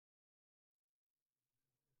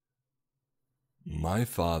My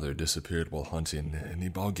father disappeared while hunting in the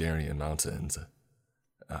Bulgarian mountains.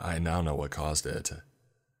 I now know what caused it.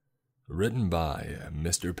 Written by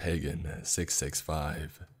Mr. Pagan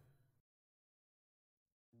 665.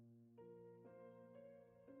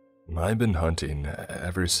 I've been hunting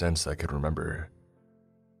ever since I could remember.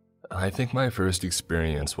 I think my first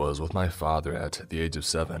experience was with my father at the age of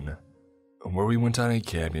 7, where we went on a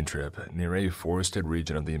camping trip near a forested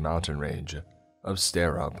region of the mountain range of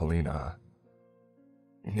Stara Polina.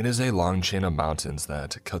 It is a long chain of mountains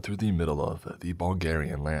that cut through the middle of the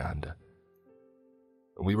Bulgarian land.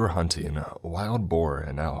 We were hunting wild boar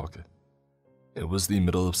and elk. It was the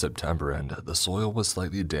middle of September and the soil was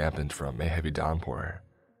slightly dampened from a heavy downpour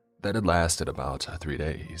that had lasted about 3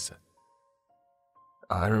 days.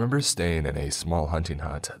 I remember staying in a small hunting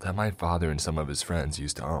hut that my father and some of his friends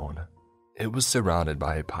used to own. It was surrounded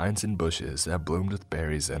by pines and bushes that bloomed with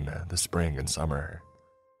berries in the spring and summer.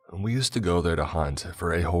 We used to go there to hunt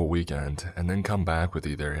for a whole weekend and then come back with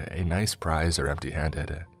either a nice prize or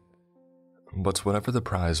empty-handed. But whatever the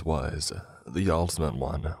prize was, the ultimate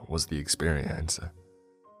one was the experience.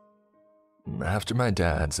 After my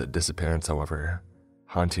dad's disappearance, however,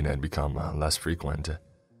 hunting had become less frequent.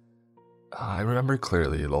 I remember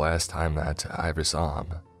clearly the last time that I ever saw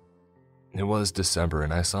him. It was December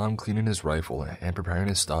and I saw him cleaning his rifle and preparing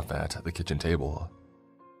his stuff at the kitchen table.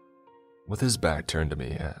 With his back turned to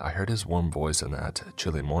me, I heard his warm voice in that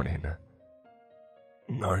chilly morning.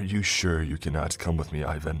 "Are you sure you cannot come with me,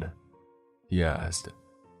 Ivan?" he asked.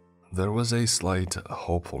 There was a slight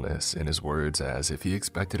hopefulness in his words as if he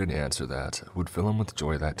expected an answer that would fill him with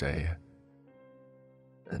joy that day.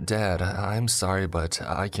 "Dad, I'm sorry, but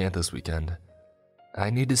I can't this weekend. I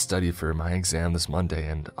need to study for my exam this Monday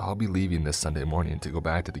and I'll be leaving this Sunday morning to go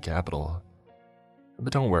back to the capital.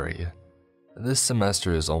 But don't worry. This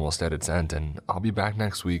semester is almost at its end and I'll be back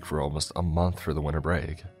next week for almost a month for the winter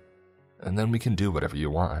break. And then we can do whatever you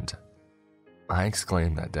want," I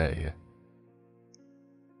exclaimed that day.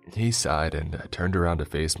 He sighed and turned around to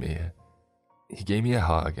face me. He gave me a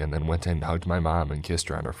hug and then went and hugged my mom and kissed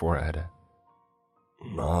her on her forehead.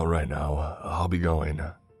 "All right now, I'll be going.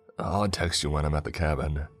 I'll text you when I'm at the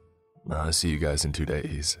cabin. I'll see you guys in 2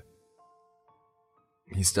 days.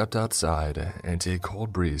 He stepped outside, and a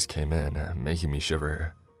cold breeze came in, making me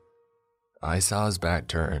shiver. I saw his back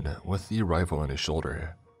turn, with the rifle on his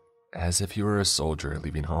shoulder, as if he were a soldier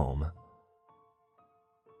leaving home.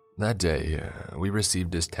 That day, we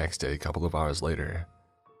received his text a couple of hours later,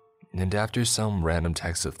 and after some random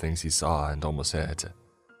texts of things he saw and almost hit,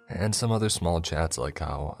 and some other small chats like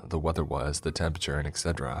how the weather was, the temperature, and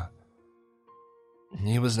etc.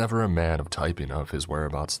 He was never a man of typing of his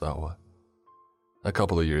whereabouts, though. A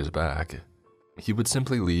couple of years back, he would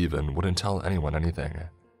simply leave and wouldn't tell anyone anything.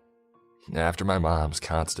 After my mom's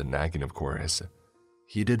constant nagging, of course,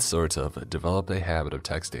 he did sort of develop a habit of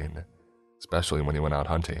texting, especially when he went out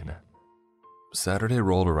hunting. Saturday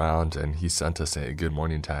rolled around and he sent us a good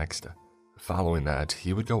morning text. Following that,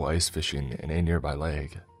 he would go ice fishing in a nearby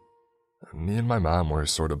lake. Me and my mom were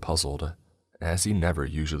sort of puzzled, as he never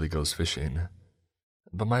usually goes fishing.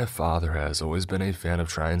 But my father has always been a fan of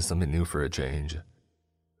trying something new for a change.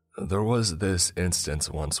 There was this instance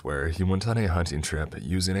once where he went on a hunting trip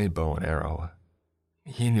using a bow and arrow.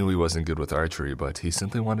 He knew he wasn't good with archery, but he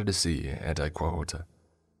simply wanted to see, and I quote,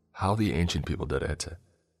 "how the ancient people did it,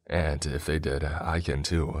 and if they did, I can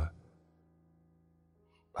too."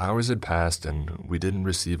 Hours had passed and we didn't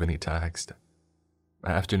receive any text.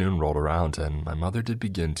 Afternoon rolled around and my mother did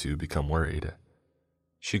begin to become worried.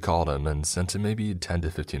 She called him and sent him maybe 10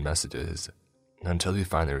 to 15 messages, until he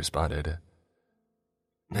finally responded.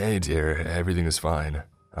 "Hey dear, everything is fine.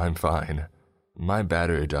 I'm fine. My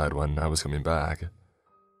battery died when I was coming back.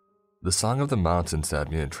 The song of the mountains had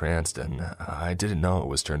me entranced and I didn't know it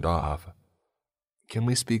was turned off. Can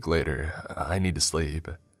we speak later? I need to sleep."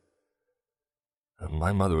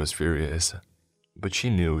 My mother was furious, but she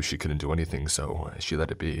knew she couldn't do anything, so she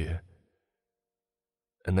let it be.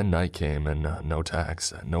 And then night came and no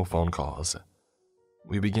texts, no phone calls.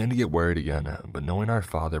 We began to get worried again, but knowing our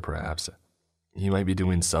father perhaps, he might be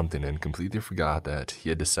doing something and completely forgot that he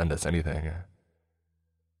had to send us anything.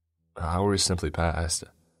 Hours simply passed.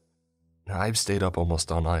 I've stayed up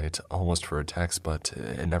almost all night, almost for a text, but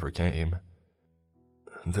it never came.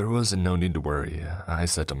 There was no need to worry, I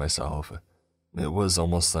said to myself. It was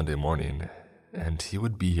almost Sunday morning, and he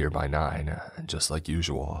would be here by 9, just like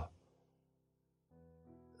usual.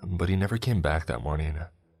 But he never came back that morning.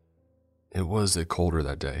 It was colder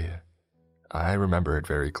that day. I remember it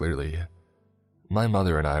very clearly. My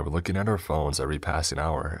mother and I were looking at our phones every passing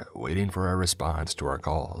hour, waiting for a response to our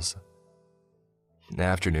calls.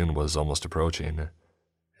 Afternoon was almost approaching,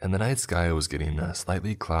 and the night sky was getting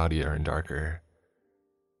slightly cloudier and darker.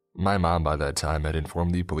 My mom by that time had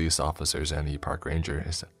informed the police officers and the park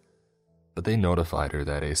rangers, but they notified her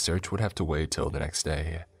that a search would have to wait till the next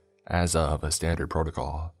day, as of a standard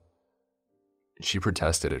protocol. She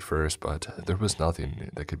protested at first, but there was nothing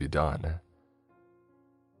that could be done.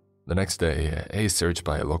 The next day, a search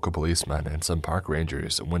by local policemen and some park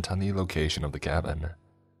rangers went on the location of the cabin.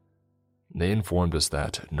 They informed us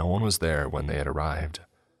that no one was there when they had arrived.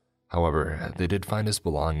 However, they did find his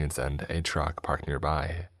belongings and a truck parked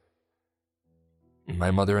nearby. My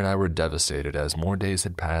mother and I were devastated as more days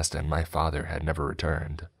had passed and my father had never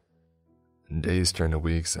returned. Days turned to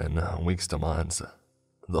weeks and weeks to months.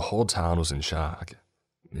 The whole town was in shock.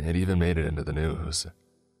 It even made it into the news.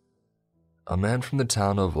 A man from the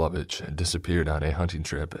town of Lovich disappeared on a hunting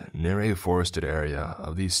trip near a forested area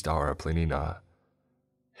of the Stara Planina.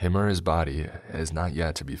 Him or his body is not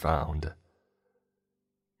yet to be found.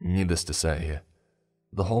 Needless to say,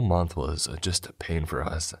 the whole month was just pain for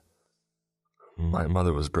us. My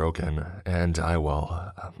mother was broken, and I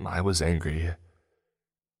was angry.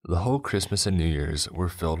 The whole Christmas and New Year's were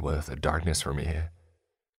filled with darkness for me.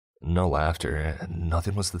 No laughter,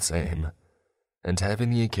 nothing was the same, and having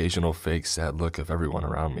the occasional fake sad look of everyone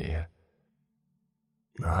around me.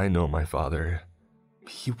 I know my father.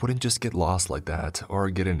 He wouldn't just get lost like that or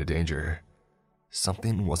get into danger.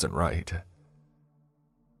 Something wasn't right.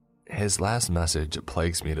 His last message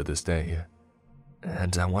plagues me to this day,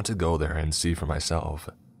 and I want to go there and see for myself.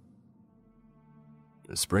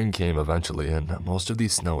 Spring came eventually, and most of the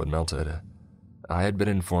snow had melted. I had been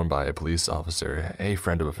informed by a police officer, a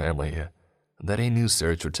friend of a family, that a new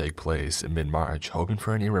search would take place in mid-March, hoping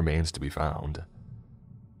for any remains to be found.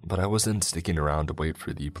 But I wasn't sticking around to wait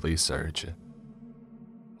for the police search.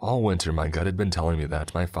 All winter, my gut had been telling me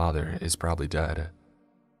that my father is probably dead.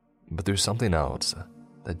 But there's something else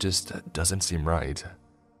that just doesn't seem right.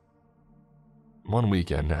 One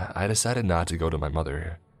weekend, I decided not to go to my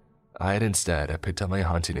mother. I had instead picked up my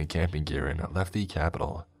hunting and camping gear and left the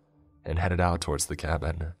capital and headed out towards the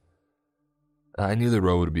cabin. I knew the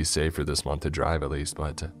road would be safer this month to drive at least,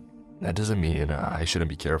 but that doesn't mean I shouldn't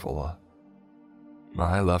be careful.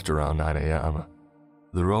 I left around 9 a.m.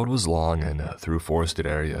 The road was long and through forested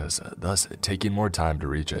areas, thus taking more time to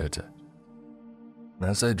reach it.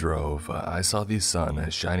 As I drove, I saw the sun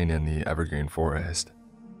shining in the evergreen forest.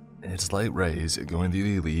 Its light rays going through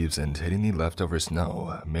the leaves and hitting the leftover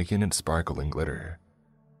snow, making it sparkle and glitter.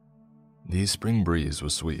 The spring breeze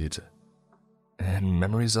was sweet, and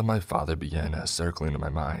memories of my father began circling in my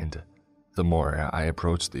mind the more I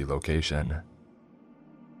approached the location.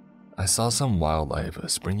 I saw some wildlife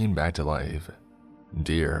springing back to life.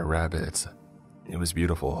 Deer, rabbits. It was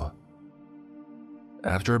beautiful.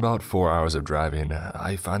 After about 4 hours of driving,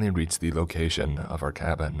 I finally reached the location of our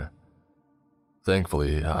cabin.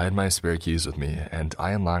 Thankfully, I had my spare keys with me, and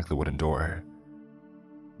I unlocked the wooden door.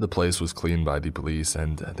 The place was cleaned by the police,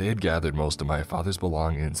 and they had gathered most of my father's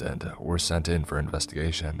belongings and were sent in for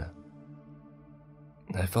investigation.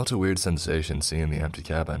 I felt a weird sensation seeing the empty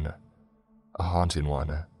cabin, a haunting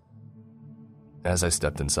one. As I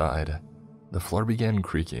stepped inside, the floor began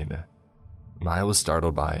creaking. I was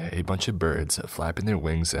startled by a bunch of birds flapping their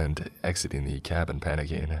wings and exiting the cabin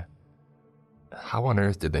panicking. How on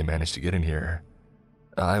earth did they manage to get in here?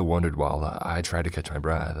 I wondered while I tried to catch my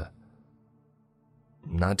breath.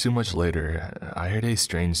 Not too much later, I heard a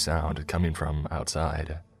strange sound coming from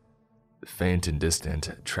outside, faint and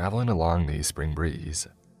distant, traveling along the spring breeze.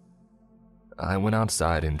 I went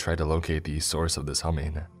outside and tried to locate the source of this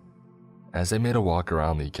humming. As I made a walk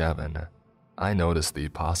around the cabin, I noticed the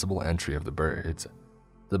possible entry of the birds.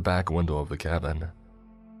 The back window of the cabin,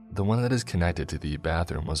 the one that is connected to the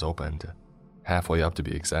bathroom, was opened, halfway up to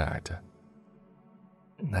be exact.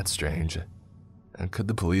 That's strange. Could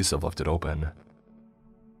the police have left it open?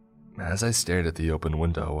 As I stared at the open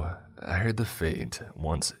window, I heard the faint,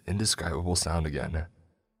 once indescribable sound again,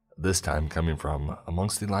 this time coming from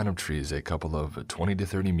amongst the line of trees a couple of 20 to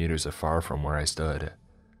 30 meters afar from where I stood.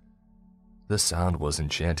 The sound was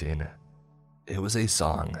enchanting. It was a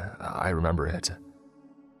song, I remember it.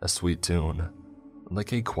 A sweet tune,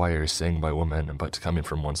 like a choir sang by women but coming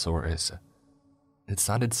from one source. It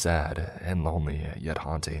sounded sad and lonely, yet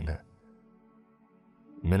haunting.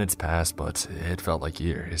 Minutes passed, but it felt like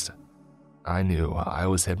years. I knew I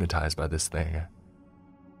was hypnotized by this thing.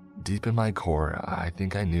 Deep in my core, I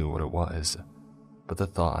think I knew what it was, but the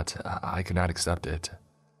thought, I could not accept it.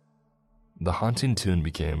 The haunting tune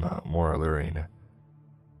became more alluring.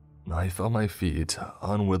 I felt my feet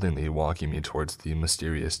unwillingly walking me towards the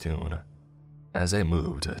mysterious tune. As I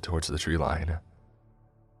moved towards the tree line,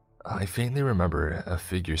 I faintly remember a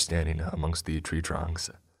figure standing amongst the tree trunks.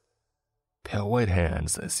 Pale white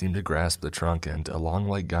hands seemed to grasp the trunk, and a long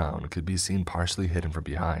white gown could be seen partially hidden from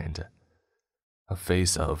behind. A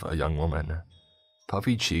face of a young woman,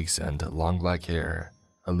 puffy cheeks and long black hair,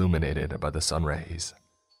 illuminated by the sun rays.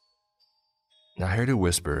 I heard her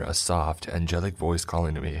whisper, a soft, angelic voice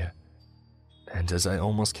calling to me, and as I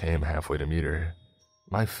almost came halfway to meet her,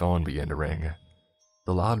 my phone began to ring.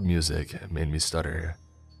 The loud music made me stutter.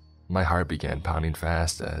 My heart began pounding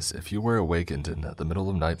fast, as if you were awakened in the middle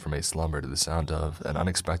of night from a slumber to the sound of an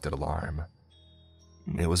unexpected alarm.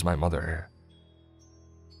 It was my mother.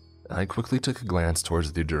 I quickly took a glance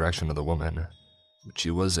towards the direction of the woman, but she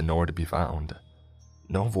was nowhere to be found.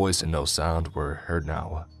 No voice and no sound were heard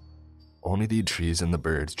now. Only the trees and the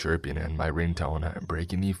birds chirping and my ringtone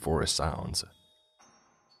breaking the forest sounds.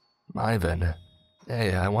 Ivan,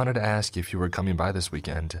 hey, I wanted to ask if you were coming by this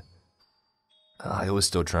weekend. I was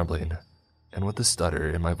still trembling, and with a stutter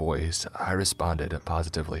in my voice, I responded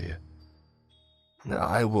positively.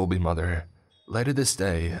 I will be, Mother. Later this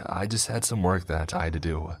day, I just had some work that I had to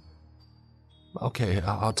do. Okay,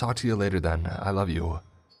 I'll talk to you later then. I love you.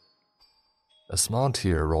 A small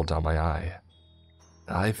tear rolled down my eye.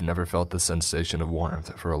 I've never felt the sensation of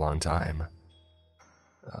warmth for a long time.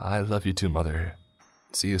 I love you too, Mother.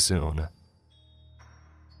 See you soon.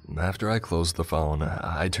 After I closed the phone,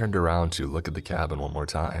 I turned around to look at the cabin one more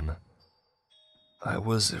time. I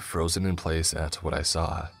was frozen in place at what I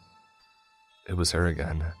saw. It was her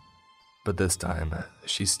again, but this time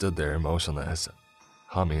she stood there motionless,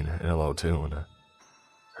 humming in a low tune.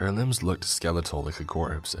 Her limbs looked skeletal like a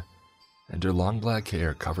corpse, and her long black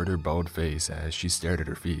hair covered her bowed face as she stared at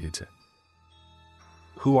her feet.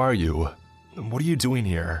 Who are you? What are you doing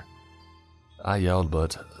here? I yelled,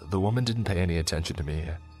 but the woman didn't pay any attention to me.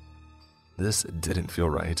 This didn't feel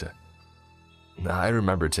right. I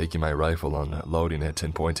remember taking my rifle and loading it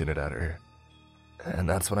and pointing it at her, and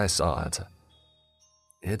that's when I saw it.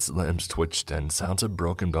 Its limbs twitched and sounds of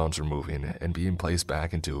broken bones were moving and being placed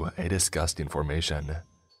back into a disgusting formation.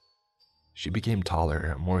 She became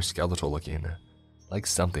taller, more skeletal looking, like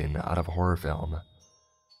something out of a horror film.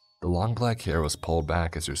 The long black hair was pulled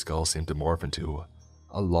back as her skull seemed to morph into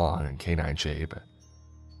a long canine shape.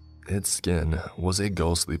 Its skin was a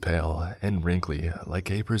ghostly pale and wrinkly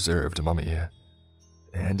like a preserved mummy,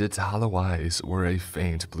 and its hollow eyes were a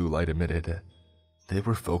faint blue light emitted. They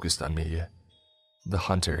were focused on me. The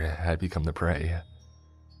hunter had become the prey.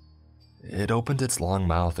 It opened its long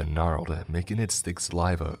mouth and gnarled, making its thick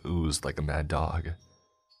saliva ooze like a mad dog.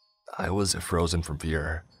 I was frozen from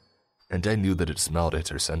fear, and I knew that it smelled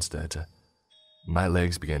it or sensed it. My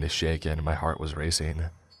legs began to shake and my heart was racing.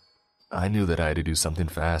 I knew that I had to do something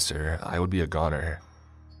fast or I would be a goner.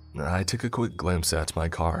 I took a quick glimpse at my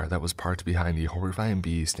car that was parked behind the horrifying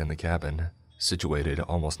beast in the cabin, situated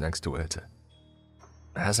almost next to it.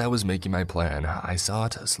 As I was making my plan, I saw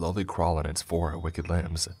it slowly crawl on its four wicked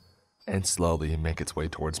limbs and slowly make its way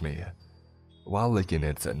towards me, while licking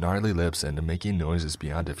its gnarly lips and making noises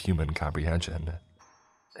beyond of human comprehension.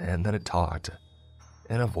 And then it talked,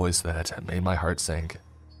 in a voice that made my heart sink,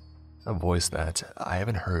 a voice that I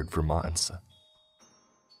haven't heard for months.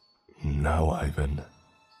 Now, Ivan,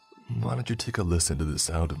 why don't you take a listen to the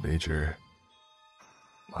sound of nature?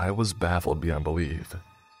 I was baffled beyond belief.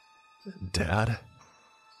 Dad?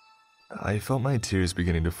 I felt my tears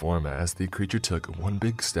beginning to form as the creature took one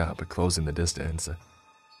big step, closing the distance.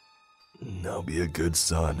 Now be a good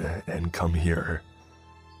son and come here.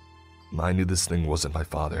 I knew this thing wasn't my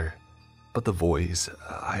father, but the voice,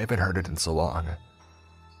 I haven't heard it in so long.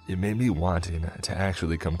 It made me wanting to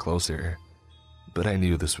actually come closer, but I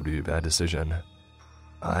knew this would be a bad decision.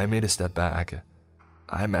 I made a step back.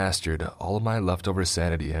 I mastered all of my leftover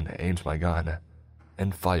sanity and aimed my gun,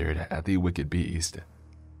 and fired at the wicked beast.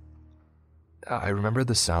 I remember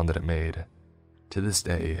the sound that it made. To this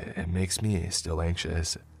day, it makes me still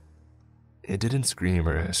anxious. It didn't scream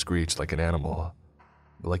or screech like an animal,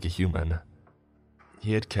 but like a human.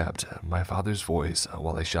 He had kept my father's voice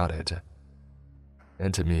while I shot it.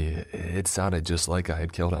 And to me, it sounded just like I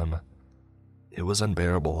had killed him. It was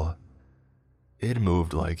unbearable. It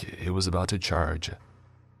moved like it was about to charge.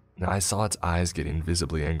 I saw its eyes getting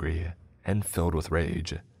visibly angry and filled with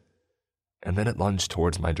rage. And then it lunged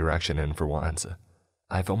towards my direction, and for once,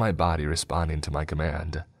 I felt my body responding to my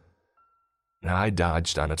command. I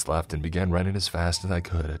dodged on its left and began running as fast as I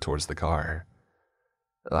could towards the car.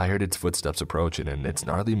 I heard its footsteps approaching and its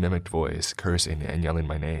gnarly mimicked voice cursing and yelling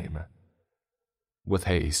my name. With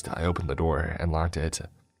haste, I opened the door and locked it,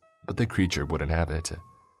 but the creature wouldn't have it.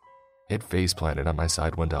 It face-planted on my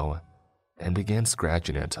side window, and began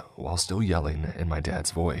scratching it while still yelling in my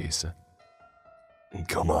dad's voice.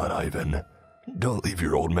 "Come on, Ivan. Don't leave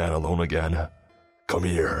your old man alone again. Come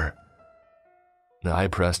here." I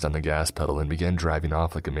pressed on the gas pedal and began driving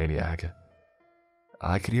off like a maniac.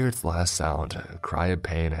 I could hear its last sound, a cry of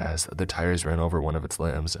pain as the tires ran over one of its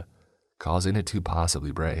limbs, causing it to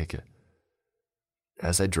possibly break.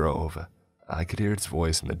 As I drove, I could hear its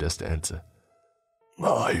voice in the distance.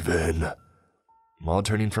 "Ivan," while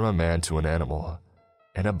turning from a man to an animal,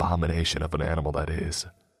 an abomination of an animal that is.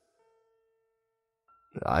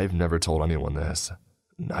 I've never told anyone this,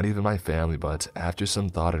 not even my family, but after some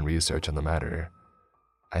thought and research on the matter,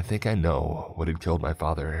 I think I know what had killed my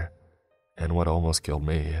father and what almost killed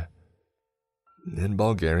me. In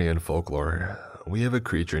Bulgarian folklore, we have a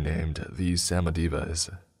creature named the Samadivas.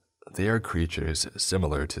 They are creatures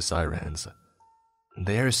similar to sirens.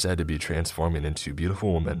 They are said to be transforming into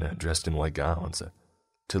beautiful women dressed in white gowns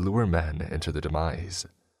to lure men into their demise.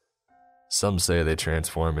 Some say they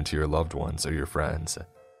transform into your loved ones or your friends,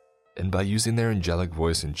 and by using their angelic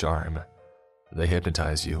voice and charm, they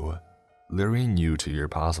hypnotize you, luring you to your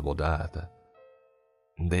possible death.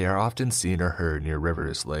 They are often seen or heard near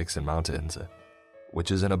rivers, lakes, and mountains,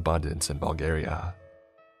 which is in abundance in Bulgaria.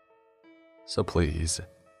 So please,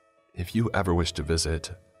 if you ever wish to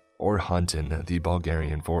visit or hunt in the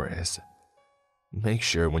Bulgarian forest, make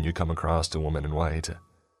sure when you come across a woman in white,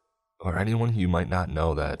 or anyone you might not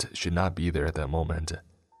know that should not be there at that moment,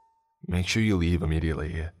 make sure you leave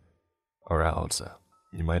immediately, or else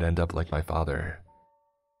you might end up like my father.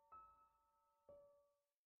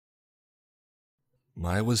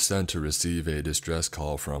 I was sent to receive a distress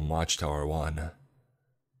call from Watchtower 1.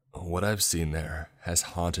 What I've seen there has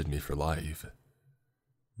haunted me for life.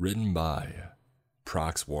 Written by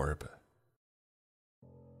Prox Warp.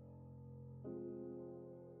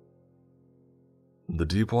 The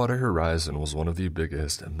Deepwater Horizon was one of the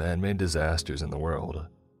biggest man-made disasters in the world,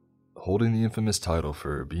 holding the infamous title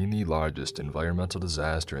for being the largest environmental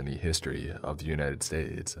disaster in the history of the United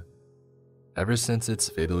States. Ever since its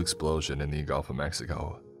fatal explosion in the Gulf of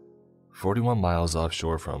Mexico, 41 miles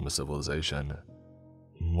offshore from civilization.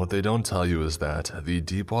 What they don't tell you is that the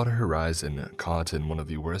Deepwater Horizon, caught in one of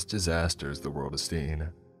the worst disasters the world has seen,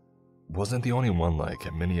 wasn't the only one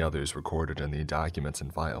like many others recorded in the documents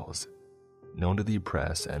and files known to the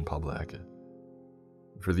press and public.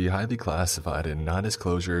 For the highly classified and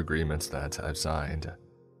non-disclosure agreements that I've signed,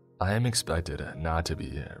 I am expected not to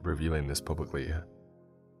be revealing this publicly.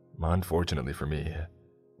 Unfortunately for me,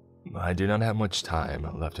 I do not have much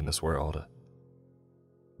time left in this world.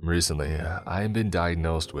 Recently, I have been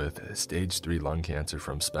diagnosed with stage 3 lung cancer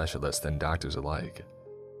from specialists and doctors alike.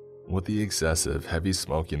 With the excessive heavy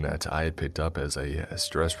smoking that I had picked up as a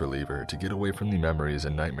stress reliever to get away from the memories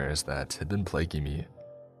and nightmares that had been plaguing me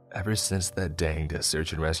ever since that danged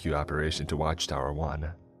search and rescue operation to Watchtower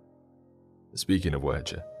 1. Speaking of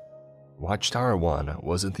which, Watchtower 1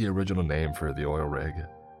 wasn't the original name for the oil rig,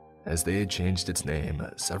 as they had changed its name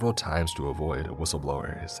several times to avoid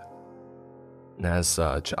whistleblowers. As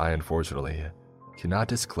such, I unfortunately cannot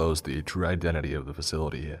disclose the true identity of the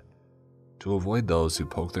facility to avoid those who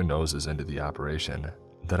poke their noses into the operation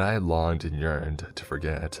that I had longed and yearned to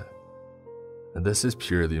forget. This is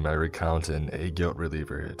purely my recounting a guilt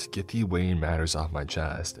reliever to get the weighing matters off my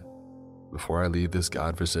chest before I leave this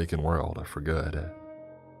godforsaken world for good.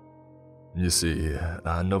 You see,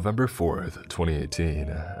 on November 4th, 2018,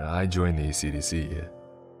 I joined the CDC,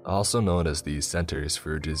 also known as the Centers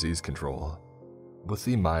for Disease Control, with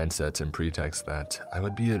the mindset and pretext that I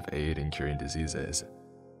would be of aid in curing diseases,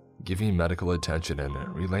 giving medical attention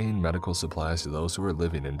and relaying medical supplies to those who are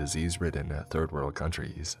living in disease-ridden third world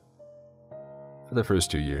countries. For the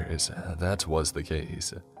first 2 years, that was the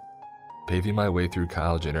case, paving my way through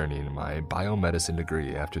college and earning my biomedicine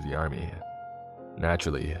degree after the Army.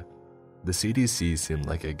 Naturally, the CDC seemed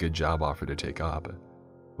like a good job offer to take up,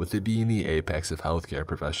 with it being the apex of healthcare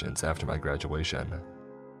professions after my graduation.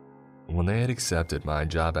 When they had accepted my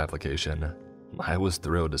job application, I was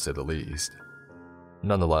thrilled to say the least.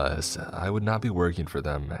 Nonetheless, I would not be working for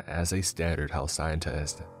them as a standard health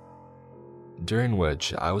scientist, during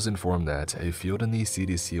which I was informed that a field in the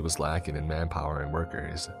CDC was lacking in manpower and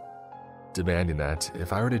workers, demanding that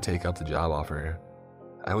if I were to take up the job offer,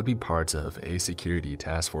 I would be part of a security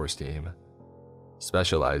task force team,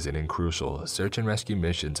 specializing in crucial search and rescue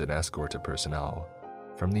missions and escort of personnel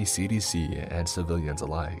from the CDC and civilians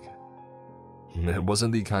alike. It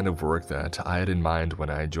wasn't the kind of work that I had in mind when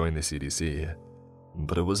I joined the CDC,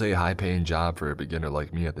 but it was a high-paying job for a beginner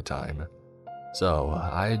like me at the time, so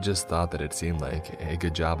I just thought that it seemed like a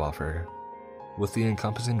good job offer. with the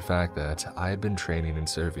encompassing fact that I had been training and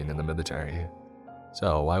serving in the military,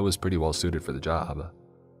 so I was pretty well suited for the job.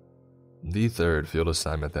 The third field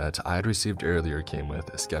assignment that I had received earlier came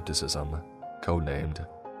with skepticism, codenamed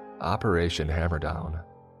Operation Hammerdown.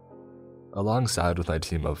 Alongside with my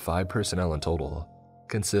team of 5 personnel in total,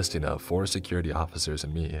 consisting of 4 security officers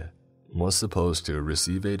and me, was supposed to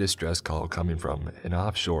receive a distress call coming from an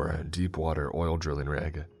offshore deepwater oil drilling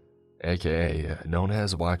rig, aka known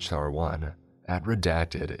as Watchtower 1, at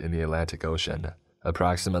Redacted in the Atlantic Ocean,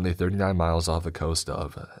 approximately 39 miles off the coast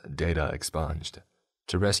of Data Expunged,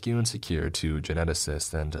 to rescue and secure 2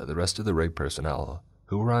 geneticists and the rest of the rig personnel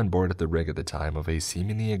who were on board at the rig at the time of a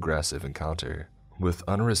seemingly aggressive encounter with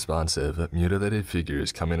unresponsive, mutilated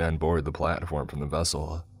figures coming on board the platform from the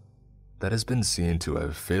vessel that has been seen to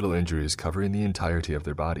have fatal injuries covering the entirety of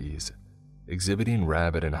their bodies, exhibiting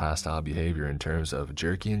rabid and hostile behavior in terms of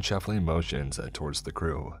jerky and shuffling motions towards the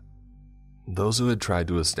crew. Those who had tried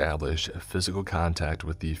to establish physical contact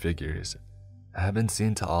with the figures have been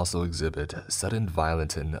seen to also exhibit sudden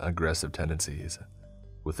violent and aggressive tendencies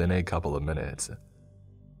within a couple of minutes,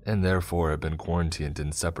 and therefore have been quarantined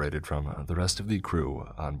and separated from the rest of the crew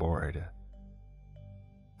on board.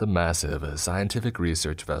 The massive scientific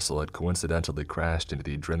research vessel had coincidentally crashed into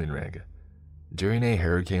the drilling rig during a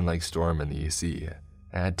hurricane-like storm in the sea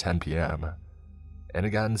at 10 p.m., and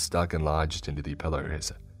had gotten stuck and lodged into the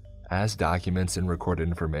pillars, as documents and recorded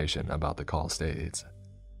information about the call states.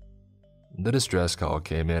 The distress call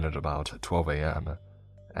came in at about 12 a.m.,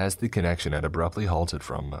 as the connection had abruptly halted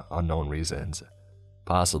from unknown reasons,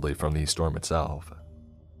 possibly from the storm itself.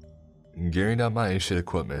 Gearing up my shit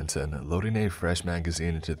equipment and loading a fresh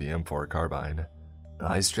magazine into the M4 carbine,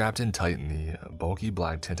 I strapped and tightened the bulky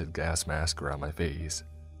black-tinted gas mask around my face,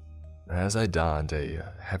 as I donned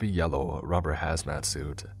a heavy yellow rubber hazmat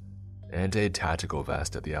suit and a tactical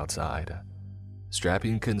vest at the outside,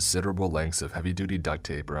 strapping considerable lengths of heavy-duty duct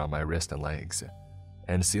tape around my wrist and legs,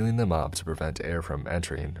 and sealing them up to prevent air from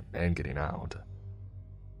entering and getting out.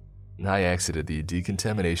 I exited the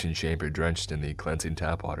decontamination chamber drenched in the cleansing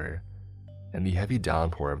tap water and the heavy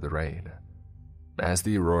downpour of the rain, as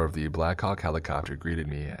the roar of the Black Hawk helicopter greeted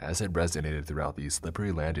me as it resonated throughout the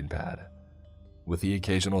slippery landing pad, with the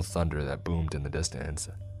occasional thunder that boomed in the distance.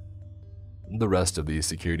 The rest of the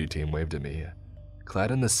security team waved at me,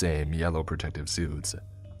 clad in the same yellow protective suits,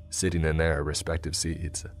 sitting in their respective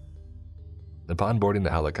seats. Upon boarding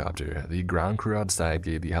the helicopter, the ground crew outside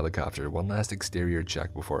gave the helicopter one last exterior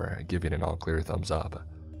check before giving an all-clear thumbs up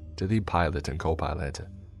to the pilot and co-pilot,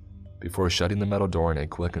 before shutting the metal door in a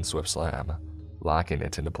quick and swift slam, locking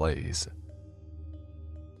it into place.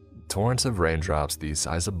 Torrents of raindrops the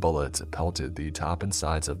size of bullets pelted the top and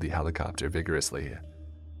sides of the helicopter vigorously,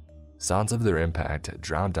 sounds of their impact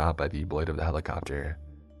drowned out by the blade of the helicopter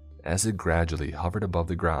as it gradually hovered above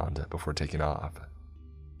the ground before taking off.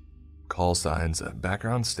 Call signs,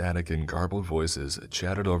 background static, and garbled voices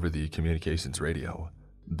chattered over the communications radio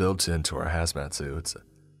built into our hazmat suits,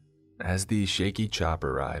 as the shaky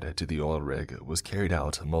chopper ride to the oil rig was carried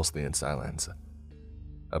out mostly in silence.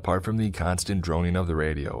 Apart from the constant droning of the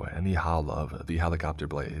radio and the howl of the helicopter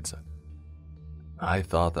blades, I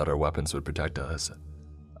thought that our weapons would protect us.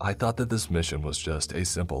 I thought that this mission was just a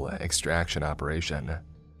simple extraction operation.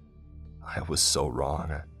 I was so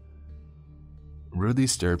wrong. Rudely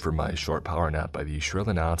stirred from my short power nap by the shrill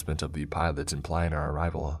announcement of the pilots implying our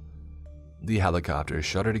arrival, the helicopter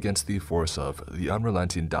shuddered against the force of the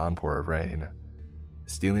unrelenting downpour of rain.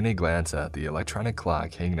 Stealing a glance at the electronic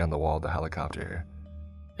clock hanging on the wall of the helicopter,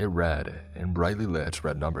 it read, in brightly lit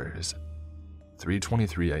red numbers,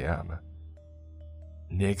 3:23 a.m.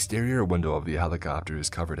 The exterior window of the helicopter is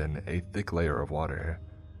covered in a thick layer of water,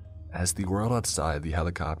 as the world outside the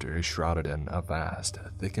helicopter is shrouded in a vast,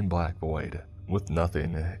 thick and black void, with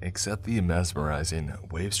nothing except the mesmerizing,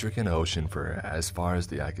 wave-stricken ocean for as far as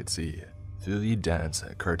the eye could see through the dense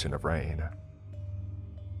curtain of rain.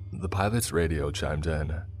 The pilot's radio chimed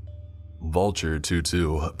in. Vulture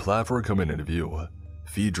 2-2, platform coming into view.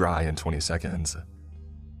 Feed dry in 20 seconds.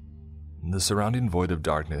 The surrounding void of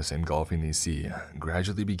darkness engulfing the sea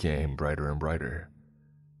gradually became brighter and brighter,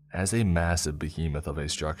 as a massive behemoth of a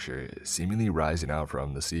structure seemingly rising out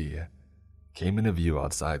from the sea came into view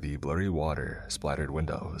outside the blurry water-splattered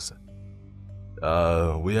windows.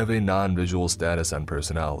 We have a non-visual status on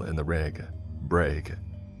personnel in the rig. Break.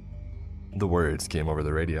 The words came over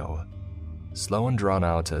the radio, slow and drawn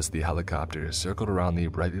out as the helicopter circled around the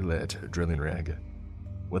brightly lit drilling rig,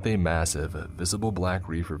 with a massive, visible black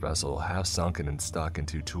reefer vessel half sunken and stuck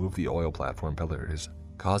into 2 of the oil platform pillars,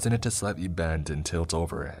 causing it to slightly bend and tilt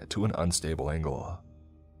over to an unstable angle.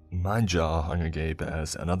 My jaw hung agape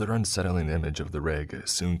as another unsettling image of the rig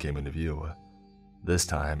soon came into view, this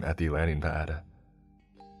time at the landing pad.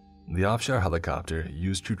 The offshore helicopter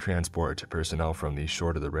used to transport personnel from the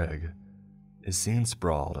shore to the rig is seen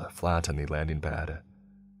sprawled flat on the landing pad,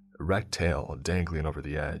 wrecked tail dangling over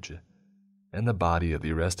the edge, and the body of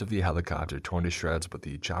the rest of the helicopter torn to shreds with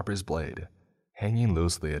the chopper's blade hanging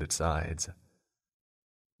loosely at its sides.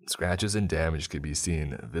 Scratches and damage could be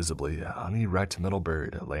seen visibly on the wrecked metal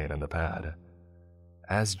bird laying on the pad,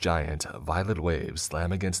 as giant violet waves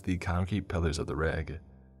slam against the concrete pillars of the rig,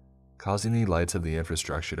 causing the lights of the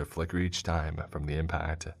infrastructure to flicker each time from the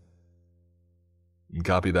impact.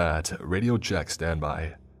 Copy that. Radio check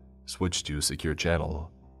standby. Switch to secure channel.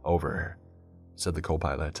 Over, said the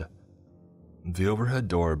co-pilot. The overhead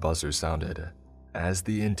door buzzer sounded as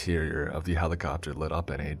the interior of the helicopter lit up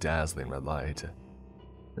in a dazzling red light.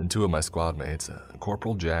 And two of my squad mates,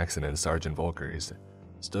 Corporal Jackson and Sergeant Volkers,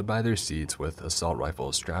 stood by their seats with assault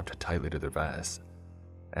rifles strapped tightly to their vests,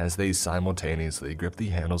 as they simultaneously gripped the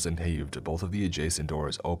handles and heaved both of the adjacent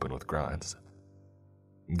doors open with grunts.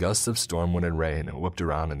 Gusts of storm wind and rain whipped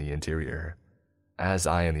around in the interior, as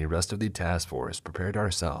I and the rest of the task force prepared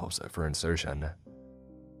ourselves for insertion.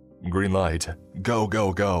 Green light, go,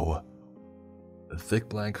 go, go! Thick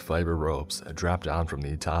black fiber ropes dropped down from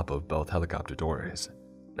the top of both helicopter doors,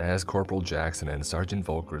 as Corporal Jackson and Sergeant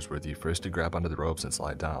Volkers were the first to grab onto the ropes and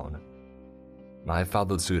slide down. I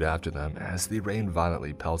followed suit after them as the rain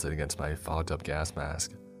violently pelted against my fogged-up gas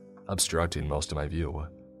mask, obstructing most of my view.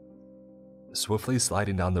 Swiftly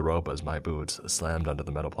sliding down the rope as my boots slammed onto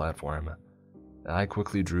the metal platform, I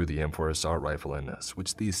quickly drew the M4 assault rifle and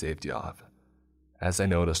switched the safety off, as I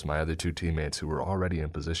noticed my other two teammates who were already in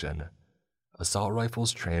position, assault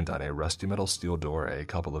rifles trained on a rusty metal steel door a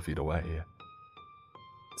couple of feet away.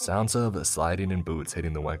 Sounds of sliding and boots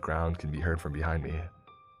hitting the wet ground can be heard from behind me,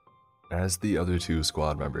 as the other two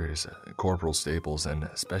squad members, Corporal Staples and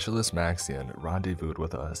Specialist Maxian, rendezvoused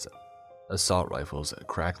with us, assault rifles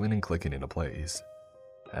crackling and clicking into place,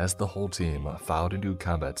 as the whole team filed into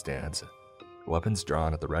combat stance, weapons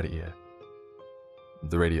drawn at the ready.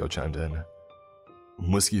 The radio chimed in.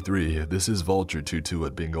 Whiskey 3, this is Vulture 2-2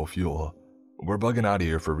 at Bingo Fuel. We're bugging out of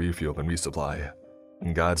here for refuel and resupply.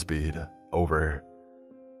 Godspeed. Over.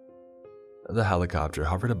 The helicopter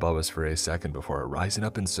hovered above us for a second before rising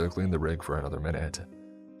up and circling the rig for another minute,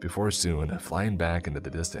 before soon flying back into the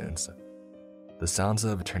distance. The sounds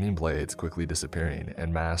of turning blades quickly disappearing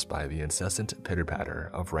and masked by the incessant pitter-patter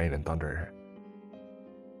of rain and thunder.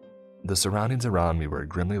 The surroundings around me were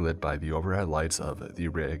grimly lit by the overhead lights of the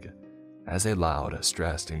rig, as a loud,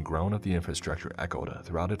 stressed groan of the infrastructure echoed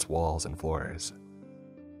throughout its walls and floors.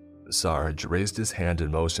 Sarge raised his hand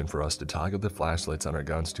in motion for us to toggle the flashlights on our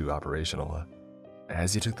guns to operational,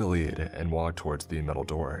 as he took the lead and walked towards the metal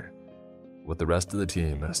door, with the rest of the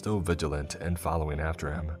team still vigilant and following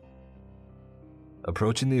after him.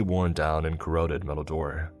 Approaching the worn-down and corroded metal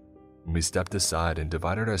door, we stepped aside and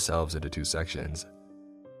divided ourselves into two sections,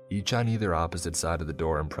 each on either opposite side of the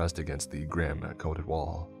door and pressed against the grim, coated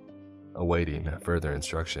wall, awaiting further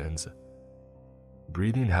instructions.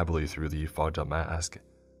 Breathing heavily through the fogged-up mask,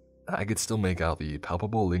 I could still make out the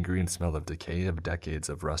palpable lingering smell of decay of decades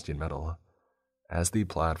of rusting metal, as the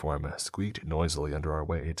platform squeaked noisily under our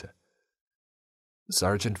weight.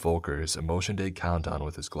 Sergeant Volkers motioned a countdown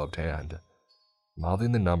with his gloved hand,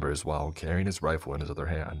 mouthing the numbers while carrying his rifle in his other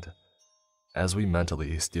hand, as we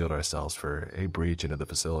mentally steeled ourselves for a breach into the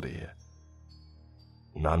facility.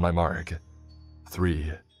 On my mark.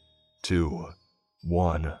 3, 2,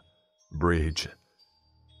 1, breach.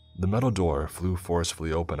 The metal door flew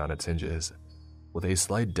forcefully open on its hinges, with a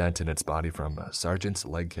slight dent in its body from Sergeant's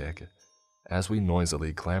leg kick, as we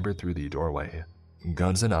noisily clambered through the doorway,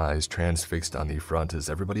 guns and eyes transfixed on the front as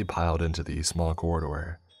everybody piled into the small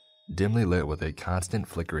corridor, dimly lit with a constant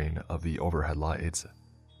flickering of the overhead lights.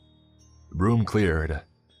 Room cleared.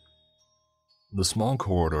 The small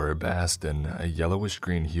corridor, basked in a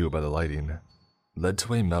yellowish-green hue by the lighting, led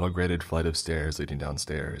to a metal-grated flight of stairs leading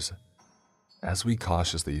downstairs. As we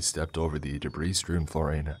cautiously stepped over the debris-strewn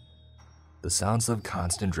flooring, the sounds of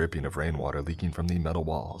constant dripping of rainwater leaking from the metal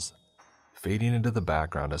walls, fading into the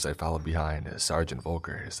background as I followed behind Sergeant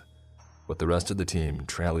Volkers, with the rest of the team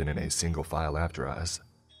trailing in a single file after us.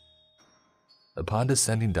 Upon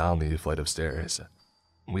descending down the flight of stairs,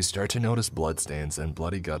 we start to notice bloodstains and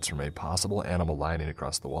bloody guts from a possible animal lining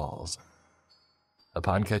across the walls.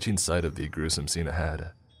 Upon catching sight of the gruesome scene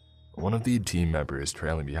ahead, one of the team members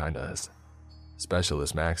trailing behind us,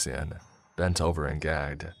 Specialist Maxian, bent over and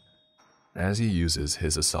gagged, as he uses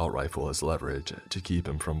his assault rifle as leverage to keep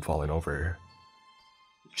him from falling over.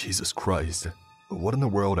 Jesus Christ, What in the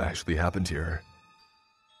world actually happened here?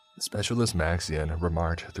 Specialist Maxian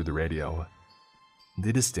remarked through the radio.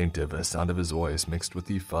 The distinctive sound of his voice mixed with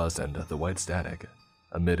the fuzz and the white static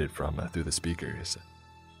emitted from through the speakers.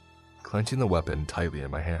 Clenching the weapon tightly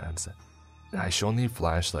in my hands, I shone the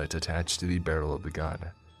flashlight attached to the barrel of the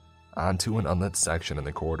gun onto an unlit section in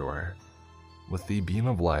the corridor, with the beam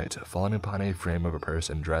of light falling upon a frame of a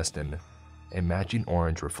person dressed in a matching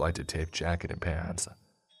orange reflective tape jacket and pants,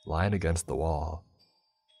 lying against the wall.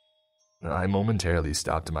 I momentarily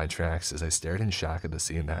stopped in my tracks as I stared in shock at the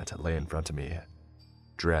scene that lay in front of me,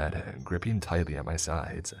 dread gripping tightly at my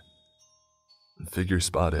sides. Figure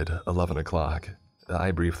spotted, 11 o'clock,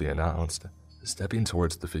 I briefly announced, stepping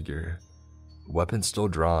towards the figure, weapon still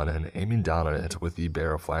drawn and aiming down on it with the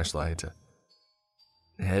barrel flashlight.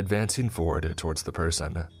 Advancing forward towards the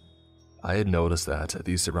person, I had noticed that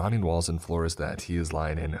the surrounding walls and floors that he is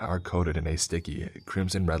lying in are coated in a sticky,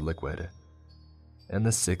 crimson-red liquid, and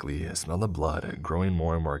the sickly smell of blood growing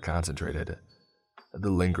more and more concentrated, the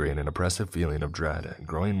lingering and oppressive feeling of dread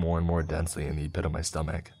growing more and more densely in the pit of my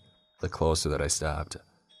stomach the closer that I stepped,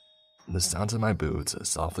 the sounds of my boots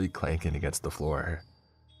softly clanking against the floor.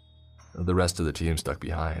 The rest of the team stuck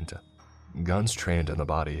behind, guns trained on the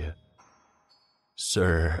body.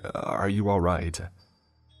 "Sir, are you all right?"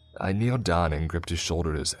 I kneeled down and gripped his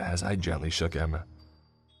shoulders as I gently shook him,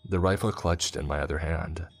 the rifle clutched in my other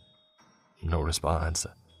hand. No response.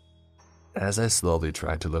 As I slowly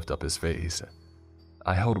tried to lift up his face,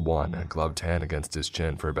 I held one gloved hand against his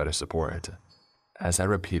chin for better support, as I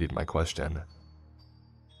repeated my question.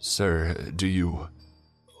 "Sir, do you...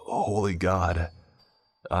 Holy God."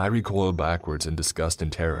 I recoiled backwards in disgust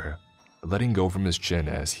and terror, letting go from his chin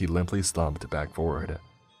as he limply slumped back forward.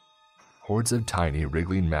 Hordes of tiny,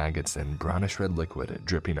 wriggling maggots and brownish-red liquid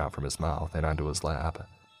dripping out from his mouth and onto his lap,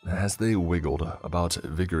 as they wiggled about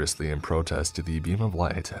vigorously in protest to the beam of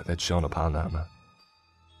light that shone upon them.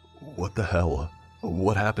 "What the hell?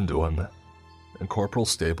 What happened to him?" Corporal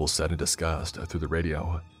Staples said in disgust through the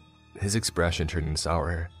radio, his expression turning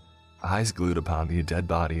sour, eyes glued upon the dead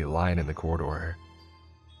body lying in the corridor.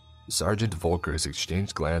 Sergeant Volkers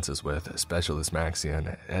exchanged glances with Specialist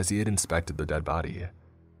Maxian as he had inspected the dead body,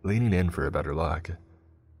 leaning in for a better look.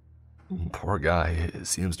 "Poor guy,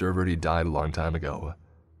 seems to have already died a long time ago.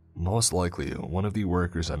 Most likely one of the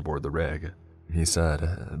workers on board the rig," he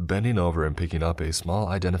said, bending over and picking up a small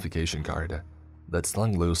identification card that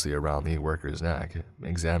slung loosely around the worker's neck,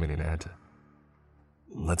 examining it.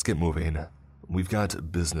 "Let's get moving. We've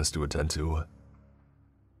got business to attend to."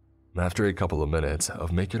 After a couple of minutes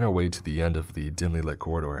of making our way to the end of the dimly lit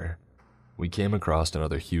corridor, we came across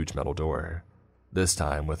another huge metal door, this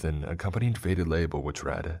time with an accompanying faded label which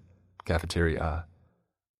read, "Cafeteria."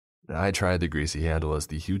 I tried the greasy handle as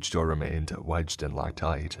the huge door remained wedged and locked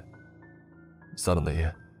tight. Suddenly,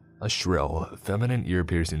 a shrill, feminine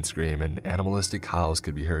ear-piercing scream and animalistic howls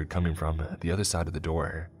could be heard coming from the other side of the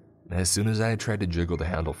door, as soon as I had tried to jiggle the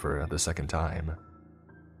handle for the second time.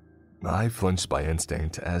 I flinched by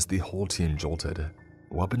instinct as the whole team jolted,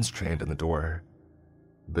 weapons trained on the door.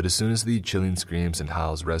 But as soon as the chilling screams and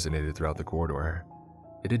howls resonated throughout the corridor,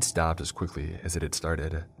 it had stopped as quickly as it had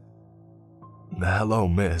started. "Hello,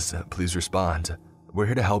 miss. Please respond. We're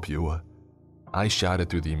here to help you," I shouted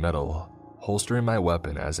through the metal, holstering my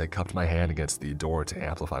weapon as I cupped my hand against the door to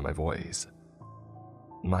amplify my voice.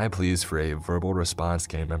 My pleas for a verbal response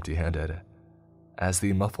came empty-handed, as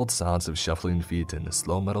the muffled sounds of shuffling feet and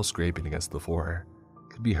slow metal scraping against the floor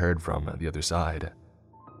could be heard from the other side.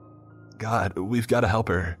 "God, we've got to help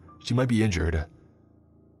her. She might be injured,"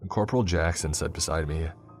 Corporal Jackson said beside me,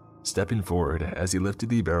 stepping forward as he lifted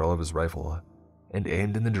the barrel of his rifle and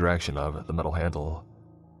aimed in the direction of the metal handle.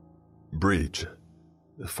 "Breach."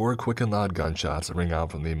 4 quick and loud gunshots ring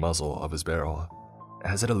out from the muzzle of his barrel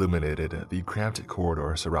as it illuminated the cramped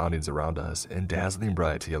corridor surroundings around us in dazzling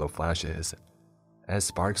bright yellow flashes as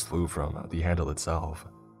sparks flew from the handle itself.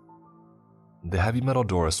 The heavy metal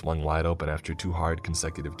door swung wide open after 2 hard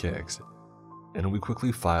consecutive kicks, and we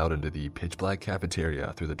quickly filed into the pitch-black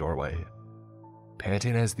cafeteria through the doorway,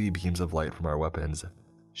 panting as the beams of light from our weapons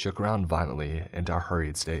shook around violently into our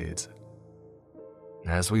hurried states.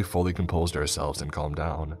 As we fully composed ourselves and calmed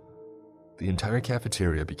down, the entire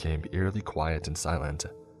cafeteria became eerily quiet and silent,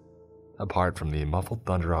 apart from the muffled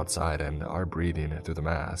thunder outside and our breathing through the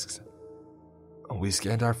masks. We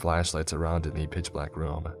scanned our flashlights around in the pitch-black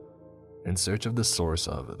room, in search of the source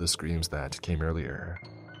of the screams that came earlier.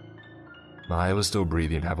 I was still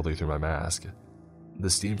breathing heavily through my mask, the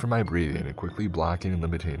steam from my breathing quickly blocking and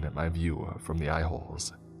limiting my view from the eye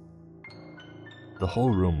holes. The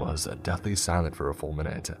whole room was deathly silent for a full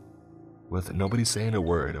minute, with nobody saying a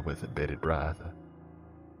word with bated breath.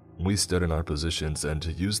 We stood in our positions and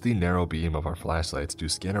used the narrow beam of our flashlights to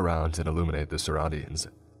scan around and illuminate the surroundings.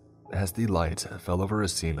 As the light fell over a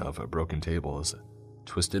scene of broken tables,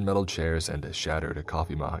 twisted metal chairs, and shattered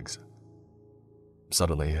coffee mugs.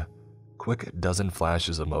 Suddenly, quick dozen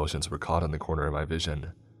flashes of motions were caught in the corner of my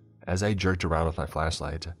vision as I jerked around with my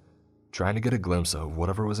flashlight, trying to get a glimpse of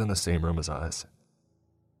whatever was in the same room as us.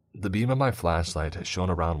 The beam of my flashlight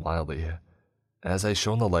shone around wildly as I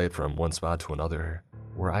shone the light from one spot to another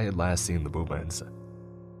where I had last seen the movements.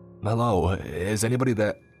 "Hello, is anybody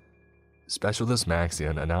there?" Specialist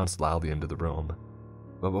Maxian announced loudly into the room,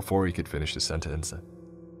 but before he could finish the sentence,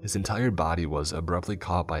 his entire body was abruptly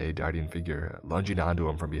caught by a darting figure lunging onto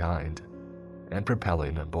him from behind and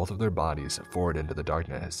propelling both of their bodies forward into the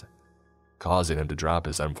darkness, causing him to drop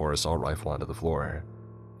his M4 assault rifle onto the floor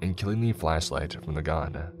and killing the flashlight from the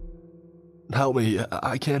gun. "Help me,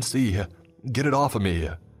 I can't see. Get it off of me."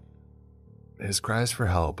 His cries for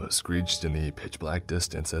help screeched in the pitch-black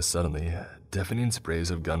distance as suddenly, deafening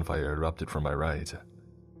sprays of gunfire erupted from my right.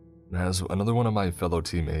 As another one of my fellow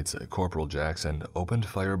teammates, Corporal Jackson, opened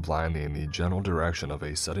fire blindly in the general direction of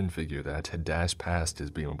a sudden figure that had dashed past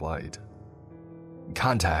his beam of light.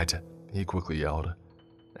 "Contact!" he quickly yelled,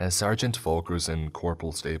 as Sergeant Folkers and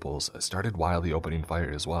Corporal Staples started wildly opening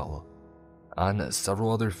fire as well, on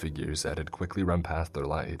several other figures that had quickly run past their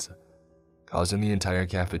lights, causing the entire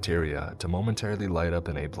cafeteria to momentarily light up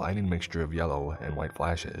in a blinding mixture of yellow and white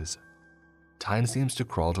flashes. Time seems to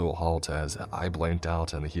crawl to a halt as I blanked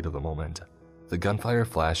out in the heat of the moment, the gunfire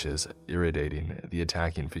flashes irritating the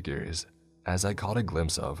attacking figures as I caught a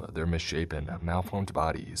glimpse of their misshapen, malformed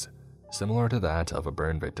bodies, similar to that of a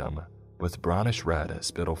burn victim, with brownish-red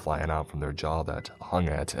spittle flying out from their jaw that hung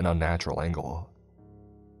at an unnatural angle.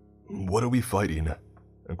 "What are we fighting?"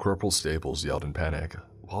 Corporal Staples yelled in panic,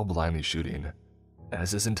 while blindly shooting,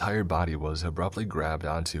 as his entire body was abruptly grabbed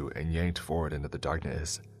onto and yanked forward into the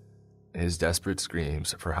darkness, his desperate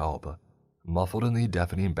screams for help muffled in the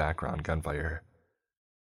deafening background gunfire.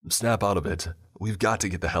 "Snap out of it. We've got to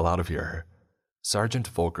get the hell out of here," Sergeant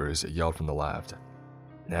Folkers yelled from the left,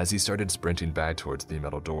 as he started sprinting back towards the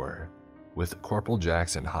metal door, with Corporal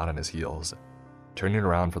Jackson hot on his heels, turning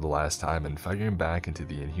around for the last time and firing back into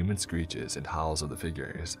the inhuman screeches and howls of the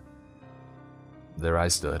figures. There I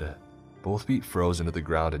stood, both feet frozen to the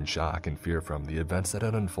ground in shock and fear from the events that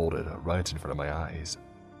had unfolded right in front of my eyes,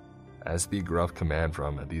 as the gruff command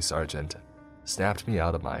from the sergeant snapped me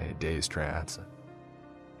out of my dazed trance.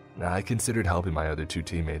 I considered helping my other two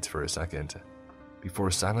teammates for a second,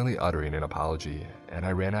 before silently uttering an apology, and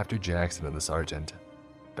I ran after Jackson and the sergeant,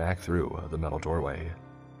 back through the metal doorway.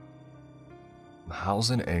 Howls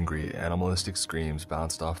and angry, animalistic screams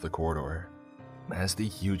bounced off the corridor, as the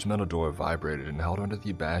huge metal door vibrated and held under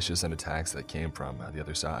the bashes and attacks that came from the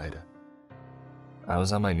other side. I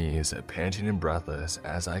was on my knees, panting and breathless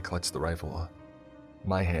as I clutched the rifle,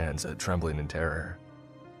 my hands trembling in terror.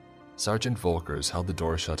 Sergeant Folkers held the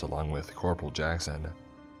door shut along with Corporal Jackson,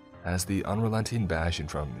 as the unrelenting bashing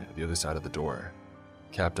from the other side of the door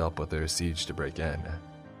kept up with their siege to break in.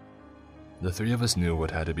 The three of us knew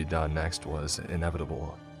what had to be done next was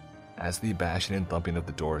inevitable, as the bashing and thumping of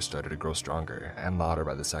the door started to grow stronger and louder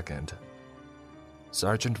by the second.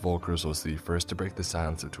 Sergeant Folkers was the first to break the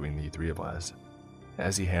silence between the three of us,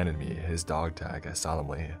 as he handed me his dog tag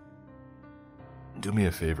solemnly. "Do me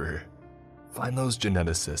a favor. Find those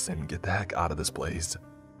geneticists and get the heck out of this place.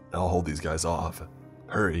 I'll hold these guys off.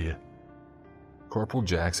 Hurry." Corporal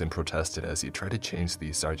Jackson protested as he tried to change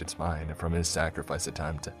the sergeant's mind from his sacrifice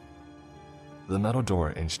attempt. The metal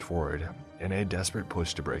door inched forward in a desperate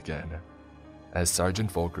push to break in, as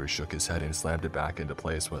Sergeant Folkers shook his head and slammed it back into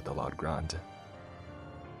place with a loud grunt.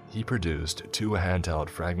 He produced 2 handheld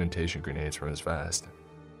fragmentation grenades from his vest,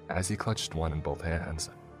 as he clutched one in both hands.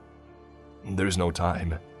 "There's no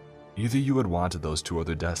time. Either you had wanted those 2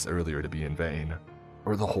 other deaths earlier to be in vain,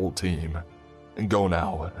 or the whole team. And go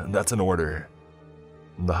now, that's an order."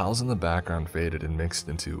 The howls in the background faded and mixed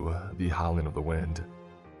into the howling of the wind,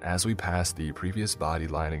 as we passed the previous body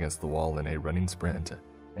lying against the wall in a running sprint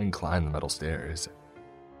and climbed the metal stairs,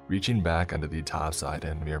 reaching back onto the top side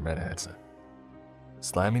in mere minutes.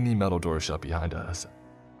 Slamming the metal door shut behind us,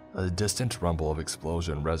 a distant rumble of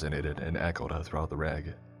explosion resonated and echoed throughout the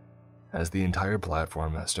rig, as the entire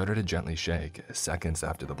platform started to gently shake seconds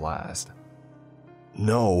after the blast.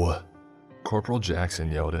 "No!" Corporal Jackson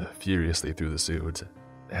yelled furiously through the suit,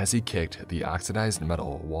 as he kicked the oxidized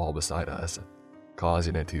metal wall beside us,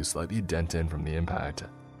 causing it to slightly dent in from the impact.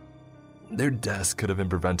 "Their deaths could have been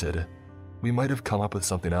prevented. We might have come up with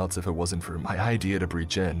something else if it wasn't for my idea to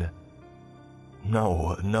breach in."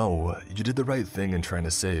 No, you did the right thing in trying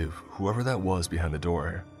to save whoever that was behind the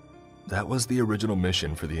door. That was the original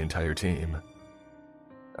mission for the entire team.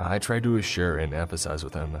 I tried to assure and emphasize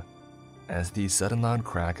with him, as the sudden loud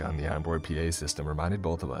crack on the onboard PA system reminded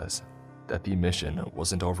both of us that the mission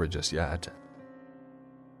wasn't over just yet.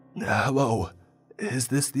 Hello, is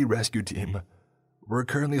this the rescue team? We're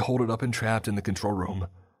currently holed up and trapped in the control room.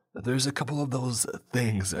 There's a couple of those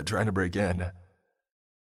things trying to break in.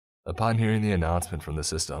 Upon hearing the announcement from the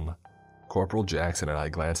system, Corporal Jackson and I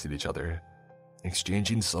glanced at each other,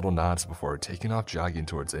 exchanging subtle nods before taking off jogging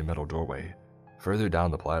towards a metal doorway further down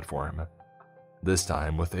the platform, this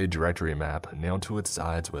time with a directory map nailed to its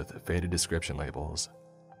sides with faded description labels.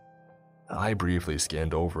 I briefly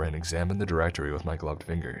scanned over and examined the directory with my gloved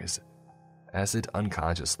fingers, as it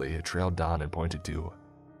unconsciously trailed down and pointed to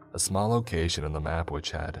a small location on the map which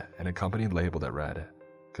had an accompanied label that read,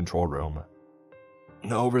 Control Room.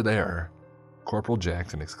 Over there, Corporal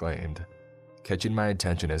Jackson exclaimed, catching my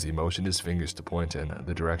attention as he motioned his fingers to point in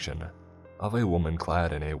the direction of a woman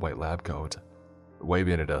clad in a white lab coat,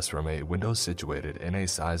 waving at us from a window situated in a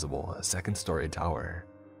sizable second-story tower.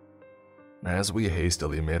 As we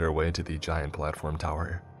hastily made our way to the giant platform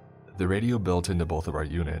tower, the radio built into both of our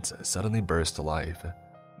units suddenly burst to life,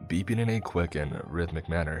 beeping in a quick and rhythmic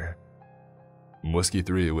manner. Whiskey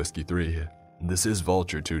 3, this is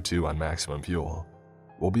Vulture 2-2 on maximum fuel.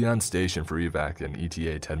 We'll be on station for evac in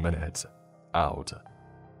ETA 10 minutes. Out.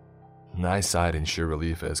 I sighed in sheer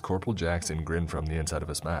relief as Corporal Jackson grinned from the inside of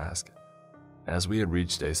his mask, as we had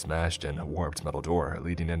reached a smashed and warped metal door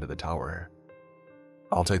leading into the tower.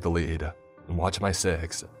 I'll take the lead. Watch my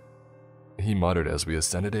six, he muttered as we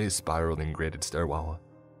ascended a spiraling grated stairwell,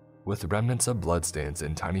 with remnants of bloodstains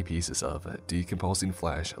and tiny pieces of decomposing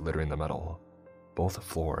flesh littering the metal, both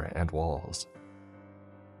floor and walls.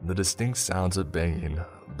 The distinct sounds of banging,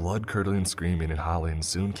 blood-curdling screaming and howling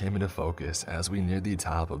soon came into focus as we neared the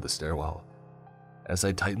top of the stairwell, as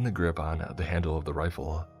I tightened the grip on the handle of the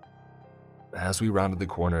rifle. As we rounded the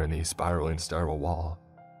corner in the spiraling stairwell wall,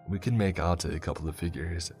 we could make out a couple of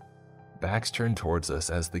figures, backs turned towards us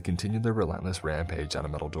as they continued their relentless rampage on a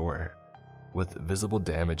metal door, with visible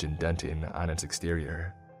damage and denting on its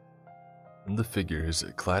exterior. The figures,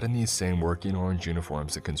 clad in these same working orange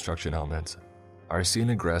uniforms and construction helmets, are seen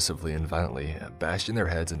aggressively and violently bashing their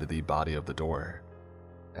heads into the body of the door,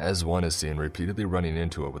 as one is seen repeatedly running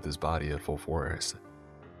into it with his body at full force.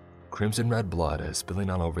 Crimson red blood is spilling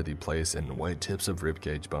all over the place and white tips of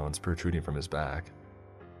ribcage bones protruding from his back,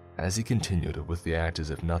 as he continued with the act as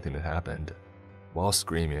if nothing had happened, while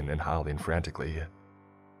screaming and howling frantically.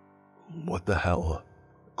 What the hell?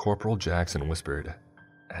 Corporal Jackson whispered,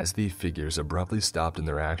 as the figures abruptly stopped in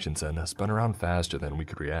their actions and spun around faster than we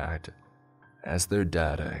could react, as their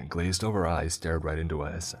dead, glazed-over eyes stared right into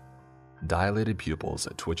us, dilated pupils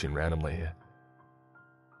twitching randomly.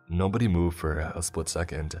 Nobody moved for a split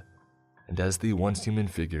second, and as the once human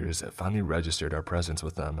figures finally registered our presence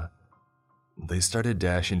with them, they started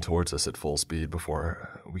dashing towards us at full speed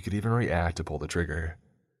before we could even react to pull the trigger.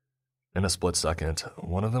 In a split second,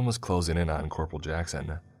 one of them was closing in on Corporal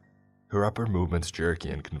Jackson, her upper movements jerky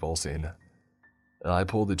and convulsing. I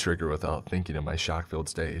pulled the trigger without thinking in my shock-filled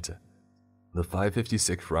state, the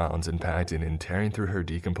 5.56 rounds impacting and tearing through her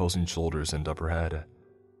decomposing shoulders and upper head,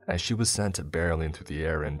 as she was sent barreling through the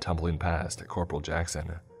air and tumbling past Corporal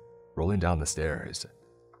Jackson, rolling down the stairs.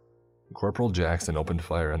 Corporal Jackson opened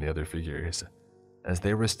fire on the other figures, as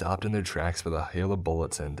they were stopped in their tracks by the hail of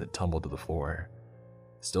bullets and tumbled to the floor,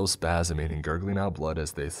 still spasming and gurgling out blood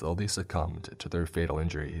as they slowly succumbed to their fatal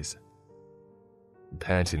injuries.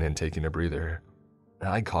 Panting and taking a breather,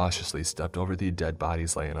 I cautiously stepped over the dead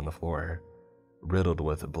bodies laying on the floor, riddled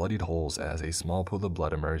with bloodied holes as a small pool of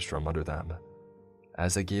blood emerged from under them,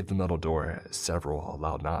 as I gave the metal door several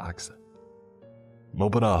loud knocks.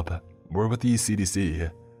 "Open up, we're with the CDC,"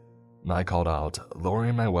 I called out,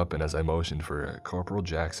 lowering my weapon as I motioned for Corporal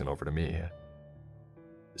Jackson over to me.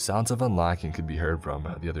 Sounds of unlocking could be heard from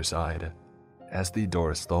the other side, as the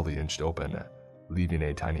door slowly inched open, leaving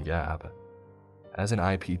a tiny gap, as an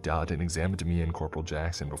eye peeked out and examined me and Corporal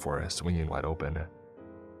Jackson before swinging wide open,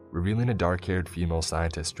 revealing a dark-haired female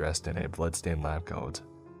scientist dressed in a blood-stained lab coat,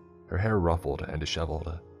 her hair ruffled and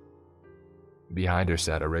disheveled. Behind her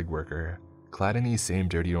sat a rig worker, clad in the same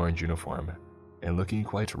dirty orange uniform, and looking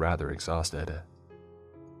quite rather exhausted.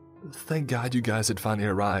 "Thank God you guys had finally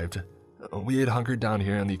arrived. We had hunkered down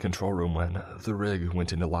here in the control room when the rig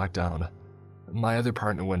went into lockdown. My other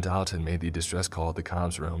partner went out and made the distress call at the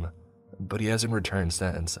comms room, but he hasn't returned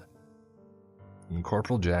since."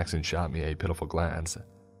 Corporal Jackson shot me a pitiful glance,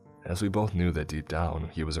 as we both knew that deep down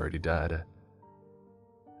he was already dead.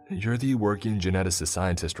 "You're the working geneticist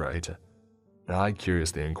scientist, right?" I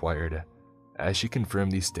curiously inquired, as she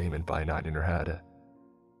confirmed the statement by nodding her head.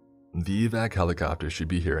 "The evac helicopter should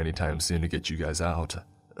be here anytime soon to get you guys out.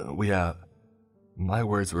 We have..." My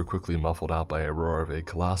words were quickly muffled out by a roar of a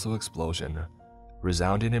colossal explosion,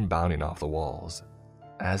 resounding and bounding off the walls,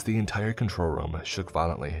 as the entire control room shook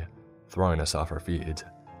violently, throwing us off our feet.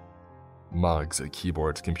 Mugs,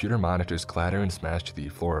 keyboards, computer monitors clatter and smash to the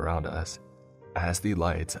floor around us, as the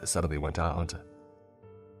lights suddenly went out.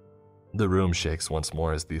 The room shakes once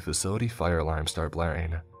more as the facility fire alarms start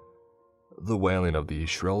blaring. The wailing of the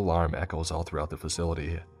shrill alarm echoes all throughout the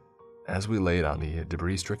facility, as we laid on the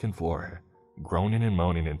debris-stricken floor, groaning and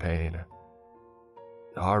moaning in pain.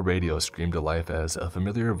 Our radio screamed to life as a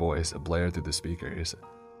familiar voice blared through the speakers,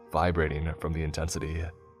 vibrating from the intensity.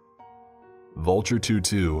 "Vulture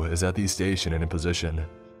 2-2 is at the station and in position.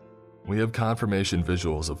 We have confirmation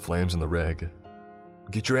visuals of flames in the rig.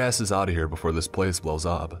 Get your asses out of here before this place blows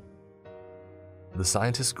up." The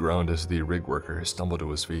scientist groaned as the rig worker stumbled to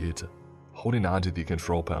his feet, holding onto the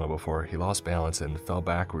control panel before he lost balance and fell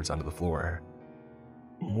backwards onto the floor.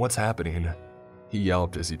 "What's happening?" he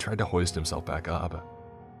yelped as he tried to hoist himself back up.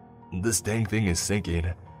 "This dang thing is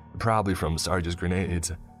sinking, probably from Sarge's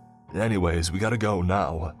grenades. Anyways, we gotta go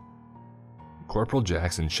now." Corporal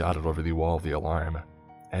Jackson shouted over the wall of the alarm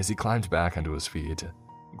as he climbed back onto his feet,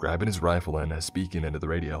 grabbing his rifle and speaking into the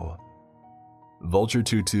radio. "Vulture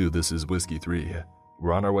 2-2, this is Whiskey 3.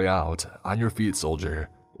 We're on our way out. On your feet, soldier.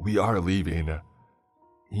 We are leaving."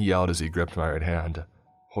 He yelled as he gripped my right hand,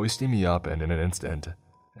 hoisting me up and in an instant,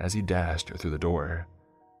 as he dashed through the door.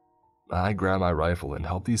 I grabbed my rifle and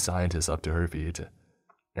helped the scientist up to her feet,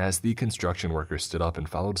 as the construction worker stood up and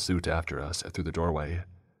followed suit after us through the doorway.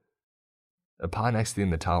 Upon exiting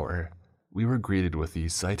the tower, we were greeted with the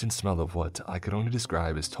sight and smell of what I could only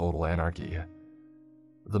describe as total anarchy.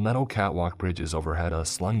 The metal catwalk bridges overhead us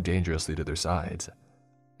slung dangerously to their sides,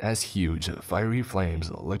 as huge, fiery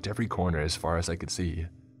flames licked every corner as far as I could see,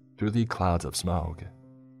 through the clouds of smoke.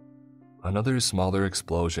 Another smaller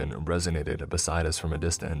explosion resonated beside us from a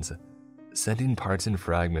distance, sending parts and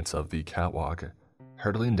fragments of the catwalk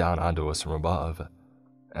hurtling down onto us from above,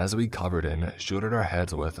 as we covered and shielded our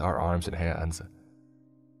heads with our arms and hands.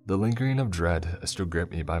 The lingering of dread still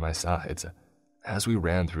gripped me by my sides as we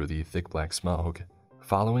ran through the thick black smoke,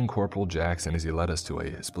 following Corporal Jackson as he led us to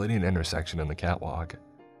a splitting intersection in the catwalk.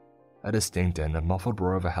 A distinct and muffled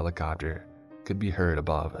roar of a helicopter could be heard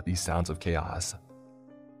above the sounds of chaos.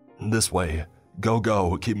 "This way. Go,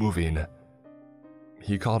 go, keep moving,"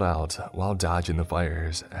 he called out while dodging the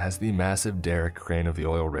fires as the massive derrick crane of the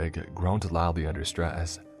oil rig groaned loudly under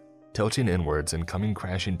stress, tilting inwards and coming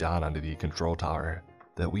crashing down onto the control tower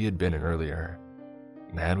that we had been in earlier.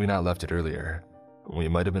 Had we not left it earlier, we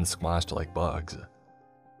might have been squashed like bugs.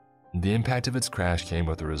 The impact of its crash came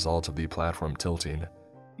with the result of the platform tilting,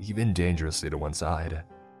 even dangerously to one side,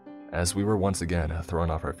 as we were once again thrown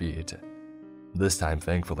off our feet, this time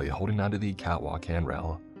thankfully holding onto the catwalk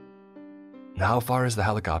handrail. "How far is the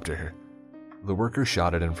helicopter?" The worker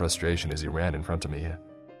shouted in frustration as he ran in front of me,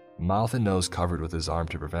 mouth and nose covered with his arm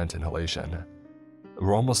to prevent inhalation.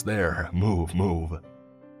 "We're almost there. Move, move."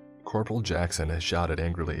 Corporal Jackson shouted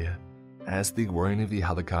angrily as the whirring of the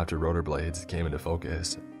helicopter rotor blades came into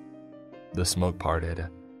focus. The smoke parted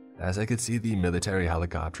as I could see the military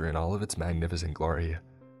helicopter in all of its magnificent glory,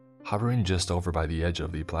 hovering just over by the edge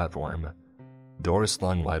of the platform, doors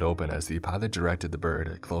slung wide open as the pilot directed the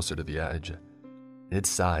bird closer to the edge, its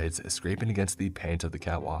sides scraping against the paint of the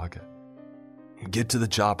catwalk. "Get to the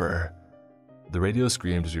chopper!" The radio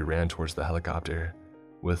screamed as we ran towards the helicopter,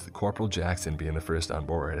 with Corporal Jackson being the first on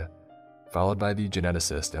board, followed by the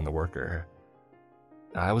geneticist and the worker.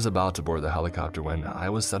 I was about to board the helicopter when I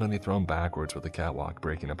was suddenly thrown backwards with the catwalk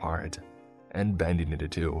breaking apart and bending into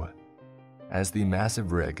two, as the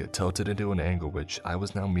massive rig tilted into an angle which I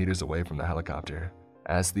was now meters away from the helicopter,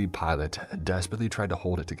 as the pilot desperately tried to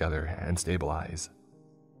hold it together and stabilize.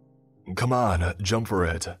 "Come on, jump for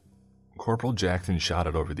it!" Corporal Jackson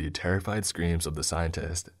shouted over the terrified screams of the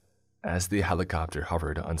scientist as the helicopter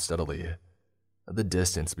hovered unsteadily, the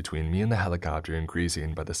distance between me and the helicopter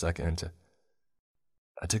increasing by the second.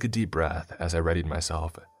 I took a deep breath as I readied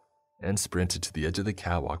myself and sprinted to the edge of the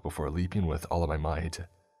catwalk before leaping with all of my might.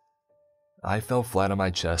 I fell flat on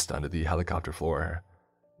my chest onto the helicopter floor,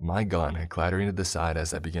 my gun clattering to the side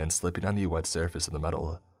as I began slipping on the wet surface of the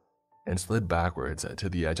metal, and slid backwards to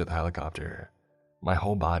the edge of the helicopter, my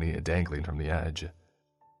whole body dangling from the edge.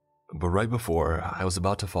 But right before I was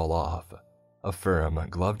about to fall off, a firm,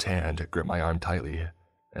 gloved hand gripped my arm tightly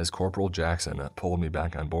as Corporal Jackson pulled me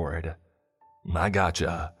back on board. "I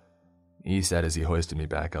gotcha," he said as he hoisted me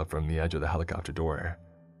back up from the edge of the helicopter door,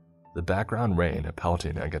 the background rain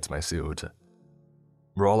pelting against my suit,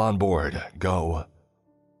 We're all on board. Go.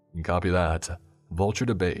 Copy that. Vulture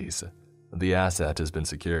to base. The asset has been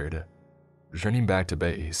secured. Returning back to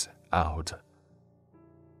base. Out.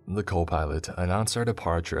 The co-pilot announced our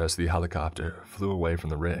departure as the helicopter flew away from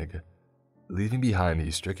the rig, leaving behind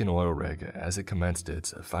the stricken oil rig as it commenced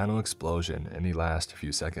its final explosion in the last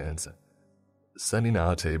few seconds, sending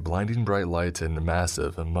out a blinding bright light and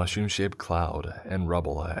massive mushroom-shaped cloud and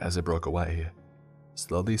rubble as it broke away,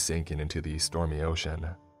 slowly sinking into the stormy ocean.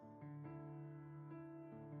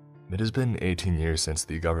 It has been 18 years since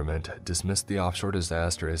the government dismissed the offshore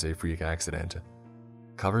disaster as a freak accident,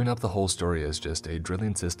 covering up the whole story as just a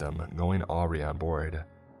drilling system going awry on board.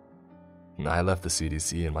 I left the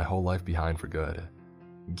CDC and my whole life behind for good,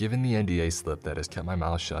 given the NDA slip that has kept my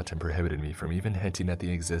mouth shut and prohibited me from even hinting at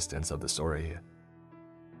the existence of the story.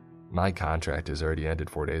 My contract has already ended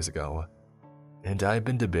 4 days ago, and I've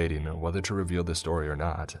been debating whether to reveal the story or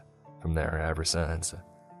not from there ever since.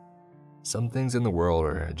 Some things in the world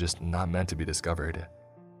are just not meant to be discovered,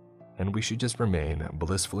 and we should just remain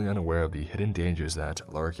blissfully unaware of the hidden dangers that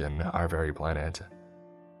lurk in our very planet.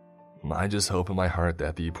 I just hope in my heart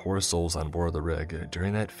that the poor souls on board the rig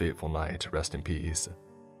during that fateful night rest in peace,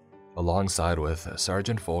 alongside with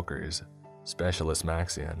Sergeant Folkers, Specialist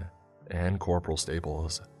Maxian, and Corporal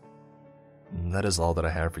Staples. That is all that I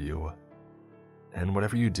have for you, and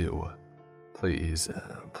whatever you do, please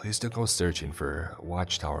don't go searching for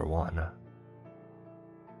Watchtower 1.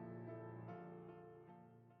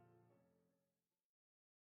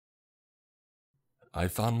 I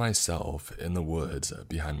found myself in the woods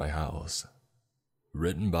behind my house.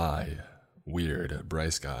 Written by Weird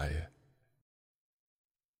Bryce Guy.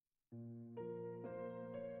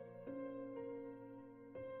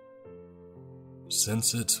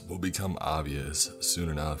 Since it will become obvious soon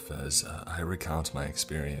enough as I recount my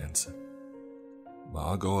experience,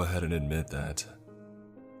 I'll go ahead and admit that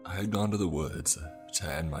I had gone to the woods to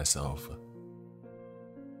end myself.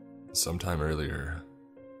 Sometime earlier,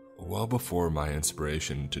 well before my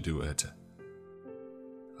inspiration to do it,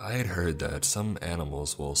 I had heard that some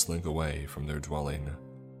animals will slink away from their dwelling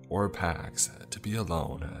or packs to be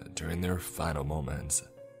alone during their final moments.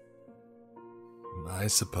 I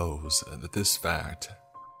suppose that this fact,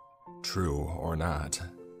 true or not,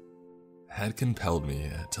 had compelled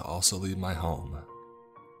me to also leave my home,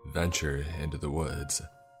 venture into the woods,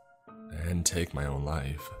 and take my own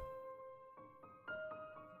life.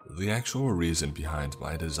 The actual reason behind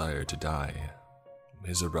my desire to die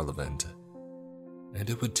is irrelevant, and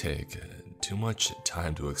it would take too much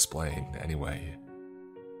time to explain anyway.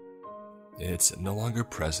 It's no longer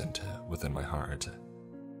present within my heart,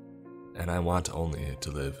 and I want only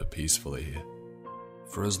to live peacefully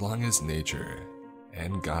for as long as nature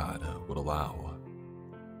and God would allow.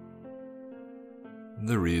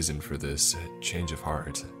 The reason for this change of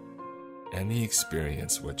heart and the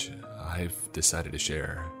experience which I've decided to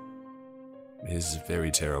share is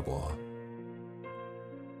very terrible.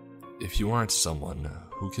 If you aren't someone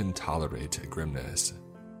who can tolerate grimness,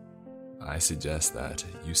 I suggest that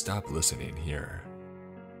you stop listening here.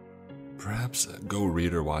 Perhaps go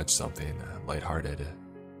read or watch something lighthearted.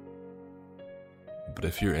 But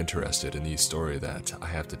if you're interested in the story that I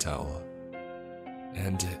have to tell,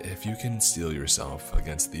 and if you can steel yourself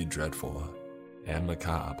against the dreadful and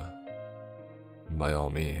macabre, by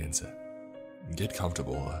all means, get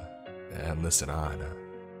comfortable and listen on.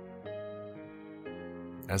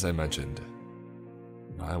 As I mentioned,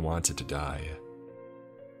 I wanted to die,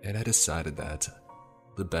 and I decided that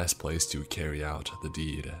the best place to carry out the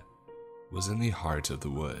deed was in the heart of the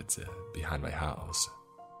woods behind my house,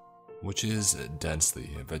 which is densely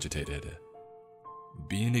vegetated,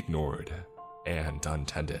 being ignored and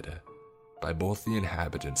untended by both the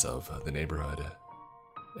inhabitants of the neighborhood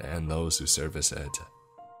and those who service it.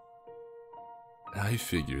 I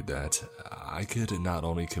figured that I could not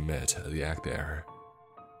only commit the act there,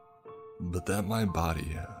 but that my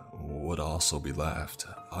body would also be left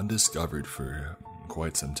undiscovered for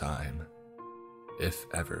quite some time, if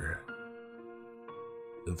ever.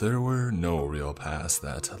 There were no real paths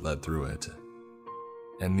that led through it,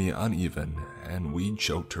 and the uneven and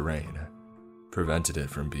weed-choked terrain prevented it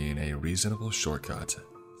from being a reasonable shortcut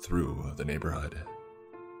through the neighborhood.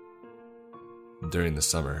 During the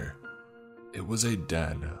summer, it was a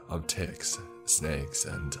den of ticks, snakes,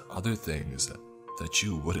 and other things that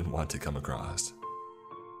you wouldn't want to come across.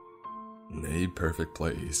 A perfect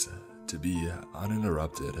place to be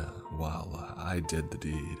uninterrupted while I did the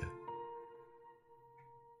deed.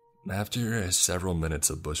 After several minutes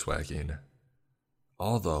of bushwhacking,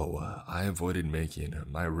 although I avoided making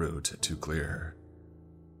my route too clear,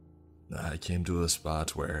 I came to a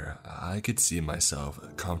spot where I could see myself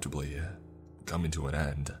comfortably coming to an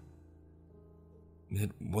end.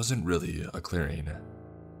 It wasn't really a clearing,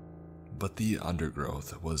 but the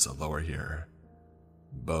undergrowth was lower here,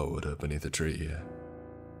 bowed beneath a tree.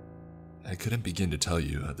 I couldn't begin to tell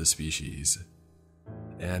you the species,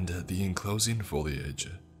 and the enclosing foliage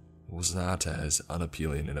was not as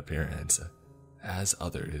unappealing in appearance as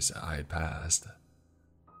others I had passed.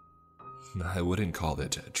 I wouldn't call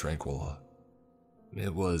it tranquil.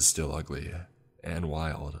 It was still ugly and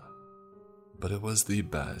wild, but it was the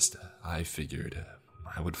best I figured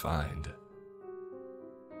I would find.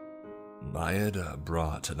 I had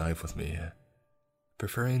brought a knife with me,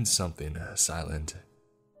 preferring something silent,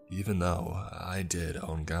 even though I did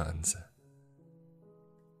own guns.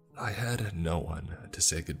 I had no one to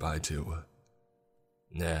say goodbye to,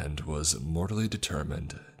 and was mortally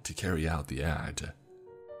determined to carry out the act.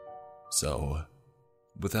 So,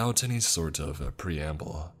 without any sort of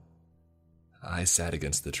preamble, I sat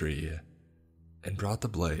against the tree and brought the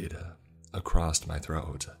blade across my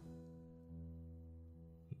throat.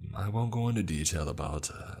 I won't go into detail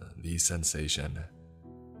about the sensation.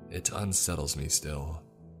 It unsettles me still.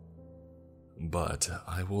 But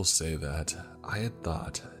I will say that I had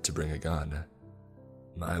thought to bring a gun.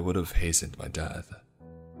 I would have hastened my death,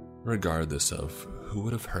 regardless of who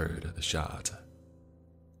would have heard the shot.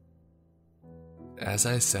 As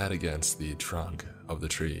I sat against the trunk of the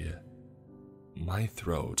tree, my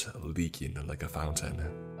throat leaking like a fountain,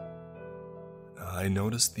 I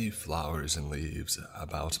noticed the flowers and leaves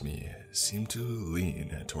about me seemed to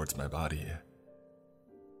lean towards my body.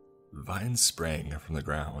 Vines sprang from the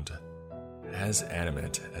ground, as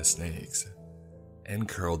animate as snakes, and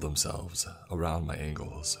curled themselves around my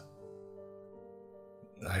ankles.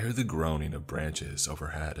 I heard the groaning of branches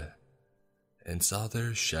overhead, and saw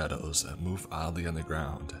their shadows move oddly on the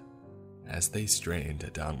ground as they strained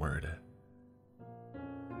downward.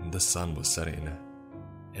 The sun was setting,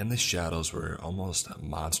 and the shadows were almost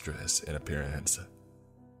monstrous in appearance.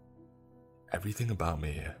 Everything about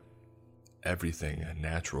me, everything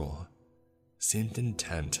natural, seemed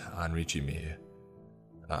intent on reaching me,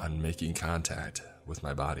 on making contact with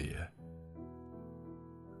my body.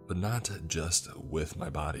 But not just with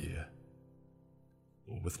my body,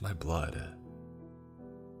 with my blood.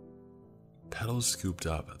 Petals scooped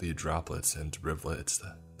up the droplets and rivulets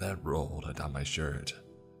that rolled down my shirt.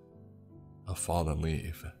 A fallen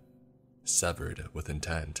leaf, severed with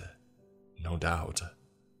intent, no doubt,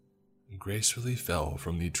 gracefully fell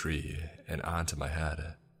from the tree and onto my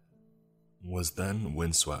head, was then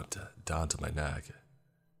windswept down to my neck,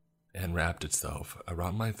 and wrapped itself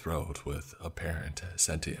around my throat with apparent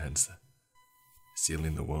sentience,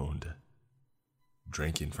 sealing the wound,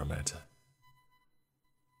 drinking from it.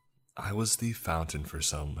 I was the fountain for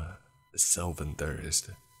some sylvan thirst,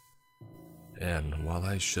 and while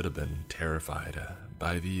I should have been terrified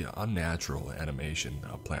by the unnatural animation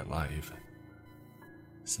of plant life,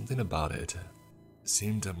 something about it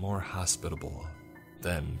seemed more hospitable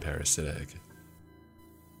than parasitic.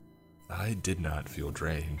 I did not feel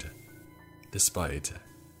drained, despite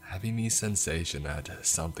having the sensation that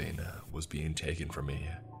something was being taken from me.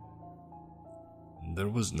 There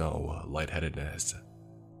was no lightheadedness,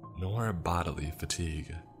 nor bodily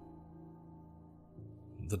fatigue.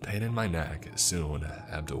 The pain in my neck soon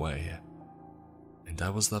ebbed away, and I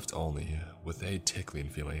was left only with a tickling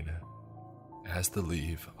feeling as the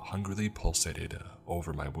leaf hungrily pulsated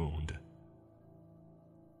over my wound.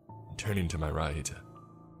 Turning to my right,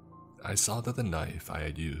 I saw that the knife I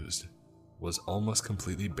had used was almost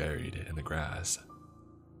completely buried in the grass,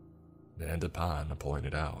 and upon pulling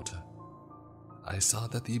it out, I saw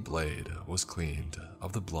that the blade was cleaned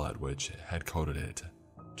of the blood which had coated it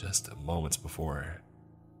just moments before.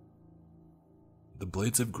 The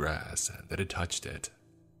blades of grass that had touched it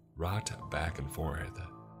rocked back and forth,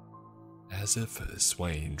 as if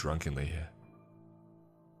swaying drunkenly.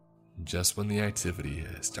 Just when the activity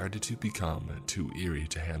started to become too eerie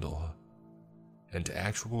to handle, and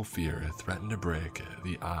actual fear threatened to break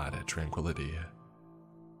the odd tranquility,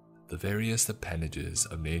 the various appendages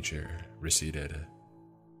of nature receded,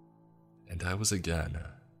 and I was again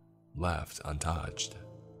left untouched.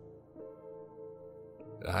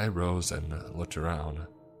 I rose and looked around,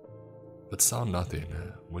 but saw nothing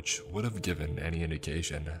which would have given any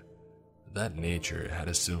indication that nature had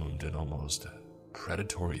assumed an almost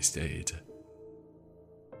predatory state.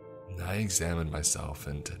 I examined myself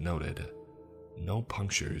and noted no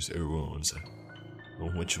punctures or wounds,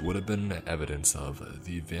 which would have been evidence of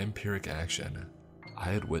the vampiric action I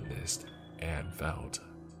had witnessed and felt.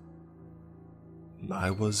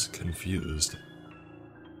 I was confused.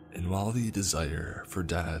 And while the desire for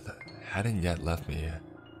death hadn't yet left me,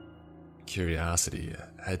 curiosity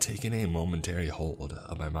had taken a momentary hold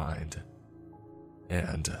of my mind,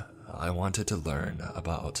 and I wanted to learn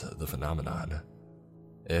about the phenomenon,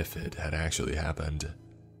 if it had actually happened,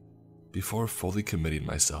 before fully committing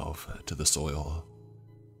myself to the soil.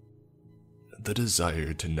 The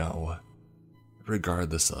desire to know,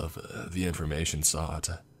 regardless of the information sought,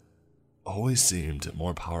 always seemed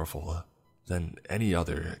more powerful than any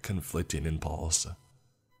other conflicting impulse.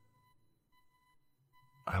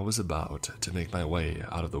 I was about to make my way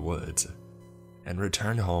out of the woods and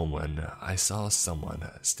return home when I saw someone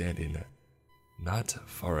standing not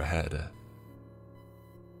far ahead.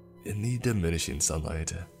 In the diminishing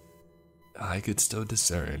sunlight, I could still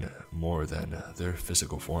discern more than their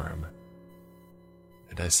physical form,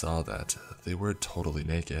 and I saw that they were totally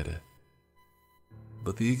naked.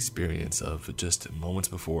 But the experience of just moments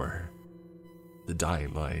before, the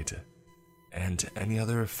dying light, and any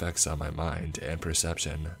other effects on my mind and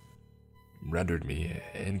perception rendered me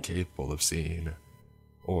incapable of seeing,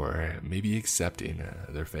 or maybe accepting,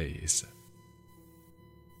 their face.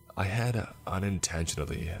 I had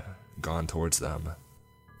unintentionally gone towards them,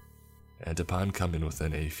 and upon coming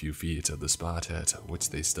within a few feet of the spot at which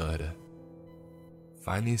they stood,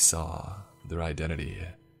 finally saw their identity.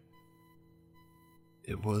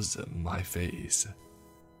 It was my face,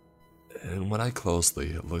 and when I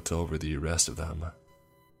closely looked over the rest of them,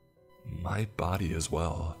 my body as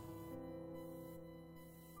well.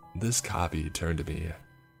 This copy turned to me,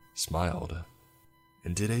 smiled,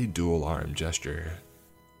 and did a dual arm gesture,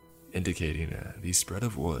 indicating the spread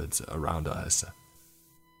of woods around us.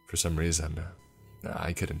 For some reason,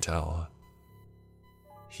 I couldn't tell.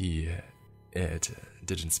 It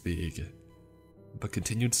didn't speak, but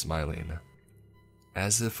continued smiling,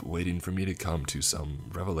 as if waiting for me to come to some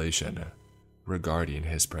revelation regarding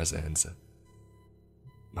his presence.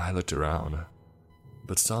 I looked around,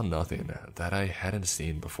 but saw nothing that I hadn't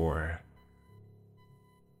seen before.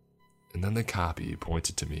 And then the copy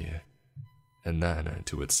pointed to me, and then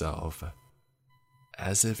to itself,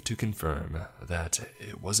 as if to confirm that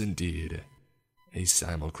it was indeed a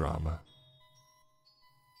simulacrum.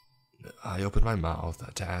 I opened my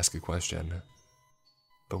mouth to ask a question,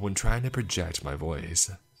 but when trying to project my voice,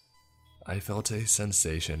 I felt a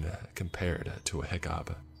sensation compared to a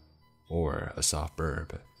hiccup or a soft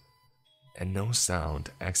burp, and no sound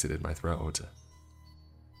exited my throat.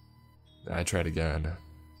 I tried again,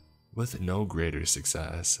 with no greater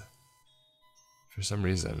success. For some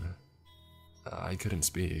reason, I couldn't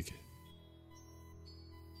speak.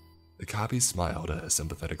 The copy smiled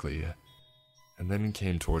sympathetically, and then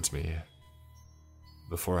came towards me.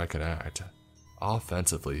 Before I could act,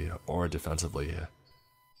 offensively or defensively,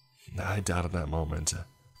 I doubt in that moment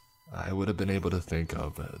I would have been able to think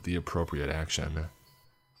of the appropriate action.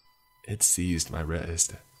 It seized my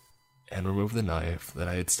wrist and removed the knife that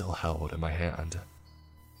I had still held in my hand.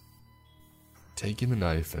 Taking the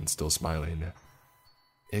knife and still smiling,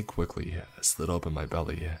 it quickly slid open my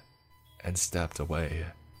belly and stepped away.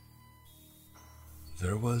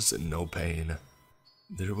 There was no pain.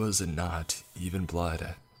 There was not even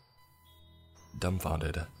blood.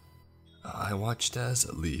 Dumbfounded, I watched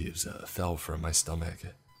as leaves fell from my stomach,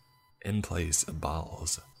 in place of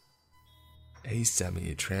bowels. A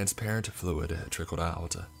semi-transparent fluid trickled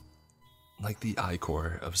out, like the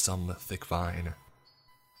ichor of some thick vine,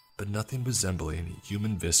 but nothing resembling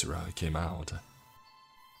human viscera came out.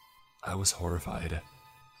 I was horrified.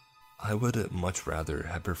 I would much rather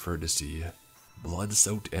have preferred to see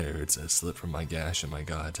blood-soaked innards slip from my gash in my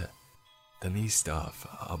gut than the stuff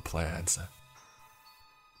of plants.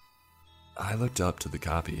 I looked up to the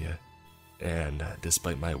copy, and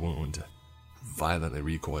despite my wound, violently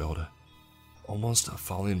recoiled, almost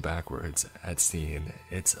falling backwards at seeing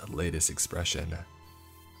its latest expression.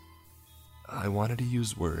 I wanted to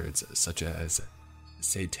use words such as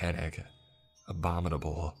satanic,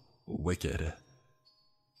 abominable, wicked,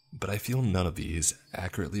 but I feel none of these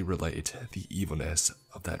accurately relate the evilness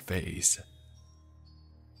of that face.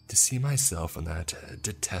 To see myself in that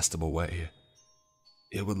detestable way,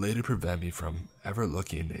 it would later prevent me from ever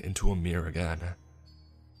looking into a mirror again.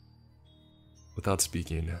 Without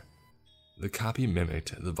speaking, the copy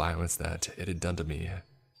mimicked the violence that it had done to me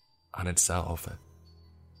on itself.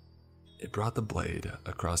 It brought the blade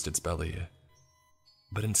across its belly,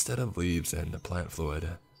 but instead of leaves and plant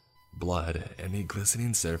fluid, blood and the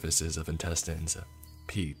glistening surfaces of intestines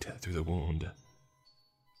peeked through the wound.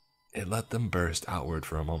 It let them burst outward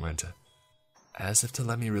for a moment, as if to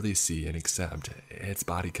let me really see and accept its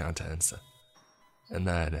body contents, and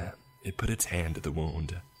then it put its hand to the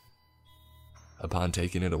wound. Upon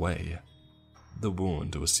taking it away, the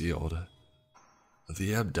wound was sealed,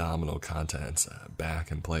 the abdominal contents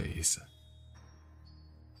back in place.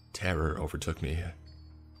 Terror overtook me.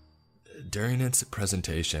 During its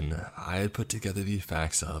presentation, I had put together the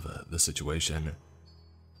facts of the situation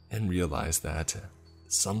and realized that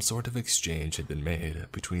some sort of exchange had been made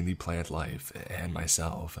between the plant life and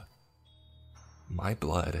myself. My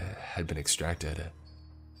blood had been extracted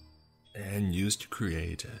and used to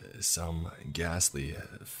create some ghastly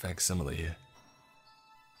facsimile.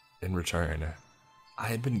 In return, I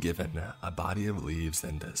had been given a body of leaves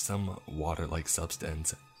and some water-like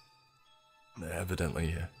substance.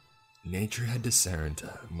 Evidently, nature had discerned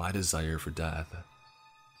my desire for death,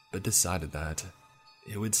 but decided that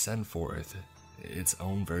it would send forth its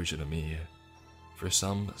own version of me for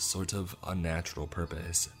some sort of unnatural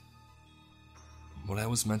purpose. What I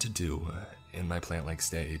was meant to do in my plant-like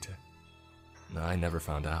state, I never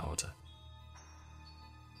found out.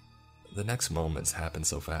 The next moments happened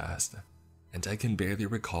so fast, and I can barely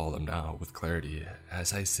recall them now with clarity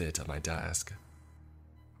as I sit at my desk.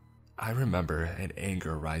 I remember an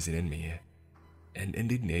anger rising in me, an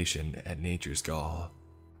indignation at nature's gall.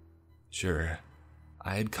 Sure,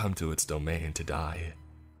 I had come to its domain to die,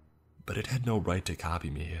 but it had no right to copy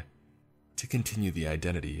me, to continue the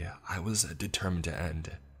identity I was determined to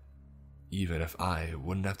end, even if I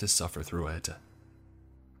wouldn't have to suffer through it.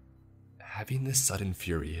 Having this sudden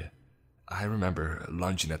fury, I remember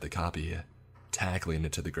lunging at the copy, tackling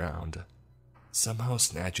it to the ground, somehow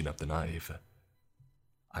snatching up the knife.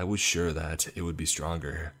 I was sure that it would be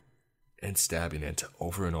stronger, and stabbing it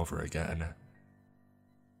over and over again.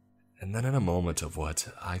 And then in a moment of what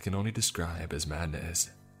I can only describe as madness,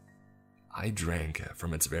 I drank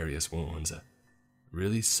from its various wounds,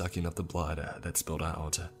 really sucking up the blood that spilled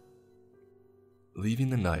out. Leaving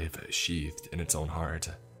the knife sheathed in its own heart,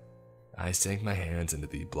 I sank my hands into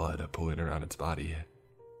the blood pooling around its body,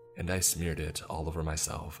 and I smeared it all over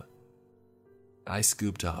myself. I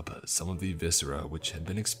scooped up some of the viscera which had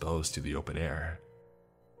been exposed to the open air,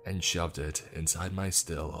 and shoved it inside my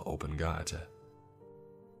still open gut.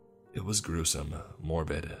 It was gruesome,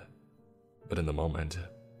 morbid, but in the moment,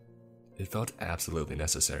 it felt absolutely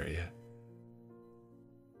necessary.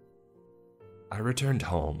 I returned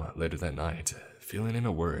home later that night, feeling in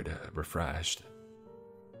a word, refreshed.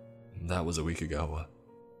 That was a week ago.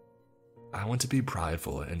 I want to be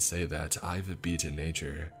prideful and say that I've beaten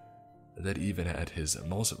nature, that even at his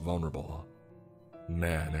most vulnerable,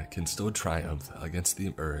 man can still triumph against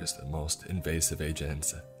the Earth's most invasive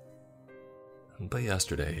agents. But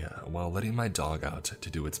yesterday, while letting my dog out to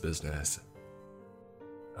do its business,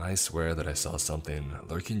 I swear that I saw something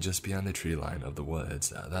lurking just beyond the tree line of the woods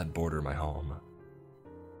that border my home.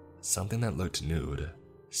 Something that looked nude,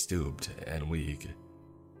 stooped, and weak,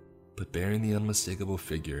 but bearing the unmistakable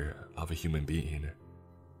figure of a human being.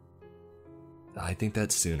 I think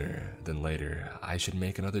that sooner than later I should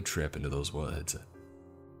make another trip into those woods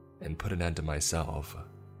and put an end to myself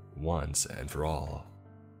once and for all.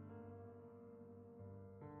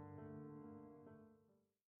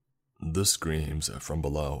 The Screams from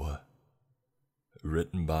Below.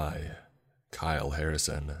 Written by Kyle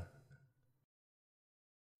Harrison.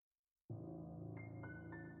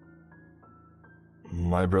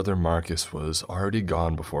 My brother Marcus was already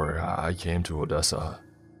gone before I came to Odessa.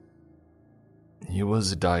 He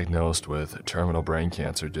was diagnosed with terminal brain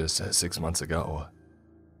cancer just 6 months ago,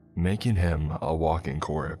 making him a walking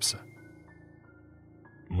corpse.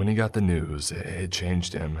 When he got the news, it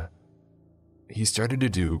changed him. He started to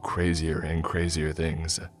do crazier and crazier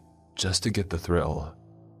things just to get the thrill.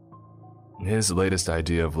 His latest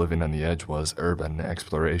idea of living on the edge was urban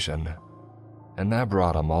exploration, and that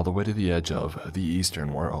brought him all the way to the edge of the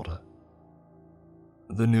Eastern world.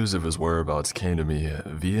 The news of his whereabouts came to me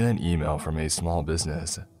via an email from a small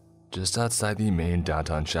business just outside the main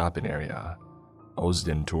downtown shopping area,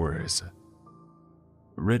 Ozden Tours.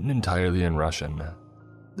 Written entirely in Russian,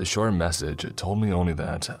 the short message told me only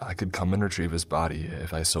that I could come and retrieve his body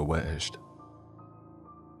if I so wished.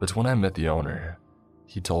 But when I met the owner,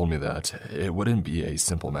 he told me that it wouldn't be a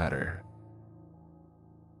simple matter.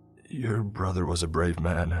 "Your brother was a brave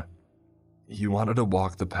man. He wanted to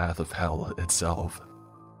walk the path of hell itself,"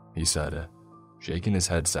 he said, shaking his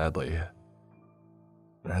head sadly.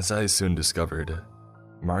 As I soon discovered,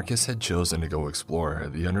 Marcus had chosen to go explore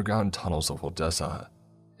the underground tunnels of Odessa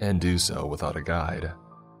and do so without a guide.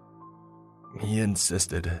 He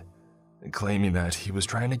insisted, claiming that he was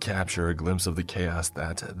trying to capture a glimpse of the chaos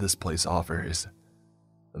that this place offers.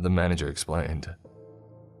 The manager explained.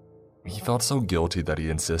 He felt so guilty that he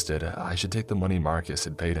insisted I should take the money Marcus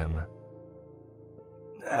had paid him.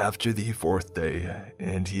 After the fourth day,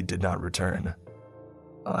 and he did not return,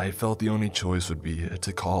 I felt the only choice would be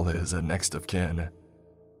to call his next of kin.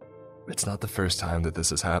 It's not the first time that this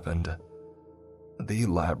has happened. The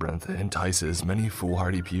labyrinth entices many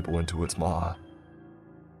foolhardy people into its maw.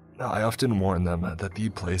 I often warn them that the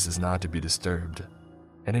place is not to be disturbed,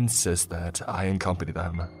 and insist that I accompany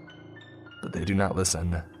them. But they do not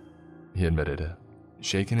listen, he admitted,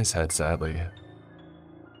 shaking his head sadly.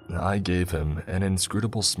 I gave him an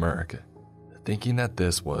inscrutable smirk, thinking that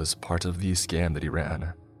this was part of the scam that he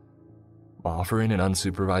ran, offering an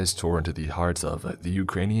unsupervised tour into the heart of the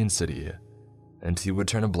Ukrainian city, and he would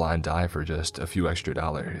turn a blind eye for just a few extra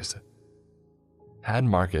dollars. Had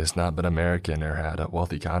Marcus not been American or had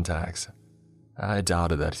wealthy contacts, I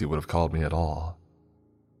doubted that he would have called me at all.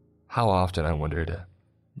 How often, I wondered,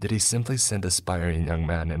 did he simply send aspiring young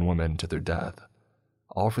men and women to their death,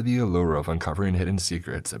 all for the allure of uncovering hidden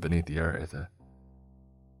secrets beneath the earth?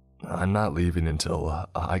 I'm not leaving until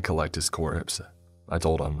I collect his corpse, I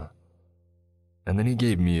told him. And then he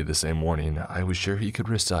gave me the same warning I was sure he could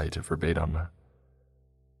recite verbatim.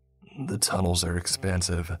 The tunnels are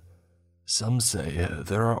expansive. Some say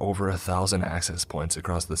there are over 1,000 access points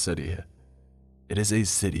across the city. It is a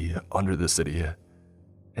city under the city,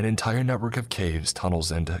 an entire network of caves,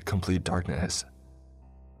 tunnels, and complete darkness.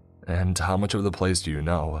 And how much of the place do you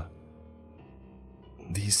know?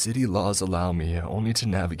 The city laws allow me only to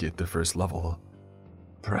navigate the first level.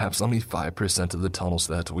 Perhaps only 5% of the tunnels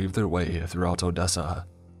that weave their way throughout Odessa,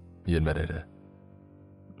 he admitted.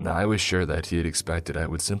 I was sure that he had expected I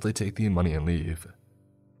would simply take the money and leave,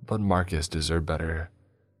 but Marcus deserved better.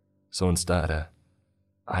 So instead,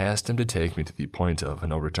 I asked him to take me to the point of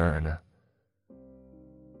no return.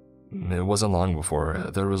 It wasn't long before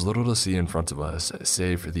there was little to see in front of us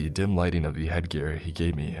save for the dim lighting of the headgear he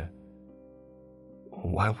gave me.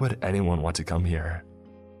 Why would anyone want to come here?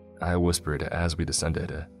 I whispered as we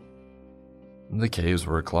descended. The caves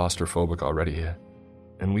were claustrophobic already,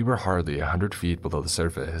 and we were hardly 100 feet below the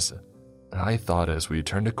surface. I thought as we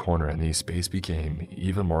turned a corner and the space became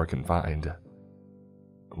even more confined.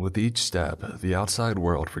 With each step, the outside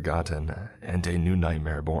world forgotten and a new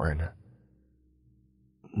nightmare born.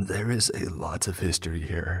 There is a lot of history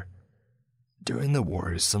here. During the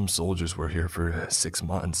wars, some soldiers were here for 6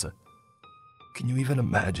 months. Can you even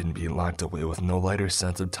imagine being locked away with no lighter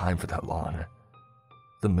sense of time for that long?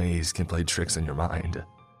 The maze can play tricks on your mind,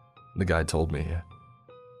 the guide told me,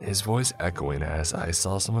 his voice echoing as I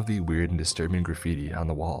saw some of the weird and disturbing graffiti on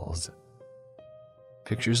the walls.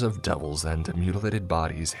 Pictures of devils and mutilated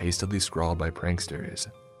bodies hastily scrawled by pranksters,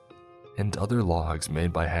 and other logs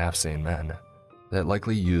made by half-sane men that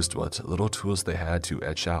likely used what little tools they had to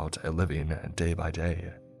etch out a living day by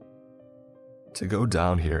day. To go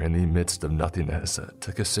down here in the midst of nothingness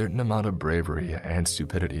took a certain amount of bravery and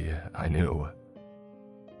stupidity, I knew.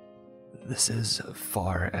 This is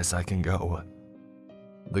far as I can go,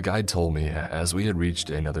 the guide told me as we had reached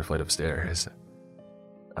another flight of stairs.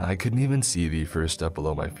 I couldn't even see the first step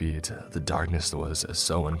below my feet, the darkness was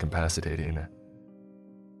so incapacitating.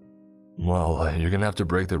 Well, you're gonna have to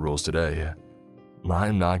break the rules today.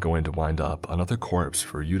 I'm not going to wind up another corpse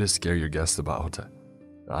for you to scare your guests about,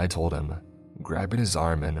 I told him, grabbing his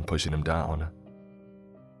arm and pushing him down.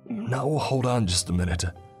 Now hold on just a minute.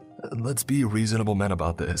 Let's be reasonable men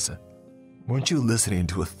about this. Weren't you listening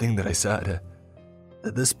to a thing that I said?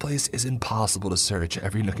 This place is impossible to search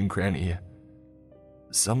every nook and cranny.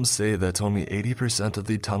 Some say that only 80% of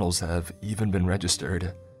the tunnels have even been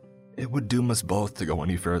registered. It would doom us both to go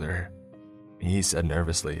any further, he said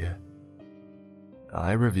nervously.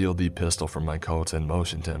 I revealed the pistol from my coat and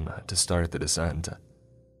motioned him to start the descent.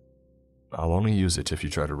 I'll only use it if you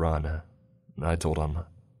try to run, I told him.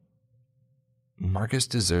 Marcus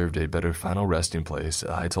deserved a better final resting place,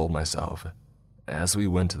 I told myself, as we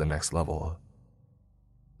went to the next level.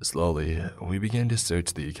 Slowly, we began to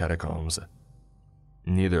search the catacombs.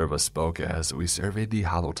 Neither of us spoke as we surveyed the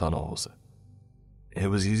hollow tunnels. It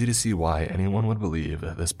was easy to see why anyone would believe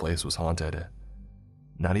this place was haunted.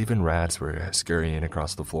 Not even rats were scurrying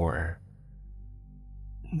across the floor.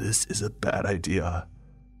 This is a bad idea.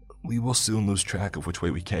 We will soon lose track of which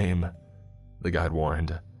way we came, the guide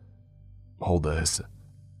warned. Hold this,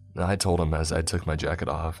 I told him as I took my jacket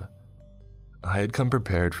off. I had come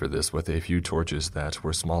prepared for this with a few torches that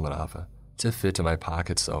were small enough to fit in my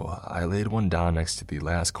pocket, so I laid one down next to the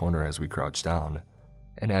last corner as we crouched down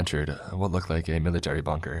and entered what looked like a military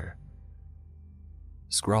bunker.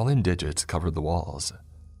 Scrawling digits covered the walls,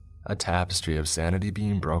 a tapestry of sanity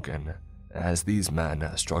being broken as these men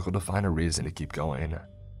struggled to find a reason to keep going.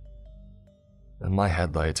 My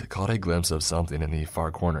headlight caught a glimpse of something in the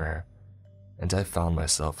far corner, and and I found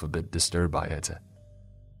myself a bit disturbed by it.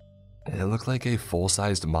 It looked like a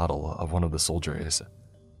full-sized model of one of the soldiers,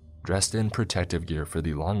 dressed in protective gear for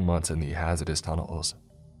the long months in the hazardous tunnels,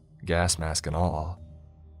 gas mask and all.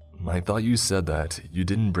 I thought you said that you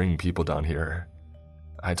didn't bring people down here,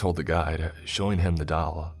 I told the guide, showing him the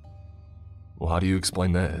doll. Well, how do you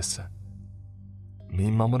explain this?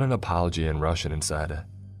 He mumbled an apology in Russian and said,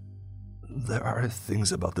 There are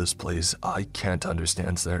things about this place I can't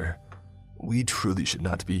understand, sir. We truly should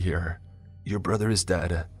not be here. Your brother is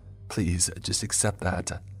dead. Please, just accept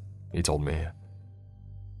that, he told me.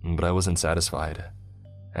 But I wasn't satisfied,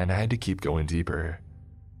 and I had to keep going deeper.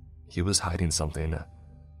 He was hiding something.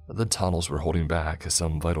 The tunnels were holding back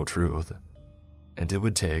some vital truth, and it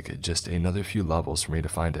would take just another few levels for me to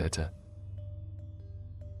find it.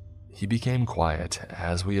 He became quiet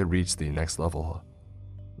as we had reached the next level.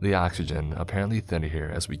 The oxygen apparently thinned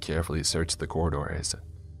here as we carefully searched the corridors.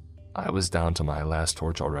 I was down to my last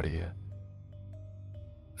torch already.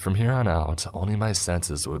 From here on out, only my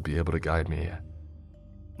senses would be able to guide me.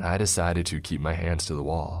 I decided to keep my hands to the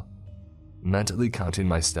wall, mentally counting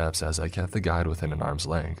my steps as I kept the guide within an arm's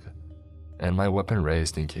length, and my weapon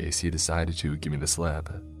raised in case he decided to give me the slip.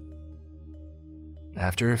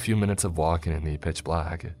 After a few minutes of walking in the pitch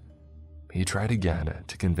black, he tried again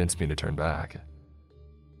to convince me to turn back.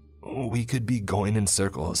 We could be going in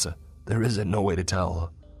circles. There isn't no way to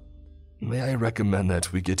tell. May I recommend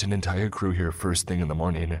that we get an entire crew here first thing in the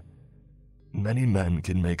morning? Many men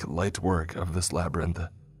can make light work of this labyrinth,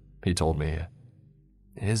 he told me.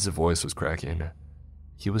 His voice was cracking.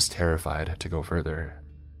 He was terrified to go further.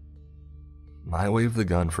 I waved the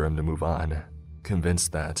gun for him to move on,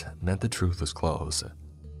 convinced that meant the truth was close.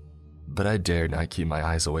 But I dared not keep my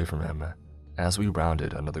eyes away from him as we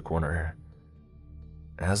rounded another corner.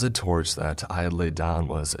 As the torch that I had laid down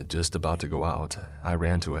was just about to go out, I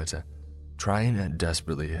ran to it, trying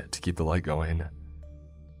desperately to keep the light going.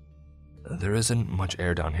 There isn't much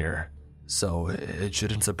air down here, so it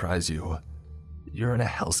shouldn't surprise you. You're in a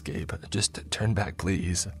hellscape, just turn back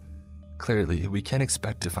please. Clearly, we can't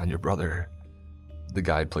expect to find your brother, the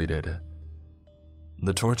guide pleaded.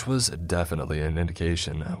 The torch was definitely an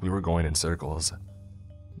indication we were going in circles,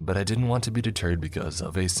 but I didn't want to be deterred because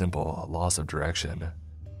of a simple loss of direction.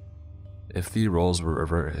 If the roles were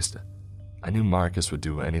reversed, I knew Marcus would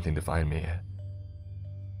do anything to find me.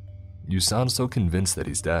 You sound so convinced that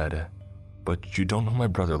he's dead, but you don't know my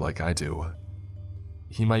brother like I do.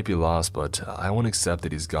 He might be lost, but I won't accept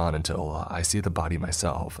that he's gone until I see the body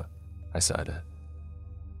myself, I said.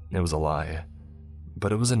 It was a lie,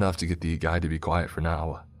 but it was enough to get the guide to be quiet for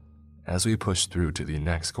now, as we pushed through to the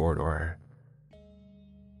next corridor.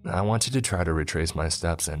 I wanted to try to retrace my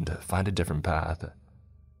steps and find a different path,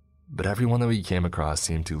 but everyone that we came across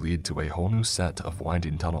seemed to lead to a whole new set of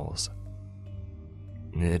winding tunnels.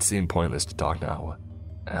 It seemed pointless to talk now,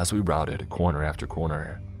 as we routed corner after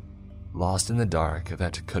corner, lost in the dark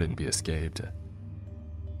that couldn't be escaped.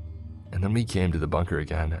 And then we came to the bunker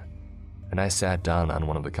again, and I sat down on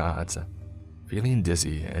one of the cots, feeling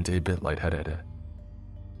dizzy and a bit lightheaded.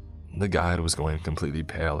 The guide was going completely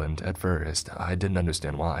pale, and at first, I didn't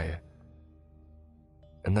understand why.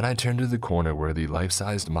 And then I turned to the corner where the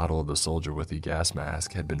life-sized model of the soldier with the gas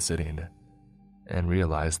mask had been sitting, and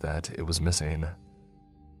realized that it was missing.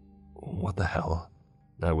 What the hell?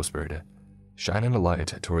 I whispered, shining a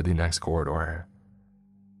light toward the next corridor.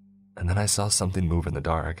 And then I saw something move in the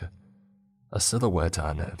dark, a silhouette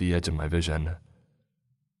on the edge of my vision.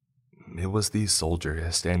 It was the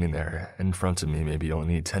soldier standing there in front of me, maybe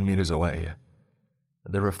only 10 meters away,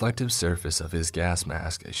 the reflective surface of his gas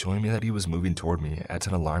mask showing me that he was moving toward me at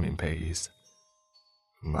an alarming pace.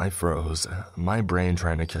 I froze, my brain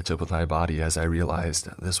trying to catch up with my body as I realized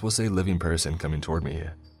this was a living person coming toward me.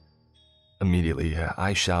 Immediately,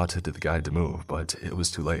 I shouted to the guide to move, but it was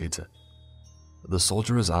too late. The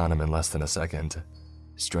soldier was on him in less than a second,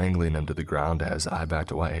 strangling him to the ground as I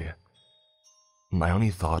backed away. My only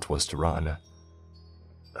thought was to run.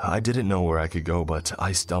 I didn't know where I could go, but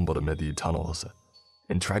I stumbled amid the tunnels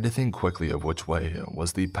and tried to think quickly of which way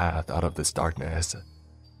was the path out of this darkness.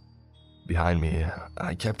 Behind me,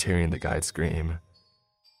 I kept hearing the guide scream,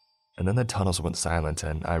 and then the tunnels went silent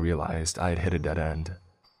and I realized I had hit a dead end.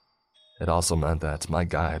 It also meant that my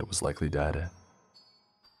guide was likely dead.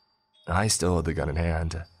 I still had the gun in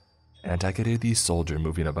hand, and I could hear the soldier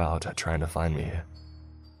moving about trying to find me,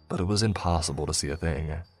 but it was impossible to see a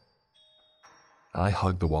thing. I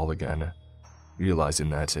hugged the wall again, realizing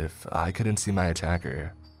that if I couldn't see my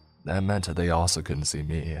attacker, that meant they also couldn't see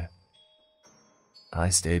me. I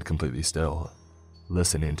stayed completely still,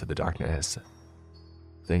 listening to the darkness,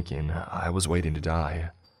 thinking I was waiting to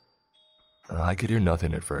die. I could hear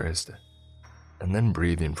nothing at first, and then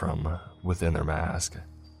breathing from within their mask.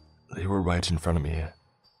 They were right in front of me.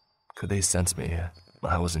 Could they sense me?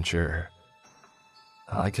 I wasn't sure.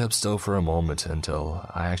 I kept still for a moment until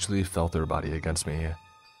I actually felt their body against me.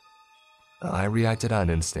 I reacted on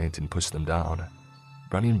instinct and pushed them down,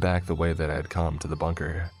 running back the way that I had come to the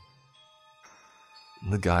bunker.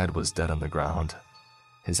 The guide was dead on the ground,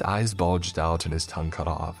 his eyes bulged out and his tongue cut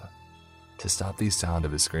off, to stop the sound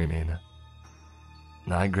of his screaming.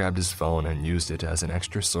 I grabbed his phone and used it as an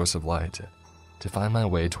extra source of light to find my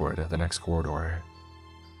way toward the next corridor.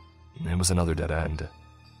 It was another dead end.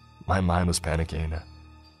 My mind was panicking.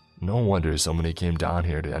 No wonder so many came down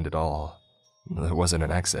here to end it all. There wasn't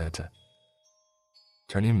an exit.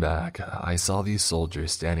 Turning back, I saw these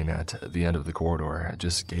soldiers standing at the end of the corridor,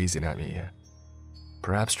 just gazing at me,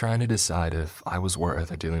 perhaps trying to decide if I was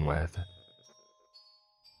worth dealing with.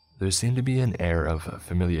 There seemed to be an air of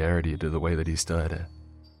familiarity to the way that he stood.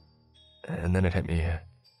 And then it hit me.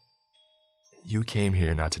 You came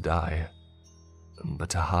here not to die, but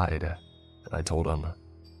to hide, I told him.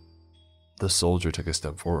 The soldier took a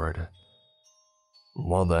step forward.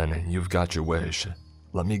 Well then, you've got your wish.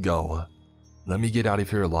 Let me go. Let me get out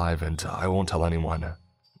of here alive and I won't tell anyone,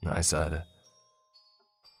 I said.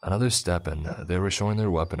 Another step and they were showing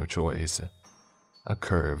their weapon of choice, a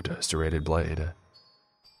curved, serrated blade.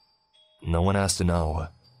 No one has to know.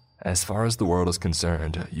 As far as the world is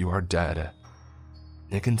concerned, you are dead.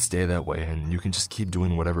 It can stay that way and you can just keep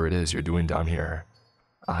doing whatever it is you're doing down here.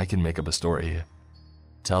 I can make up a story.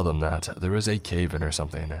 Tell them that there is a cave-in or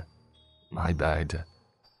something. I begged.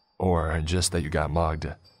 Or just that you got mugged.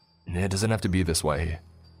 It doesn't have to be this way.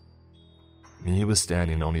 He was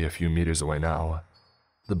standing only a few meters away now,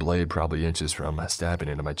 the blade probably inches from stabbing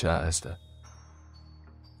into my chest.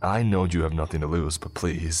 I know you have nothing to lose, but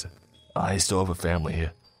please, I still have a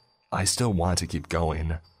family. I still want to keep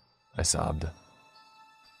going, I sobbed.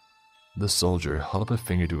 The soldier held up a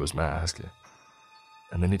finger to his mask,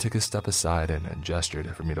 and then he took a step aside and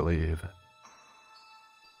gestured for me to leave.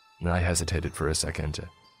 I hesitated for a second,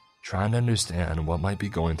 trying to understand what might be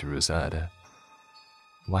going through his head.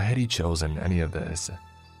 Why had he chosen any of this?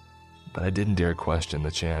 But I didn't dare question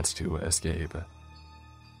the chance to escape.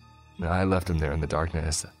 I left him there in the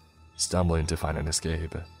darkness, stumbling to find an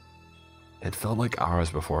escape. It felt like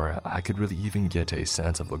hours before I could really even get a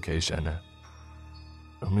sense of location.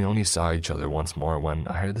 We only saw each other once more when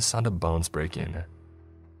I heard the sound of bones breaking,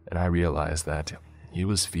 and I realized that he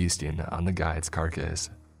was feasting on the guide's carcass.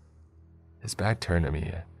 His back turned to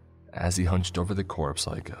me as he hunched over the corpse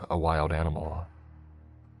like a wild animal.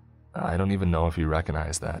 I don't even know if he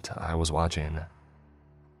recognized that I was watching.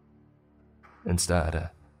 Instead,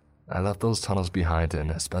 I left those tunnels behind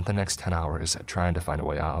and spent the next 10 hours trying to find a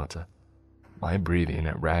way out. My breathing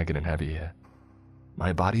ragged and heavy,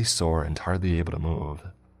 my body sore and hardly able to move.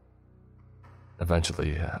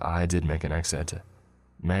 Eventually, I did make an exit,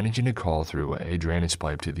 managing to crawl through a drainage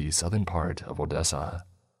pipe to the southern part of Odessa.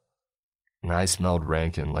 I smelled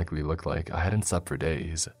rank and likely looked like I hadn't slept for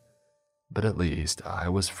days, but at least I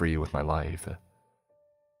was free with my life.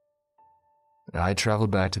 I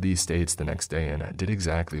traveled back to the States the next day and did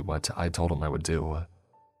exactly what I told them I would do.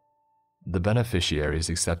 The beneficiaries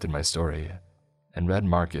accepted my story and read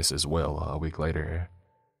Marcus's will a week later.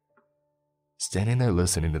 Standing there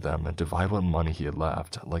listening to them divide what money he had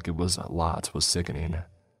left like it was lots was sickening.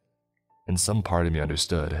 And some part of me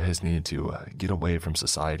understood his need to get away from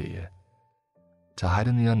society, to hide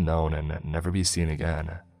in the unknown and never be seen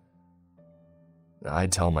again.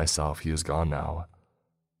 I'd tell myself he was gone now,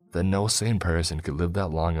 that no sane person could live that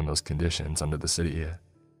long in those conditions under the city.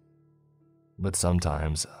 But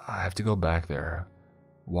sometimes I have to go back there,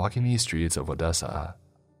 walking these streets of Odessa,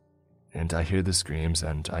 and I hear the screams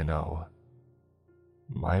and I know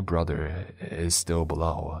my brother is still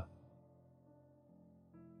below.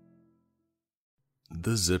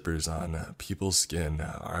 The zippers on people's skin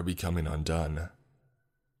are becoming undone.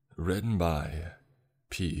 Written by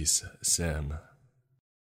Peace Sim.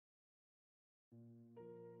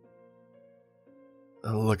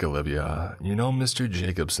 Look, Olivia, you know Mr.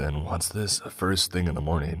 Jacobson wants this first thing in the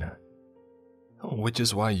morning. Which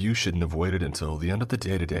is why you shouldn't have waited until the end of the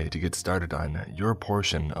day today to get started on your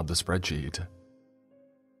portion of the spreadsheet.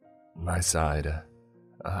 I sighed.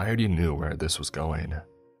 I already knew where this was going.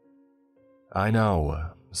 I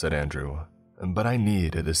know, said Andrew, but I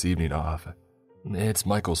need this evening off. It's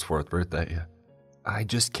Michael's 4th birthday. I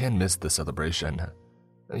just can't miss the celebration.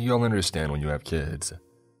 You'll understand when you have kids.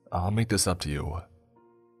 I'll make this up to you.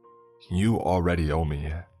 You already owe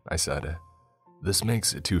me, I said. This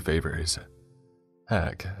makes 2 favors.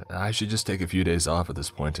 Heck, I should just take a few days off at this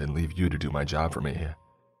point and leave you to do my job for me.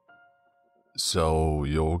 So,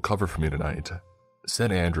 you'll cover for me tonight, said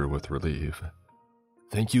Andrew with relief.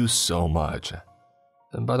 Thank you so much.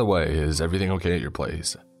 And by the way, is everything okay at your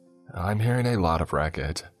place? I'm hearing a lot of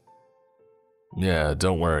racket. Yeah,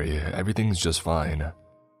 don't worry, everything's just fine.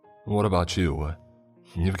 What about you?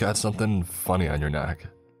 You've got something funny on your neck.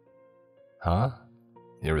 Huh?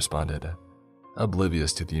 He responded,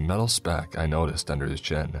 oblivious to the metal speck I noticed under his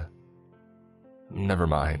chin. Never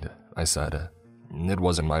mind, I said. It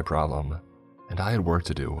wasn't my problem, and I had work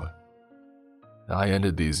to do. I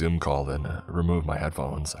ended the Zoom call and removed my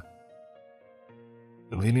headphones.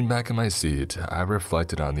 Leaning back in my seat, I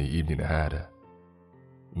reflected on the evening ahead.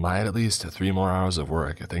 I had at least 3 more hours of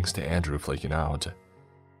work thanks to Andrew flaking out,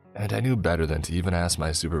 and I knew better than to even ask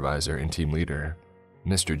my supervisor and team leader,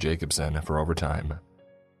 Mr. Jacobson, for overtime.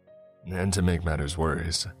 And to make matters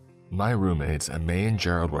worse, my roommates May and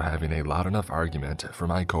Gerald were having a loud enough argument for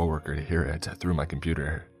my coworker to hear it through my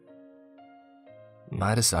computer.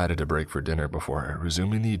 I decided to break for dinner before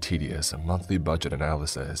resuming the tedious monthly budget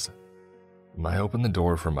analysis. I opened the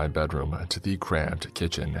door from my bedroom to the cramped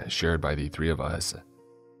kitchen shared by the 3 of us.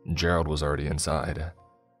 Gerald was already inside.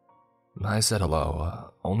 I said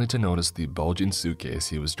hello, only to notice the bulging suitcase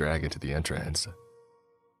he was dragging to the entrance.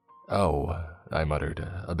 Oh, I muttered,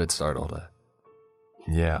 a bit startled.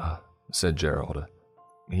 Yeah, said Gerald.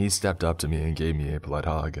 He stepped up to me and gave me a polite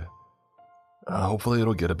hug. Hopefully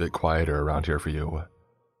it'll get a bit quieter around here for you.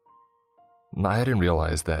 I hadn't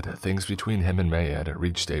realized that things between him and May had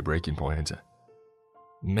reached a breaking point.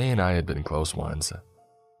 May and I had been close once.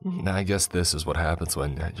 I guess this is what happens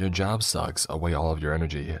when your job sucks away all of your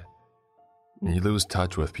energy. You lose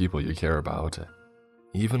touch with people you care about,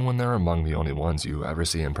 even when they're among the only ones you ever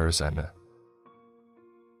see in person.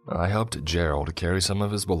 I helped Gerald carry some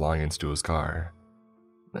of his belongings to his car.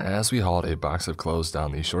 As we hauled a box of clothes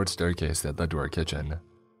down the short staircase that led to our kitchen,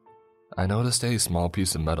 I noticed a small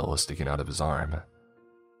piece of metal sticking out of his arm.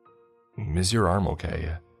 Is your arm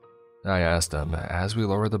okay? I asked him as we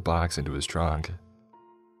lowered the box into his trunk.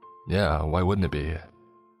 Yeah, why wouldn't it be?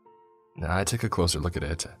 I took a closer look at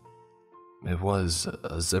it. It was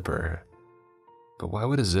a zipper. But why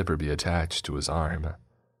would a zipper be attached to his arm?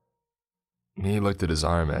 He looked at his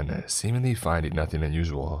arm and, seemingly finding nothing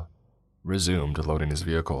unusual, resumed loading his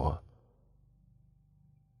vehicle.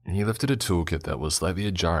 He lifted a toolkit that was slightly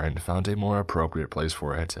ajar and found a more appropriate place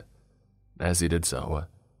for it. As he did so,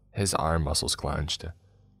 his arm muscles clenched,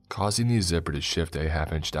 causing the zipper to shift a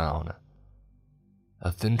half-inch down.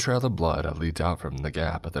 A thin trail of blood leaked out from the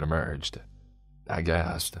gap that emerged. I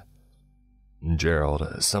gasped.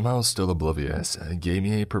 Gerald, somehow still oblivious, gave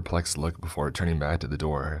me a perplexed look before turning back to the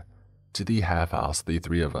door, to the half-house the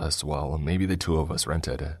 3 of us, well, maybe the 2 of us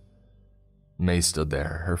rented. May stood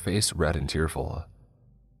there, her face red and tearful.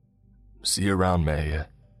 See you around, May,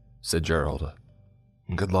 said Gerald.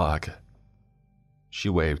 Good luck. She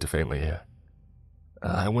waved faintly.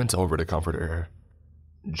 I went over to comfort her.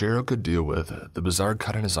 Gerald could deal with the bizarre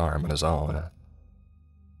cut in his arm on his own.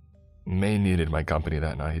 May needed my company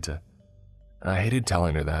that night. I hated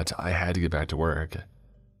telling her that I had to get back to work.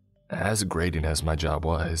 As grating as my job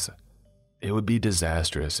was, it would be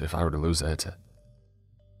disastrous if I were to lose it.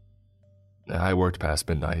 I worked past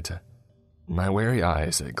midnight. My wary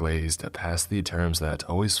eyes glazed past the terms that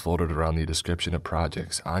always floated around the description of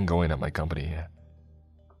projects ongoing at my company.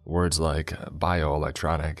 Words like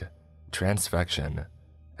bioelectronic, transfection,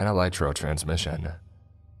 and electrotransmission,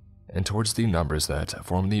 and towards the numbers that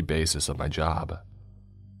form the basis of my job.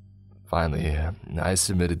 Finally, I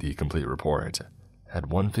submitted the complete report at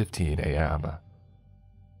 1:15 a.m.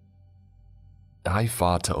 I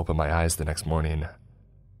fought to open my eyes the next morning.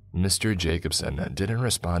 Mr. Jacobson didn't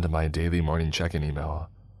respond to my daily morning check-in email.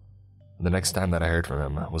 The next time that I heard from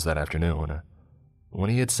him was that afternoon, when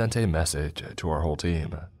he had sent a message to our whole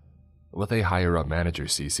team, with a higher-up manager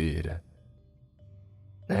CC'd.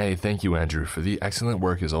 Hey, thank you, Andrew, for the excellent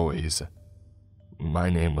work as always. My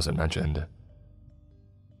name wasn't mentioned.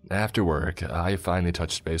 After work, I finally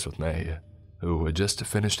touched base with May, who had just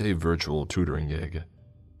finished a virtual tutoring gig.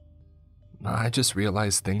 I just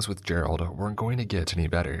realized things with Gerald weren't going to get any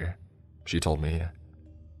better, she told me.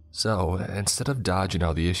 So, instead of dodging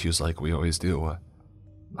all the issues like we always do,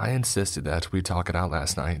 I insisted that we talk it out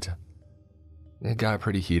last night. It got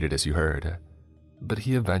pretty heated, as you heard, but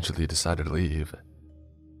he eventually decided to leave.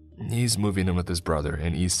 He's moving in with his brother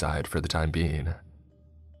in Eastside for the time being.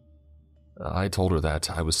 I told her that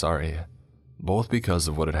I was sorry, both because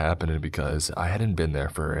of what had happened and because I hadn't been there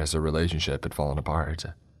for her as a relationship had fallen apart.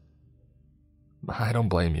 I don't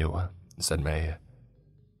blame you, said May.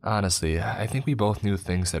 Honestly, I think we both knew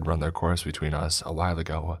things had run their course between us a while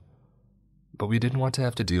ago, but we didn't want to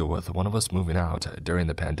have to deal with one of us moving out during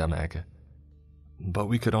the pandemic. But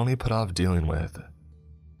we could only put off dealing with...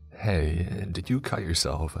 Hey, did you cut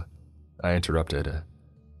yourself? I interrupted,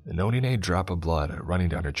 noting a drop of blood running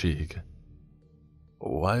down her cheek.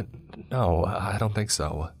 What? No, I don't think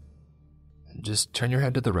so. Just turn your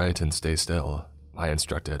head to the right and stay still, I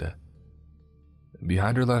instructed.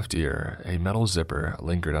 Behind her left ear, a metal zipper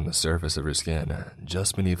lingered on the surface of her skin,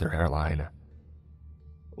 just beneath her hairline.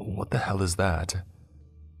 What the hell is that?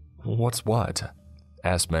 What's what?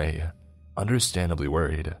 Asked May, understandably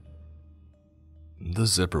worried. The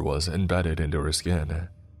zipper was embedded into her skin.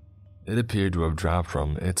 It appeared to have dropped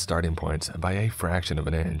from its starting point by a fraction of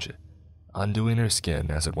an inch, undoing her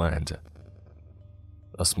skin as it went.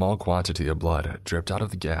 A small quantity of blood dripped out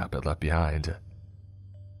of the gap it left behind.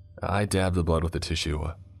 I dabbed the blood with the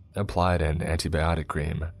tissue, applied an antibiotic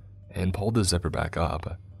cream, and pulled the zipper back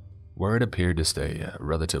up, where it appeared to stay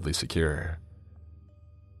relatively secure.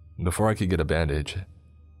 Before I could get a bandage,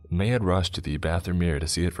 May had rushed to the bathroom mirror to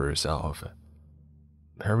see it for herself.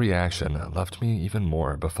 Her reaction left me even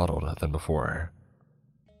more befuddled than before.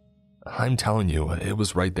 I'm telling you, it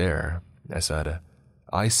was right there, I said.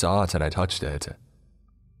 I saw it and I touched it.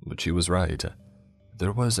 But she was right.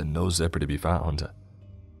 There was no zipper to be found.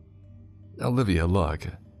 Olivia, look.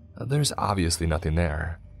 There's obviously nothing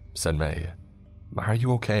there, said May. Are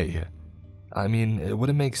you okay? I mean, it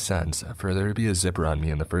wouldn't make sense for there to be a zipper on me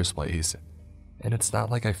in the first place, and it's not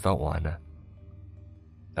like I felt one.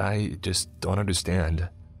 I just don't understand,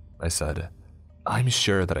 I said. I'm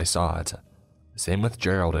sure that I saw it. Same with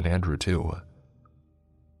Gerald and Andrew, too.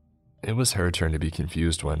 It was her turn to be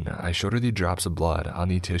confused when I showed her the drops of blood on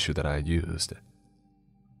the tissue that I had used.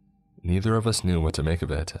 Neither of us knew what to make of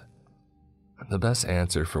it. The best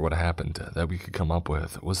answer for what happened that we could come up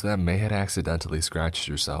with was that May had accidentally scratched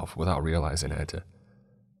herself without realizing it,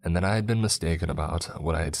 and that I had been mistaken about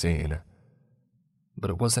what I had seen.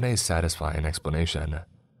 But it wasn't a satisfying explanation.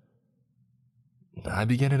 I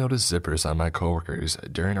began to notice zippers on my coworkers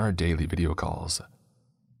during our daily video calls.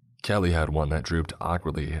 Kelly had one that drooped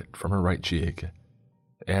awkwardly from her right cheek.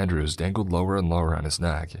 Andrew's dangled lower and lower on his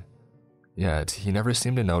neck, yet he never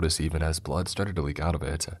seemed to notice even as blood started to leak out of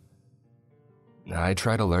it. I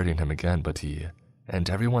tried alerting him again, but he and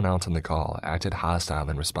everyone else on the call acted hostile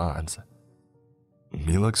in response.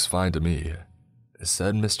 He looks fine to me,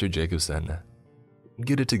 said Mr. Jacobson.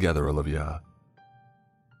 Get it together, Olivia.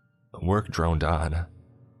 Work droned on.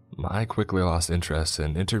 I quickly lost interest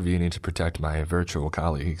in intervening to protect my virtual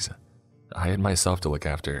colleagues. I had myself to look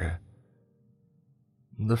after.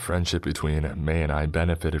 The friendship between May and I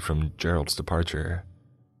benefited from Gerald's departure.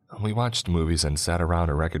 We watched movies and sat around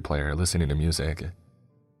a record player listening to music.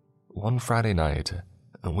 One Friday night,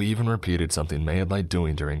 we even repeated something May had liked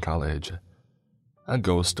doing during college. A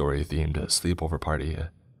ghost story-themed sleepover party.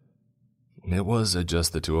 It was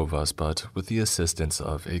just the two of us, but with the assistance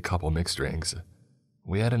of a couple mixed drinks.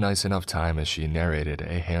 We had a nice enough time as she narrated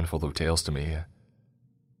a handful of tales to me.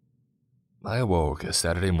 I awoke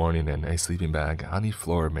Saturday morning in a sleeping bag on the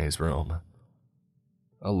floor of May's room.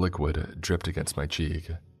 A liquid dripped against my cheek.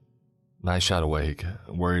 I shot awake,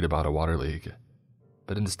 worried about a water leak,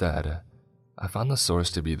 but instead, I found the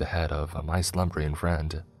source to be the head of my slumbering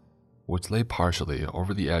friend, which lay partially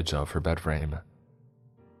over the edge of her bed frame.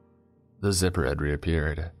 The zipper had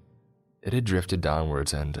reappeared. It had drifted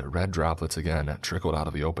downwards and red droplets again trickled out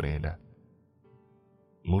of the opening.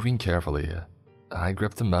 Moving carefully, I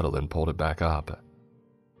gripped the metal and pulled it back up.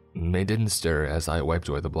 May didn't stir as I wiped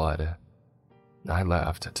away the blood. I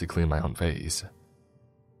left to clean my own face.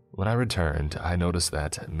 When I returned, I noticed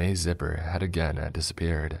that May's zipper had again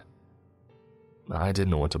disappeared. I didn't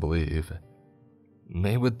know what to believe.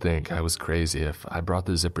 May would think I was crazy if I brought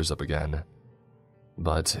the zippers up again.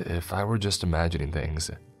 But if I were just imagining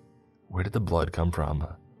things, where did the blood come from?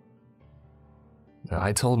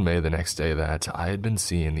 I told May the next day that I had been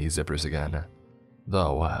seeing these zippers again,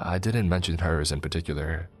 though I didn't mention hers in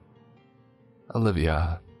particular.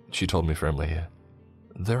 Olivia, she told me firmly,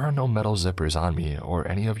 there are no metal zippers on me or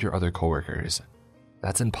any of your other coworkers.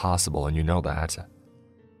 That's impossible and you know that.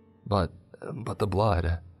 But the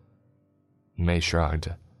blood. May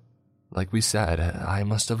shrugged. Like we said, I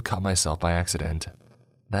must have cut myself by accident.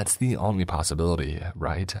 That's the only possibility,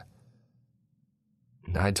 right?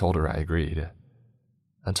 I told her I agreed.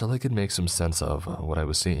 Until I could make some sense of what I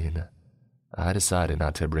was seeing, I decided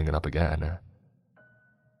not to bring it up again.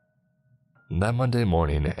 That Monday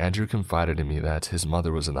morning, Andrew confided in me that his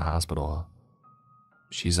mother was in the hospital.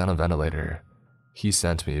 She's on a ventilator, he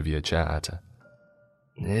sent me via chat.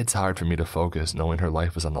 It's hard for me to focus knowing her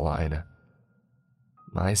life was on the line.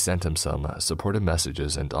 I sent him some supportive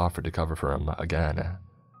messages and offered to cover for him again.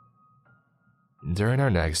 During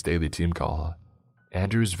our next daily team call,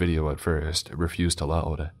 Andrew's video at first refused to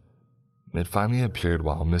load. It finally appeared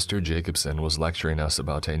while Mr. Jacobson was lecturing us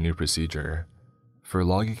about a new procedure for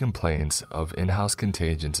logging complaints of in-house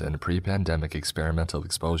contagions and pre-pandemic experimental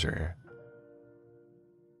exposure.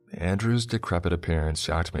 Andrew's decrepit appearance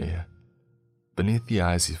shocked me. Beneath the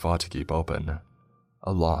eyes he fought to keep open,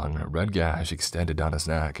 a long, red gash extended down his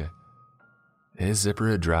neck. His zipper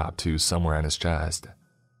had dropped to somewhere on his chest.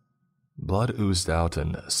 Blood oozed out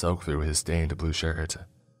and soaked through his stained blue shirt.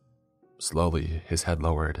 Slowly, his head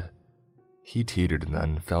lowered. He teetered and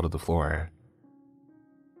then fell to the floor.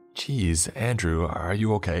 "Geez, Andrew, are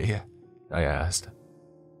you okay?" I asked.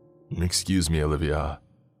 "Excuse me, Olivia,"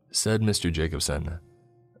 said Mr. Jacobson.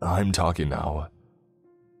 "I'm talking now."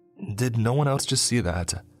 "Did no one else just see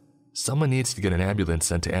that? Someone needs to get an ambulance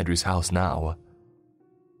sent to Andrew's house now."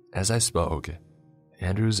 As I spoke,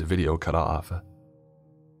 Andrew's video cut off.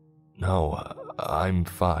 "No, I'm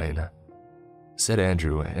fine," said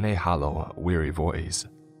Andrew in a hollow, weary voice.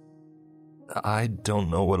 "I don't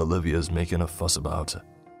know what Olivia's making a fuss about.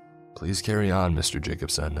 Please carry on, Mr.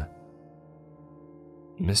 Jacobson."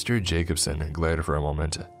 Mr. Jacobson glared for a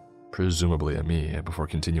moment, presumably at me, before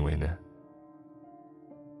continuing.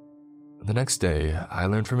 The next day, I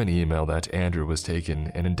learned from an email that Andrew was taking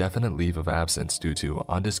an indefinite leave of absence due to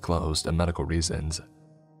undisclosed medical reasons.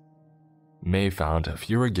 May found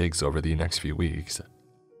fewer gigs over the next few weeks.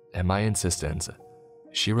 At my insistence,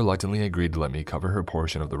 she reluctantly agreed to let me cover her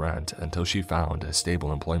portion of the rent until she found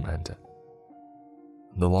stable employment.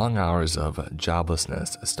 The long hours of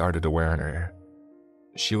joblessness started to wear on her.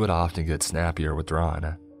 She would often get snappy or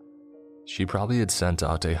withdrawn. She probably had sent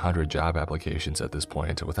out 100 job applications at this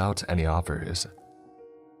point without any offers.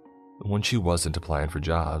 When she wasn't applying for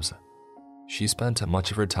jobs, she spent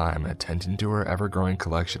much of her time attending to her ever-growing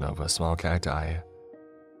collection of small cacti.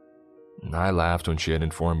 I laughed when she had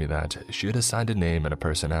informed me that she had assigned a name and a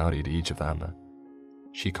personality to each of them.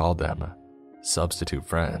 She called them substitute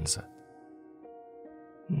friends.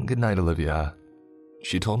 "Good night, Olivia,"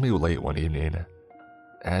 she told me late one evening.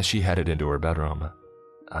 As she headed into her bedroom,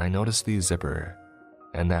 I noticed the zipper,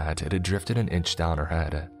 and that it had drifted an inch down her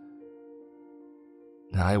head.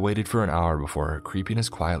 I waited for an hour before creeping as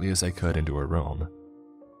quietly as I could into her room.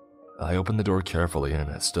 I opened the door carefully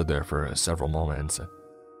and stood there for several moments,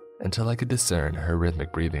 until I could discern her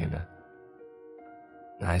rhythmic breathing.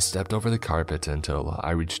 I stepped over the carpet until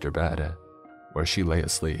I reached her bed, where she lay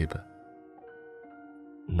asleep.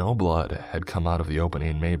 No blood had come out of the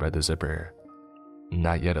opening made by the zipper.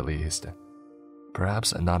 Not yet, at least.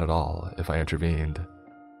 Perhaps not at all if I intervened.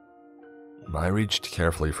 I reached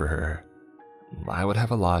carefully for her. I would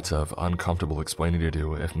have a lot of uncomfortable explaining to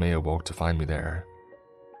do if May awoke to find me there,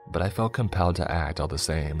 but I felt compelled to act all the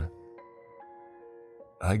same.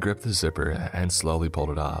 I gripped the zipper and slowly pulled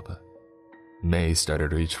it up. May started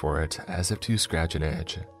to reach for it as if to scratch an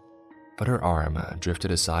itch, but her arm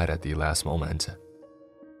drifted aside at the last moment.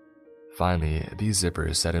 Finally, the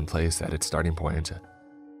zipper set in place at its starting point.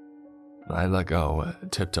 I let go,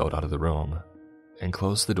 tiptoed out of the room, and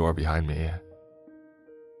closed the door behind me.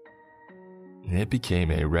 It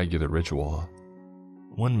became a regular ritual.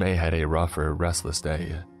 When May had a rough or restless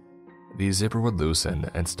day, the zipper would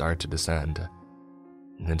loosen and start to descend,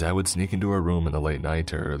 and I would sneak into her room in the late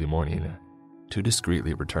night or early morning to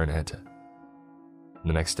discreetly return it.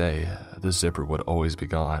 The next day, the zipper would always be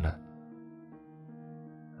gone.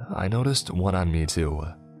 I noticed one on me too.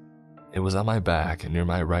 It was on my back near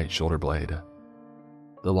my right shoulder blade.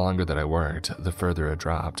 The longer that I worked, the further it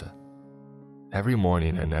dropped. Every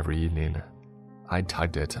morning and every evening, I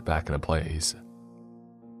tugged it back into place.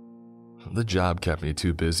 The job kept me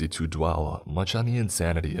too busy to dwell much on the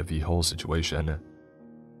insanity of the whole situation.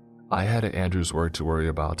 I had Andrew's work to worry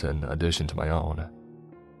about in addition to my own.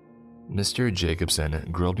 Mr. Jacobson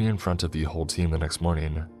grilled me in front of the whole team the next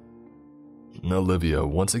morning. Olivia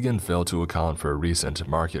once again failed to account for recent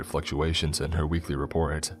market fluctuations in her weekly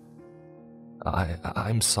report.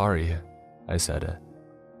 I'm sorry, I said,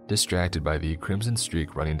 distracted by the crimson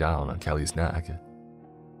streak running down Kelly's neck.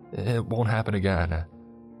 It won't happen again.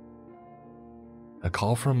 A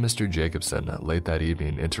call from Mr. Jacobson late that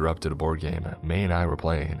evening interrupted a board game May and I were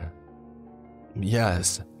playing.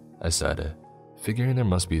 Yes, I said, figuring there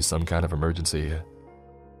must be some kind of emergency.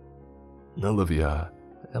 Olivia,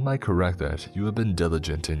 am I correct that you have been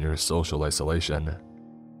diligent in your social isolation?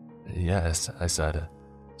 Yes, I said,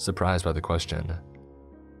 surprised by the question.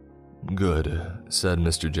 Good, said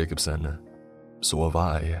Mr. Jacobson. So have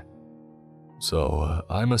I. So,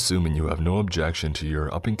 I'm assuming you have no objection to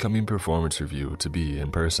your up-and-coming performance review to be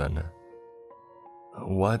in person.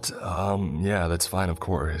 What? Yeah, that's fine, of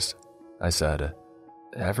course, I said,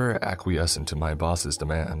 ever acquiescent to my boss's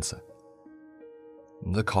demands.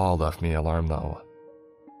 The call left me alarmed, though.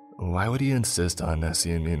 Why would he insist on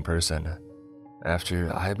seeing me in person,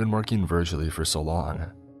 after I had been working virtually for so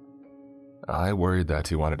long? I worried that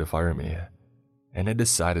he wanted to fire me, and I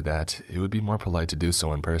decided that it would be more polite to do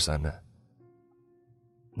so in person.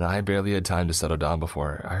 I barely had time to settle down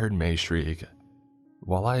before I heard May shriek.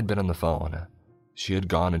 While I had been on the phone, she had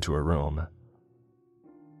gone into her room.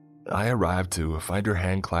 I arrived to find her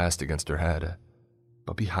hand clasped against her head,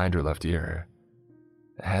 but behind her left ear.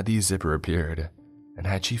 Had the zipper appeared, and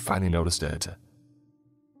had she finally noticed it?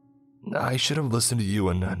 I should have listened to you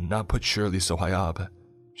and not put Shirley so high up,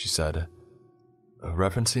 she said,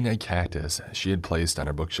 referencing a cactus she had placed on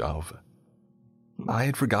her bookshelf. I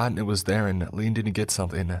had forgotten it was there and leaned in to get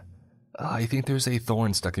something. I think there's a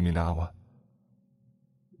thorn stuck in me now.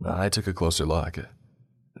 I took a closer look.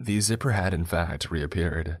 The zipper had in fact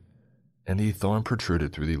reappeared, and the thorn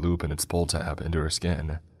protruded through the loop in its pull tab into her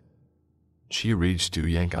skin. She reached to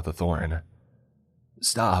yank out the thorn.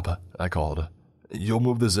 Stop, I called. You'll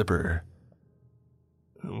move the zipper.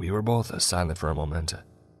 We were both silent for a moment.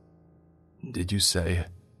 Did you say?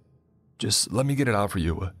 Just let me get it out for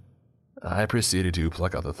you. I proceeded to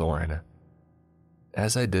pluck out the thorn.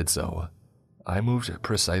 As I did so, I moved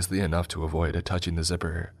precisely enough to avoid touching the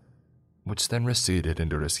zipper, which then receded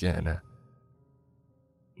into her skin.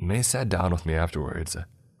 May sat down with me afterwards.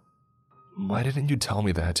 Why didn't you tell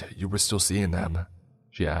me that you were still seeing them?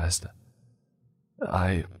 She asked.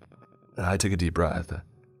 I took a deep breath.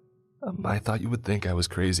 I thought you would think I was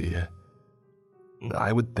crazy.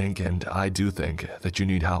 I would think, and I do think, that you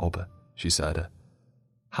need help, she said.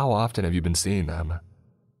 How often have you been seeing them?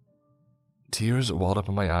 Tears welled up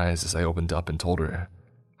in my eyes as I opened up and told her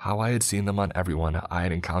how I had seen them on everyone I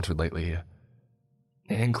had encountered lately.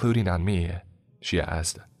 Including on me, she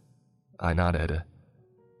asked. I nodded.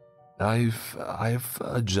 I've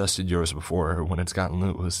adjusted yours before when it's gotten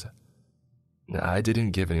loose. I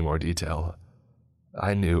didn't give any more detail.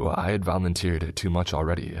 I knew I had volunteered too much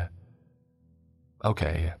already.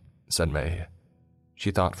 Okay, said May.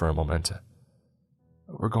 She thought for a moment.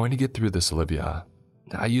 We're going to get through this, Olivia.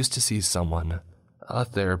 I used to see someone, a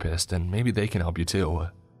therapist, and maybe they can help you too.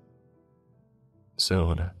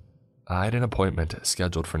 Soon, I had an appointment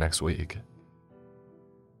scheduled for next week.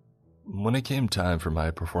 When it came time for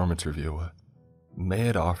my performance review, May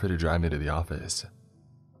had offered to drive me to the office.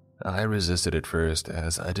 I resisted at first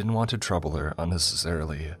as I didn't want to trouble her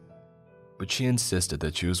unnecessarily, but she insisted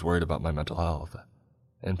that she was worried about my mental health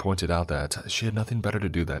and pointed out that she had nothing better to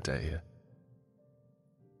do that day.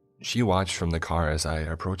 She watched from the car as I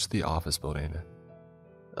approached the office building.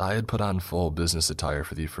 I had put on full business attire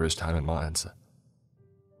for the first time in months.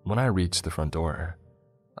 When I reached the front door,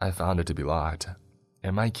 I found it to be locked,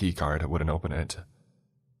 and my keycard wouldn't open it.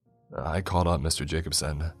 I called up Mr.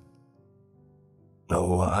 Jacobson.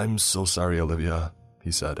 "Oh, I'm so sorry, Olivia,"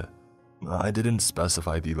 he said. "I didn't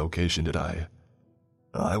specify the location, did I?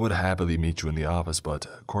 I would happily meet you in the office, but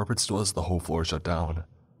corporate still has the whole floor shut down.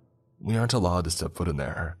 We aren't allowed to step foot in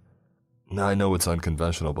there. I know it's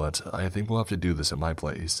unconventional, but I think we'll have to do this at my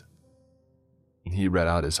place." He read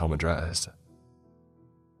out his home address.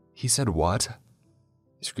 "He said what?"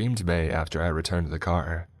 screamed May after I returned to the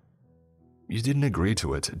car. "You didn't agree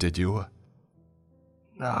to it, did you?"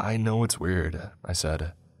 "I know it's weird," I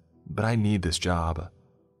said, "but I need this job."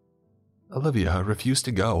 "Olivia, refuse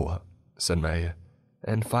to go," said May,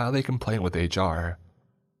 "and file a complaint with HR.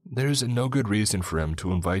 There's no good reason for him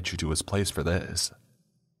to invite you to his place for this."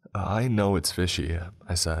 "I know it's fishy,"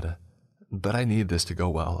 I said, "but I need this to go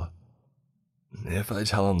well. If I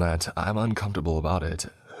tell him that I'm uncomfortable about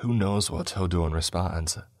it, who knows what he'll do in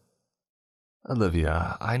response."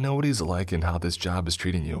 "Olivia, I know what he's like and how this job is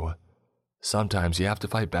treating you. Sometimes you have to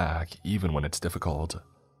fight back, even when it's difficult."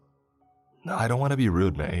 "I don't want to be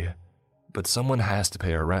rude, May, but someone has to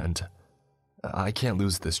pay our rent. I can't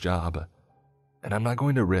lose this job, and I'm not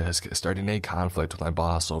going to risk starting a conflict with my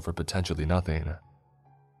boss over potentially nothing."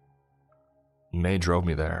 May drove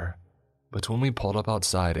me there, but when we pulled up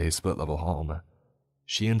outside a split-level home,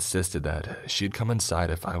 she insisted that she'd come inside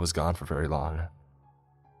if I was gone for very long.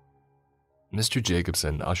 Mr.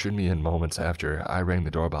 Jacobson ushered me in moments after I rang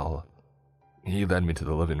the doorbell. He led me to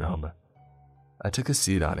the living room. I took a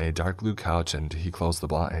seat on a dark blue couch and he closed the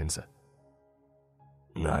blinds.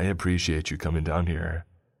 "I appreciate you coming down here,"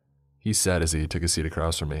 he said as he took a seat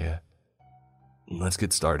across from me. "Let's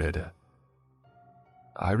get started."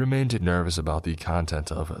 I remained nervous about the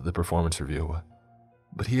content of the performance review,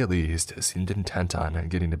 but he at least seemed intent on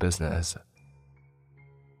getting to business.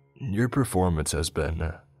 "Your performance has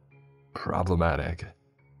been problematic,"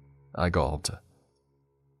 I gulped.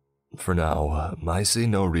 "For now, I see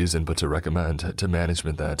no reason but to recommend to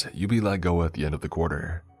management that you be let go at the end of the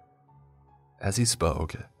quarter." As he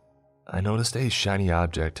spoke, I noticed a shiny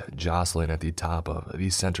object jostling at the top of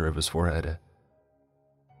the center of his forehead.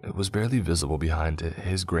 It was barely visible behind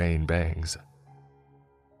his graying bangs.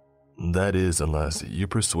 "That is, unless you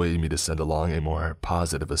persuade me to send along a more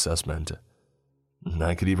positive assessment.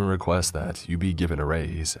 I could even request that you be given a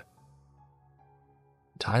raise."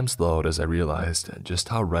 Time slowed as I realized just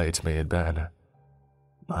how right May had been.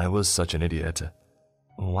 I was such an idiot.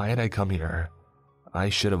 Why had I come here? I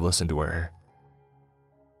should have listened to her.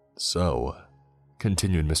 "So,"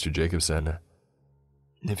 continued Mr. Jacobson,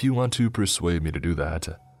 "if you want to persuade me to do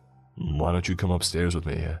that, why don't you come upstairs with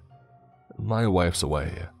me? My wife's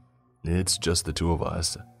away. It's just the two of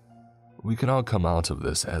us. We can all come out of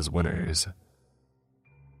this as winners."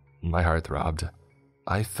 My heart throbbed.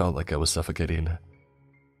 I felt like I was suffocating.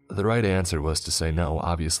 The right answer was to say no,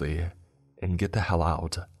 obviously, and get the hell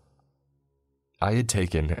out. I had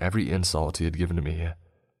taken every insult he had given to me.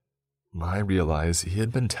 I realized he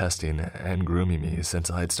had been testing and grooming me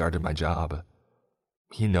since I had started my job.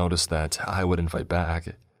 He noticed that I wouldn't fight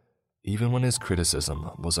back, even when his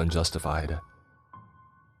criticism was unjustified.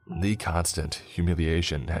 The constant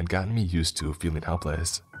humiliation had gotten me used to feeling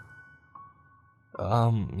helpless.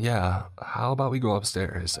 Yeah, how about we go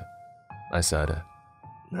upstairs?" I said.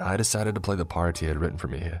 I decided to play the part he had written for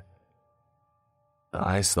me.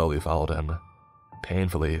 I slowly followed him,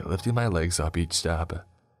 painfully lifting my legs up each step,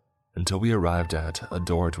 until we arrived at a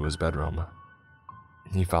door to his bedroom.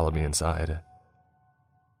 He followed me inside.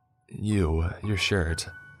 Your shirt.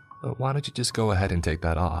 Why don't you just go ahead and take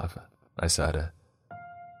that off?" I said.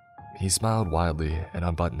 He smiled wildly and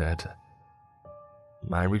unbuttoned it.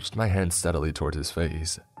 I reached my hand steadily towards his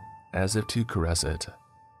face, as if to caress it.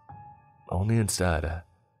 Only instead,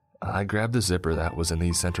 I grabbed the zipper that was in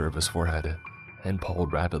the center of his forehead and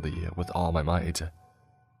pulled rapidly with all my might.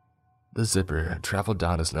 The zipper traveled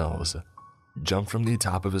down his nose, jumped from the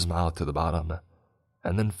top of his mouth to the bottom,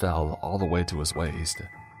 and then fell all the way to his waist.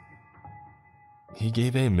 He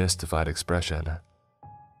gave a mystified expression.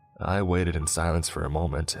 I waited in silence for a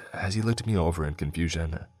moment as he looked me over in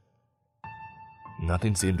confusion.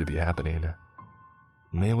 Nothing seemed to be happening.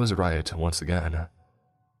 May was right once again.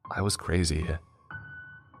 I was crazy.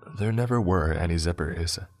 There never were any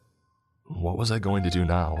zippers. What was I going to do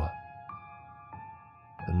now?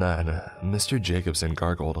 And then Mr. Jacobson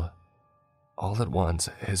gargled. All at once,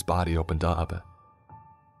 his body opened up.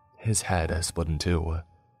 His head split in two.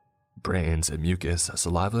 Brains, mucus,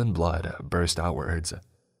 saliva, and blood burst outwards.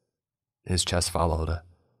 His chest followed.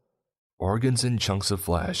 Organs and chunks of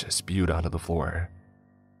flesh spewed onto the floor.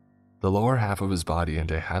 The lower half of his body and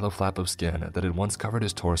a hollow flap of skin that had once covered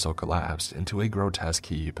his torso collapsed into a grotesque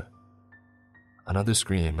heap. Another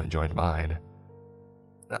scream joined mine.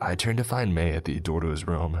 I turned to find May at the door to his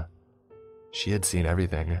room. She had seen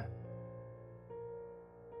everything.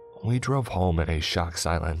 We drove home in a shocked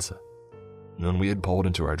silence. When we had pulled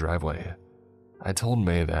into our driveway, I told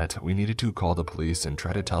May that we needed to call the police and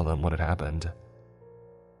try to tell them what had happened.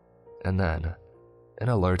 And then, an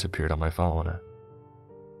alert appeared on my phone.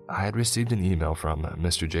 I had received an email from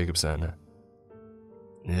Mr. Jacobson.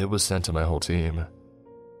 It was sent to my whole team.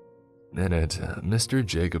 In it, Mr.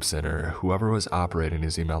 Jacobson, or whoever was operating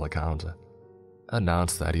his email account,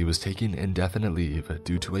 announced that he was taking indefinite leave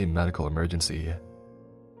due to a medical emergency.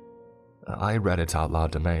 I read it out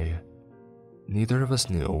loud to May. Neither of us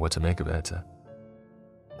knew what to make of it.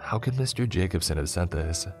 How could Mr. Jacobson have sent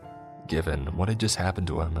this, given what had just happened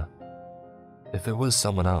to him? If it was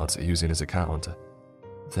someone else using his account,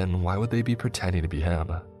 then why would they be pretending to be him?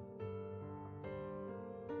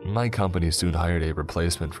 My company soon hired a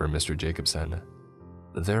replacement for Mr. Jacobson.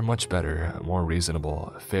 They're much better, more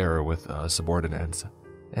reasonable, fairer with subordinates,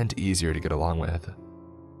 and easier to get along with.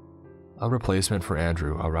 A replacement for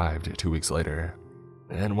Andrew arrived 2 weeks later,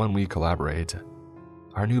 and when we collaborate,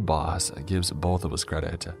 our new boss gives both of us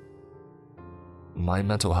credit. My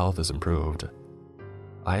mental health has improved.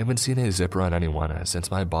 I haven't seen a zipper on anyone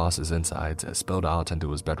since my boss's insides spilled out onto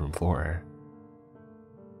his bedroom floor.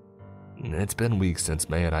 It's been weeks since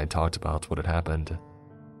May and I talked about what had happened.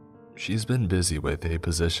 She's been busy with a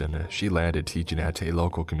position she landed teaching at a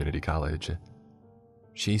local community college.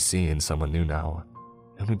 She's seeing someone new now,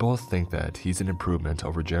 and we both think that he's an improvement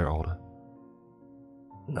over Gerald.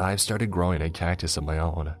 I've started growing a cactus of my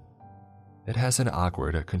own. It has an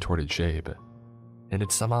awkward, contorted shape. and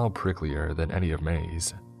it's somehow pricklier than any of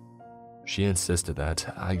May's. She insisted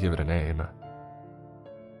that I give it a name.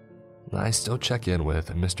 I still check in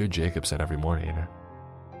with Mr. Jacobson every morning.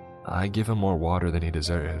 I give him more water than he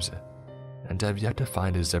deserves, and have yet to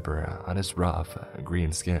find a zipper on his rough,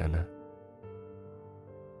 green skin.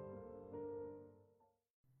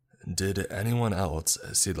 Did anyone else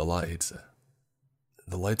see the lights?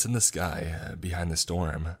 The lights in the sky behind the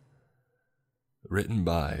storm. Written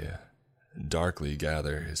by Darkly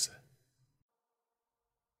Gathers.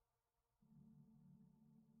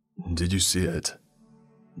 Did you see it?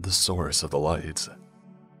 The source of the lights.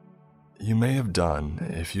 You may have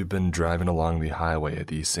done if you've been driving along the highway at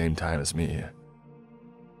the same time as me.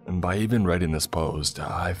 And by even writing this post,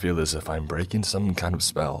 I feel as if I'm breaking some kind of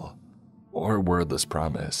spell, or wordless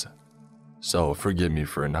promise. So forgive me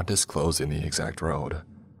for not disclosing the exact road.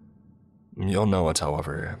 You'll know it,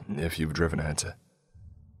 however, if you've driven it.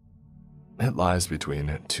 It lies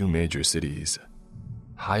between two major cities,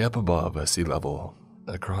 high up above sea level,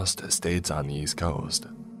 across states on the East Coast.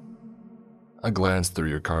 A glance through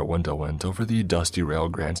your car window and over the dusty rail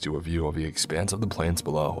grants you a view of the expanse of the plains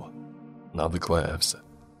below, of the cliffs,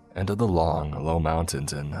 and of the long, low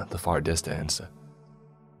mountains in the far distance.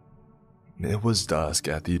 It was dusk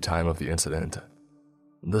at the time of the incident.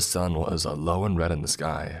 The sun was low and red in the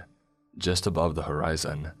sky, just above the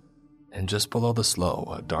horizon, and just below the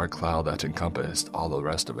slow, dark cloud that encompassed all the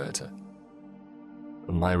rest of it.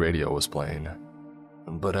 My radio was playing,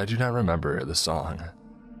 but I do not remember the song.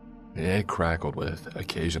 It crackled with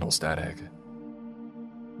occasional static.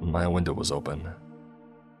 My window was open.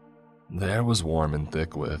 The air was warm and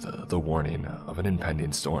thick with the warning of an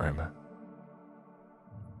impending storm.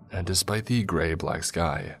 And despite the gray-black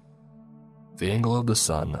sky, the angle of the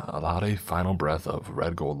sun allowed a final breath of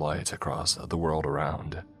red-gold light across the world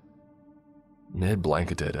around. It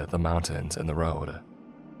blanketed the mountains and the road.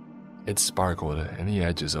 It sparkled in the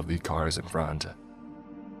edges of the cars in front.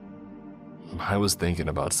 I was thinking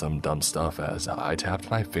about some dumb stuff as I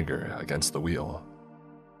tapped my finger against the wheel.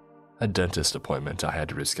 A dentist appointment I had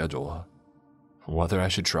to reschedule. Whether I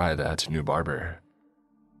should try that new barber.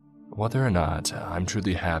 Whether or not I'm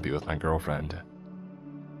truly happy with my girlfriend.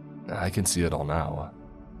 I can see it all now,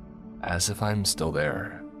 as if I'm still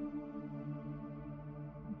there.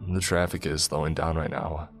 The traffic is slowing down right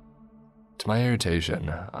now. To my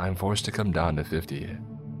irritation, I'm forced to come down to 50,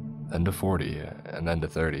 then to 40, and then to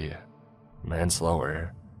 30, and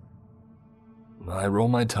slower. I roll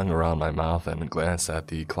my tongue around my mouth and glance at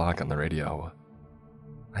the clock on the radio.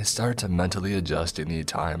 I start to mentally adjusting the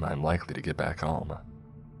time I'm likely to get back home.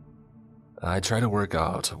 I try to work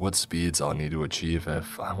out what speeds I'll need to achieve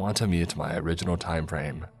if I want to meet my original time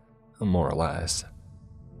frame, more or less.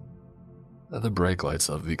 The brake lights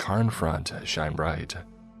of the car in front shine bright.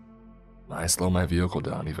 I slow my vehicle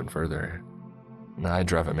down even further. I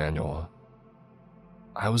drive a manual.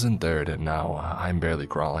 I was in third and now I'm barely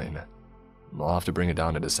crawling. I'll have to bring it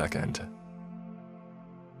down in a second.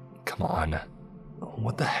 Come on,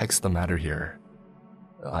 what the heck's the matter here?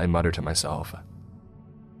 I mutter to myself.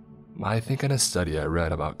 I think in a study I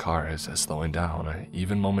read about cars slowing down,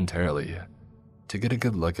 even momentarily, to get a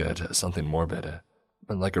good look at something morbid,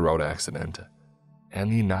 like a road accident,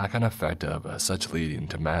 and the knock-on effect of such leading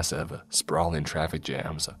to massive, sprawling traffic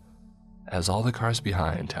jams, as all the cars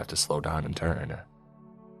behind have to slow down and turn.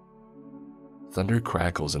 Thunder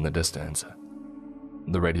crackles in the distance.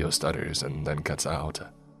 The radio stutters and then cuts out.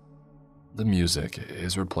 The music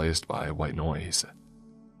is replaced by white noise,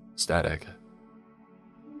 static,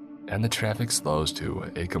 and the traffic slows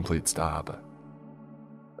to a complete stop.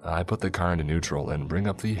 I put the car into neutral and bring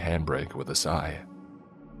up the handbrake with a sigh,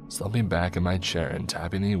 slumping back in my chair and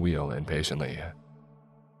tapping the wheel impatiently.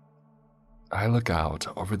 I look out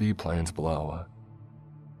over the plains below.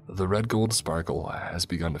 The red-gold sparkle has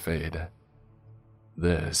begun to fade.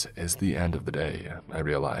 This is the end of the day, I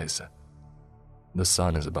realize. The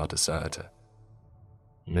sun is about to set.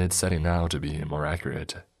 It's setting now, to be more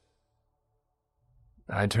accurate.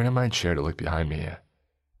 I turn in my chair to look behind me,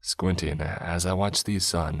 squinting as I watch the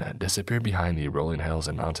sun disappear behind the rolling hills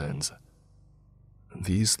and mountains.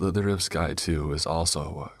 The slither of sky, too, is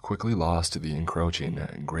also quickly lost to the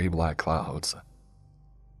encroaching gray-black clouds.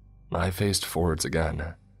 I faced forwards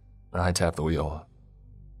again. I tap the wheel.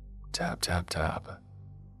 Tap, tap, tap.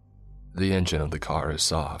 The engine of the car is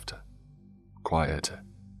soft, quiet,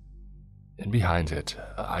 and behind it,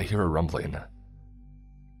 I hear a rumbling.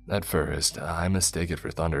 At first, I mistake it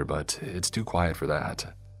for thunder, but it's too quiet for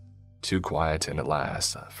that. Too quiet, and it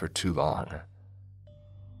lasts for too long.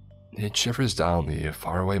 It shivers down the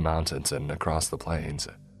faraway mountains and across the plains,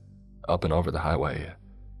 up and over the highway,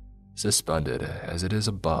 suspended as it is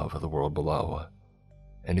above the world below,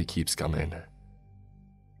 and it keeps coming.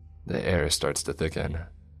 The air starts to thicken,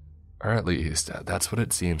 or at least that's what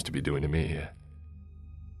it seems to be doing to me.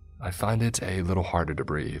 I find it a little harder to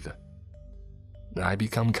breathe. I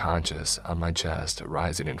become conscious on my chest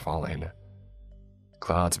rising and falling.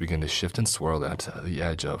 Clouds begin to shift and swirl at the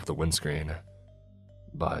edge of the windscreen,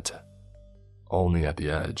 but only at the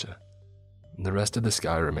edge. The rest of the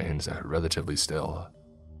sky remains relatively still.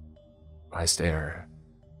 I stare,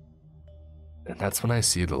 and that's when I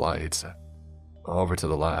see the lights over to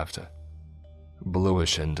the left,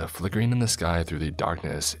 bluish and flickering in the sky through the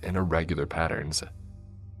darkness in irregular patterns.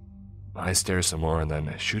 I stare some more and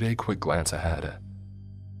then shoot a quick glance ahead.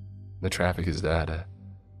 The traffic is dead.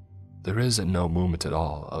 There is no movement at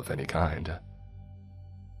all of any kind.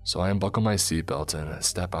 So I unbuckle my seatbelt and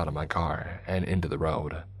step out of my car and into the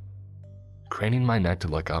road, craning my neck to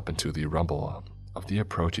look up into the rumble of the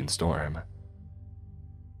approaching storm.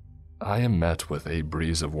 I am met with a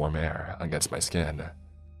breeze of warm air against my skin.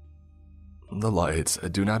 The lights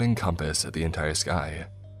do not encompass the entire sky,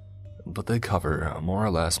 but they cover more or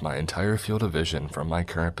less my entire field of vision from my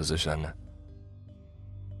current position.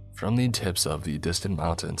 From the tips of the distant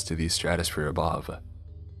mountains to the stratosphere above,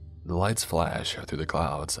 the lights flash through the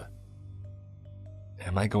clouds.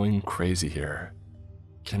 Am I going crazy here?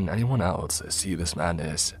 Can anyone else see this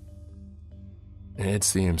madness? It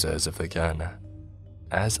seems as if they can,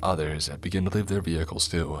 as others begin to leave their vehicles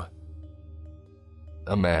too.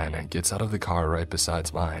 A man gets out of the car right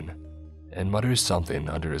beside mine and mutters something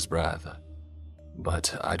under his breath,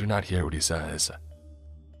 but I do not hear what he says.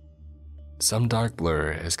 Some dark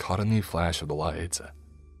blur is caught in the flash of the lights,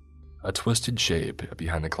 a twisted shape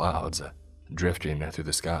behind the clouds, drifting through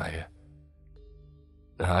the sky.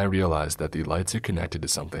 I realize that the lights are connected to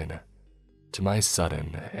something. To my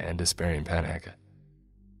sudden and despairing panic,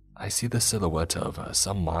 I see the silhouette of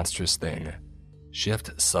some monstrous thing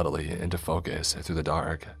shift subtly into focus through the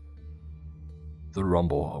dark. The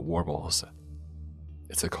rumble warbles.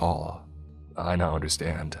 It's a call, I now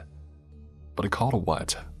understand. But a call to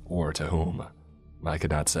what, or to whom, I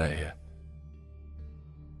could not say.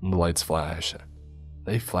 The lights flash.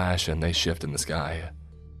 They flash and they shift in the sky.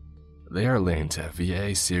 They are linked via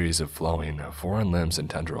a series of flowing foreign limbs and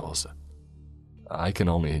tendrils. I can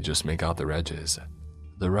only just make out their edges,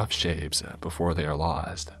 the rough shapes before they are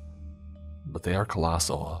lost. But they are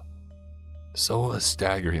colossal, so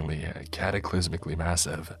staggeringly, cataclysmically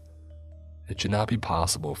massive. It should not be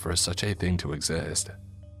possible for such a thing to exist.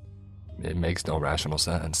 It makes no rational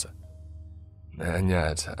sense. And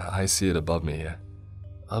yet, I see it above me,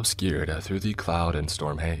 obscured through the cloud and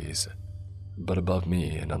storm haze, but above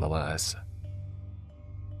me nonetheless.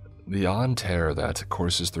 The awe and terror that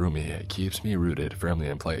courses through me keeps me rooted firmly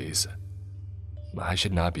in place. I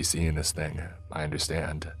should not be seeing this thing, I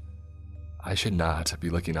understand. I should not be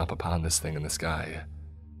looking up upon this thing in the sky.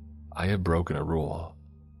 I have broken a rule.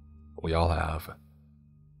 We all have.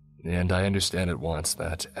 And I understand at once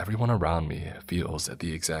that everyone around me feels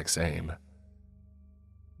the exact same.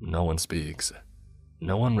 No one speaks.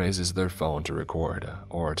 No one raises their phone to record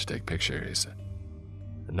or to take pictures.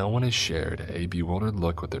 No one has shared a bewildered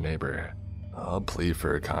look with their neighbor, a plea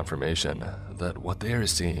for confirmation that what they are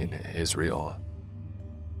seeing is real.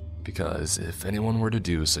 Because if anyone were to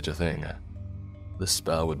do such a thing, the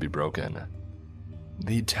spell would be broken.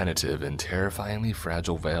 The tentative and terrifyingly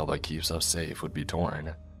fragile veil that keeps us safe would be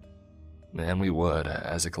torn. And we would,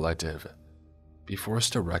 as a collective, be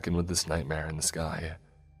forced to reckon with this nightmare in the sky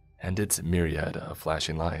and its myriad of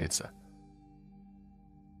flashing lights.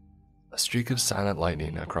 A streak of silent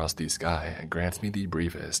lightning across the sky grants me the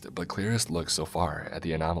briefest but clearest look so far at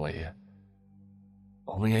the anomaly.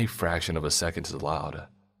 Only a fraction of a second is allowed,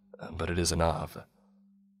 but it is enough.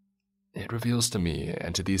 It reveals to me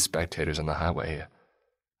and to these spectators on the highway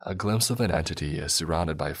a glimpse of an entity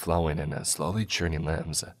surrounded by flowing and slowly churning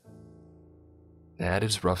limbs. At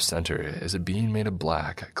its rough center is a being made of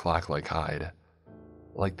black, clock-like hide,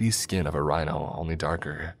 like the skin of a rhino, only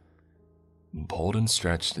darker, pulled and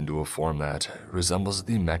stretched into a form that resembles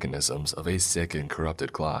the mechanisms of a sick and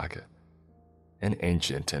corrupted clock. An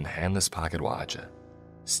ancient and handless pocket watch,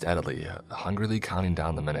 steadily, hungrily counting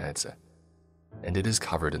down the minutes, and it is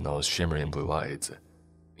covered in those shimmering blue lights,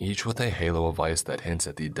 each with a halo of ice that hints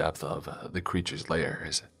at the depth of the creature's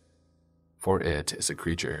layers. For it is a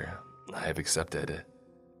creature I have accepted.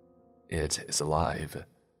 It is alive.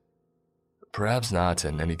 Perhaps not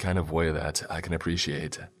in any kind of way that I can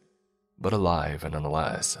appreciate, but alive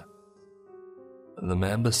nonetheless. The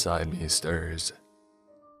man beside me stirs.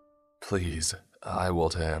 Please, I will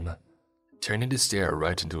to him, turning to stare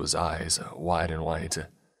right into his eyes, wide and white.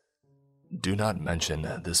 Do not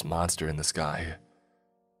mention this monster in the sky.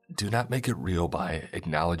 Do not make it real by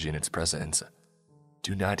acknowledging its presence.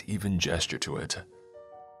 Do not even gesture to it.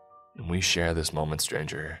 We share this moment,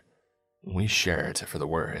 stranger. We share it for the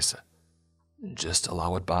worse. Just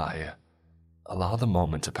allow it by. Allow the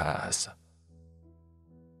moment to pass.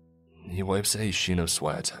 He wipes a sheen of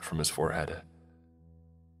sweat from his forehead.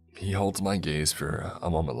 He holds my gaze for a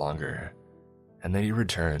moment longer, and then he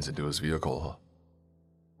returns into his vehicle.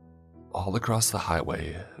 All across the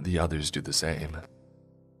highway, the others do the same.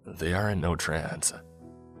 They are in no trance.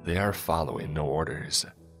 They are following no orders.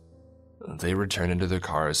 They return into their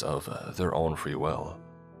cars of their own free will,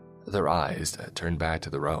 their eyes turned back to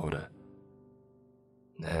the road.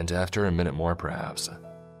 And after a minute more perhaps,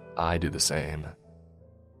 I do the same.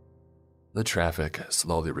 The traffic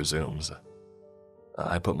slowly resumes.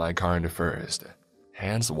 I put my car into first,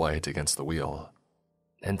 hands white against the wheel,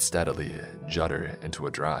 and steadily judder into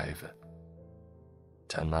a drive.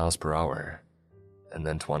 10 miles per hour, and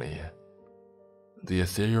then 20. The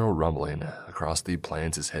ethereal rumbling across the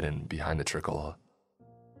plains is hidden behind the trickle,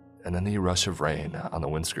 and then the rush of rain on the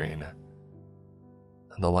windscreen.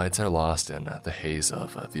 The lights are lost in the haze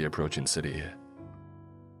of the approaching city.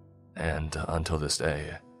 And until this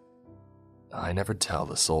day, I never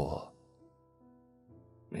tell a soul.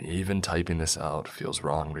 Even typing this out feels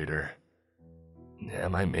wrong, reader.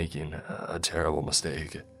 Am I making a terrible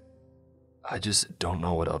mistake? I just don't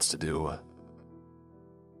know what else to do.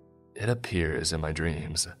 It appears in my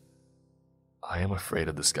dreams. I am afraid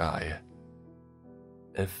of the sky.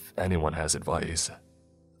 If anyone has advice,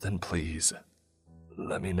 then please,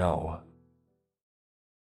 let me know.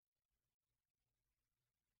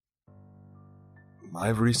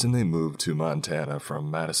 I've recently moved to Montana from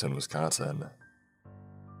Madison, Wisconsin.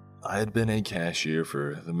 I had been a cashier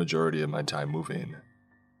for the majority of my time moving.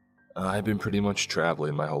 I've been pretty much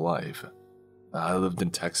traveling my whole life. I lived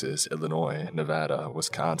in Texas, Illinois, Nevada,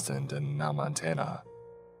 Wisconsin, and now Montana.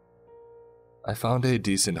 I found a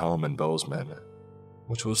decent home in Bozeman,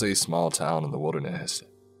 which was a small town in the wilderness.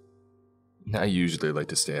 I usually like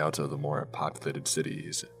to stay out of the more populated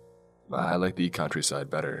cities. I like the countryside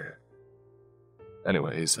better.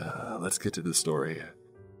 Anyways, let's get to the story.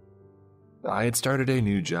 I had started a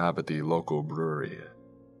new job at the local brewery.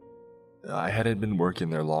 I hadn't been working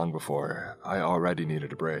there long before I already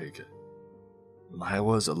needed a break. I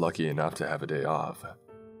was lucky enough to have a day off,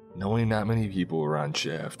 knowing not many people were on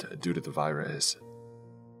shift due to the virus.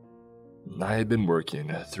 I had been working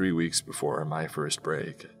 3 weeks before my first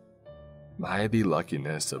break. I had the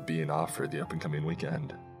luckiness of being off for the up-and-coming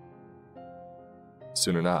weekend.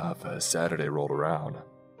 Soon enough, Saturday rolled around,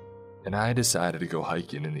 and I decided to go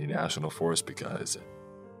hiking in the National Forest because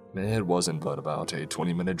it wasn't but about a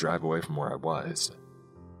 20-minute drive away from where I was.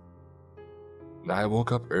 I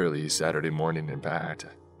woke up early Saturday morning and packed.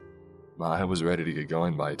 I was ready to get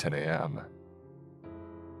going by 10 a.m.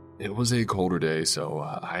 It was a colder day, so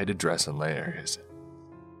I had to dress in layers.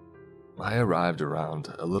 I arrived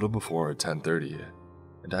around a little before 10:30,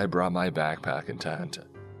 and I brought my backpack and tent.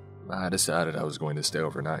 I decided I was going to stay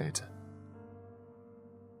overnight.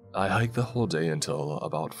 I hiked the whole day until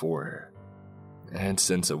about 4, and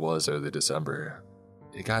since it was early December,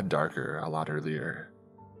 it got darker a lot earlier.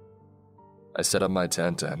 I set up my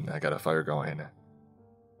tent and I got a fire going.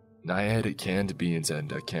 I had canned beans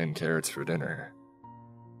and canned carrots for dinner.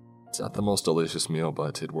 It's not the most delicious meal,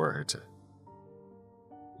 but it worked.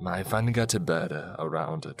 I finally got to bed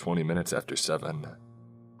around 20 minutes after 7.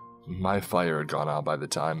 My fire had gone out by the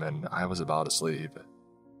time and I was about to sleep,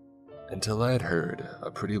 until I had heard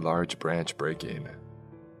a pretty large branch breaking.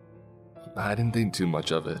 I didn't think too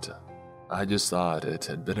much of it. I just thought it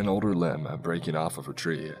had been an older limb breaking off of a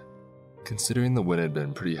tree, considering the wind had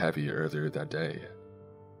been pretty heavy earlier that day.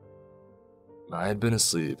 I had been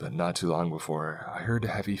asleep not too long before I heard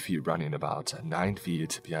heavy feet running about 9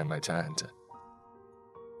 feet behind my tent.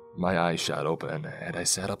 My eyes shot open and I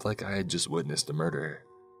sat up like I had just witnessed a murder.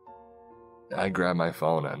 I grabbed my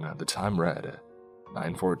phone and the time read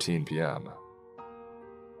 9:14 p.m.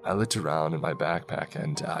 I looked around in my backpack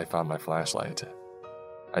and I found my flashlight.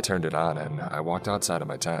 I turned it on and I walked outside of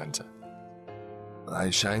my tent. I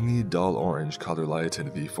shined the dull orange color light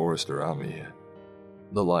into the forest around me.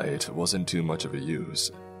 The light wasn't too much of a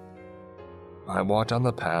use. I walked on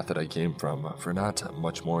the path that I came from for not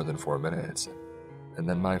much more than 4 minutes, and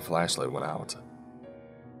then my flashlight went out.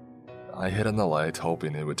 I hit on the light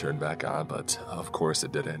hoping it would turn back on, but of course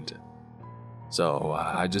it didn't. So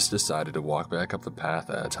I just decided to walk back up the path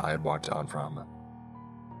that I had walked down from.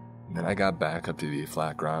 Then I got back up to the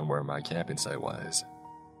flat ground where my camping site was.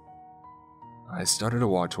 I started to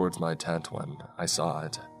walk towards my tent when I saw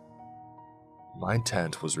it. My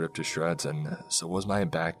tent was ripped to shreds, and so was my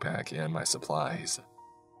backpack and my supplies.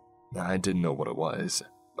 I didn't know what it was,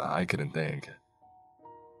 but I couldn't think.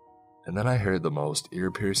 And then I heard the most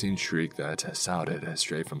ear-piercing shriek that sounded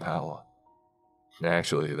straight from hell.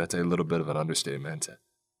 Actually, that's a little bit of an understatement.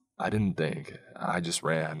 I didn't think, I just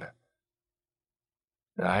ran.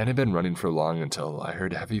 I hadn't been running for long until I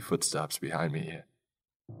heard heavy footsteps behind me.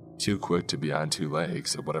 Too quick to be on two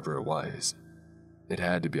legs, or whatever it was. It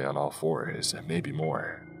had to be on all fours, maybe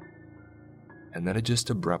more. And then it just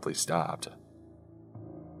abruptly stopped.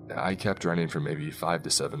 I kept running for maybe 5 to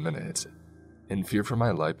 7 minutes, in fear for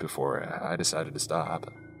my life before I decided to stop.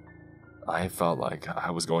 I felt like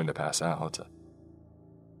I was going to pass out.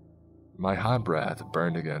 My hot breath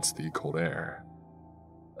burned against the cold air.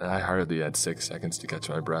 I hardly had 6 seconds to catch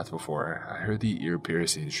my breath before I heard the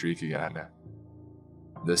ear-piercing shriek again.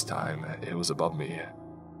 This time, it was above me.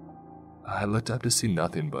 I looked up to see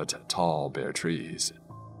nothing but tall, bare trees,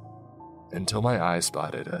 until my eyes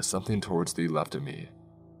spotted something towards the left of me,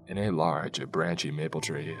 in a large, branchy maple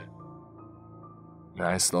tree.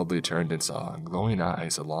 I slowly turned and saw glowing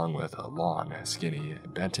eyes along with long, skinny,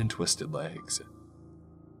 bent and twisted legs.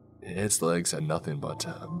 Its legs had nothing but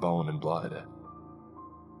bone and blood.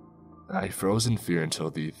 I froze in fear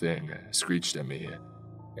until the thing screeched at me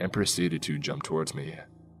and proceeded to jump towards me.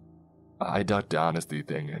 I ducked down as the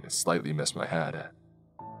thing slightly missed my head.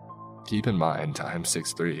 Keep in mind, I'm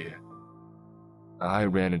 6'3". I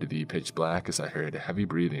ran into the pitch black as I heard heavy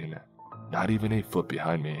breathing, not even a foot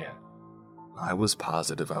behind me. I was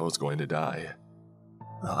positive I was going to die.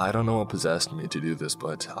 I don't know what possessed me to do this,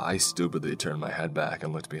 but I stupidly turned my head back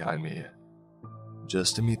and looked behind me,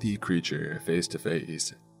 just to meet the creature face to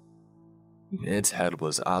face. Its head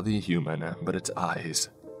was oddly human, but its eyes,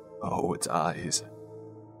 oh, its eyes,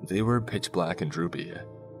 they were pitch black and droopy.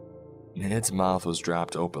 Its mouth was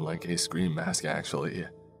dropped open like a scream mask, actually.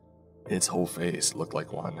 Its whole face looked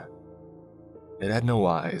like one. It had no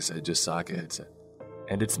eyes, just sockets,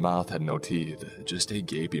 and its mouth had no teeth, just a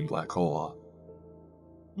gaping black hole.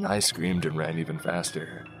 I screamed and ran even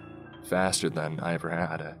faster, faster than I ever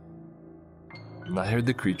had. I heard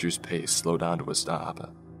the creature's pace slow down to a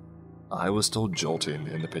stop. I was still jolting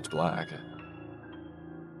in the pitch black.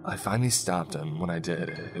 I finally stopped, and when I did,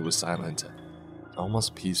 it was silent,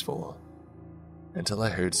 almost peaceful, until I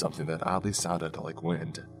heard something that oddly sounded like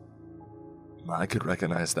wind. I could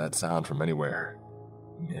recognize that sound from anywhere.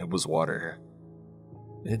 It was water.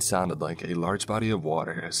 It sounded like a large body of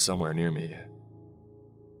water somewhere near me.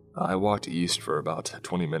 I walked east for about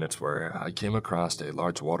 20 minutes where I came across a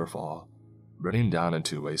large waterfall running down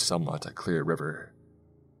into a somewhat clear river.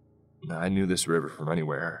 I knew this river from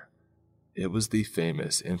anywhere. It was the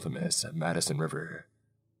famous, infamous Madison River,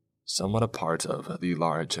 somewhat a part of the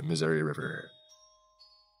large Missouri River.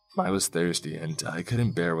 I was thirsty and I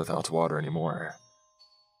couldn't bear without water anymore.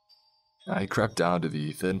 I crept down to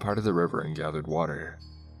the thin part of the river and gathered water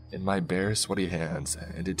in my bare, sweaty hands,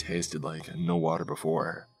 and it tasted like no water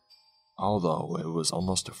before, although it was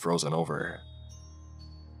almost frozen over.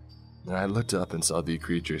 I looked up and saw the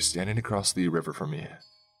creature standing across the river from me.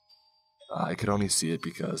 I could only see it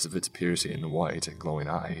because of its piercing, white, glowing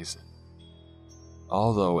eyes.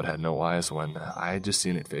 Although it had no eyes when I had just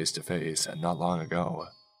seen it face to face not long ago.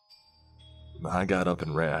 I got up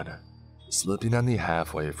and ran, slipping on the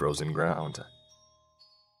halfway frozen ground.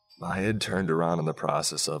 I had turned around in the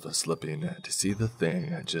process of slipping to see the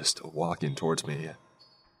thing just walking towards me.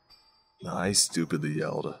 I stupidly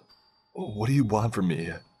yelled, "What do you want from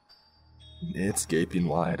me?" Its gaping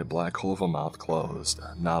wide black hole of a mouth closed,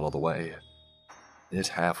 not all the way. It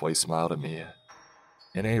halfway smiled at me.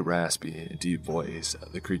 In a raspy, deep voice,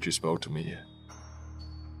 the creature spoke to me.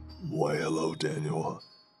 "Why, hello, Daniel.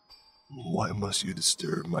 Why must you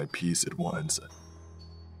disturb my peace at once?"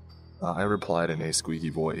 I replied in a squeaky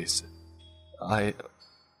voice. The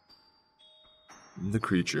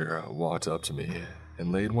creature walked up to me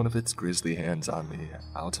and laid one of its grisly hands on me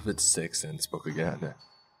out of its six and spoke again.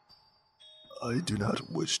 "I do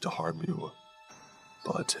not wish to harm you,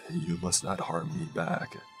 but you must not harm me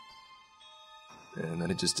back." And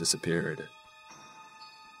then it just disappeared.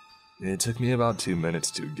 It took me about 2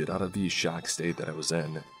 minutes to get out of the shocked state that I was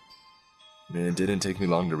in. It didn't take me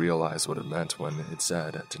long to realize what it meant when it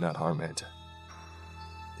said to not harm it.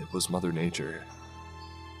 It was Mother Nature.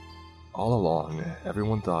 All along,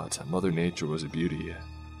 everyone thought Mother Nature was a beauty.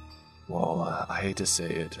 Well, I hate to say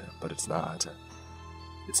it, but it's not.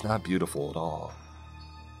 It's not beautiful at all.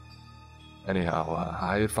 Anyhow,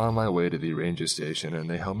 I had found my way to the ranger station and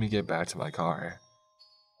they helped me get back to my car.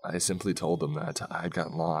 I simply told them that I had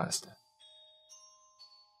gotten lost.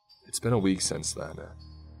 It's been a week since then.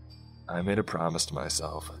 I made a promise to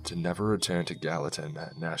myself to never return to Gallatin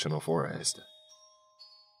National Forest.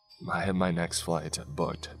 I had my next flight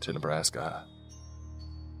booked to Nebraska.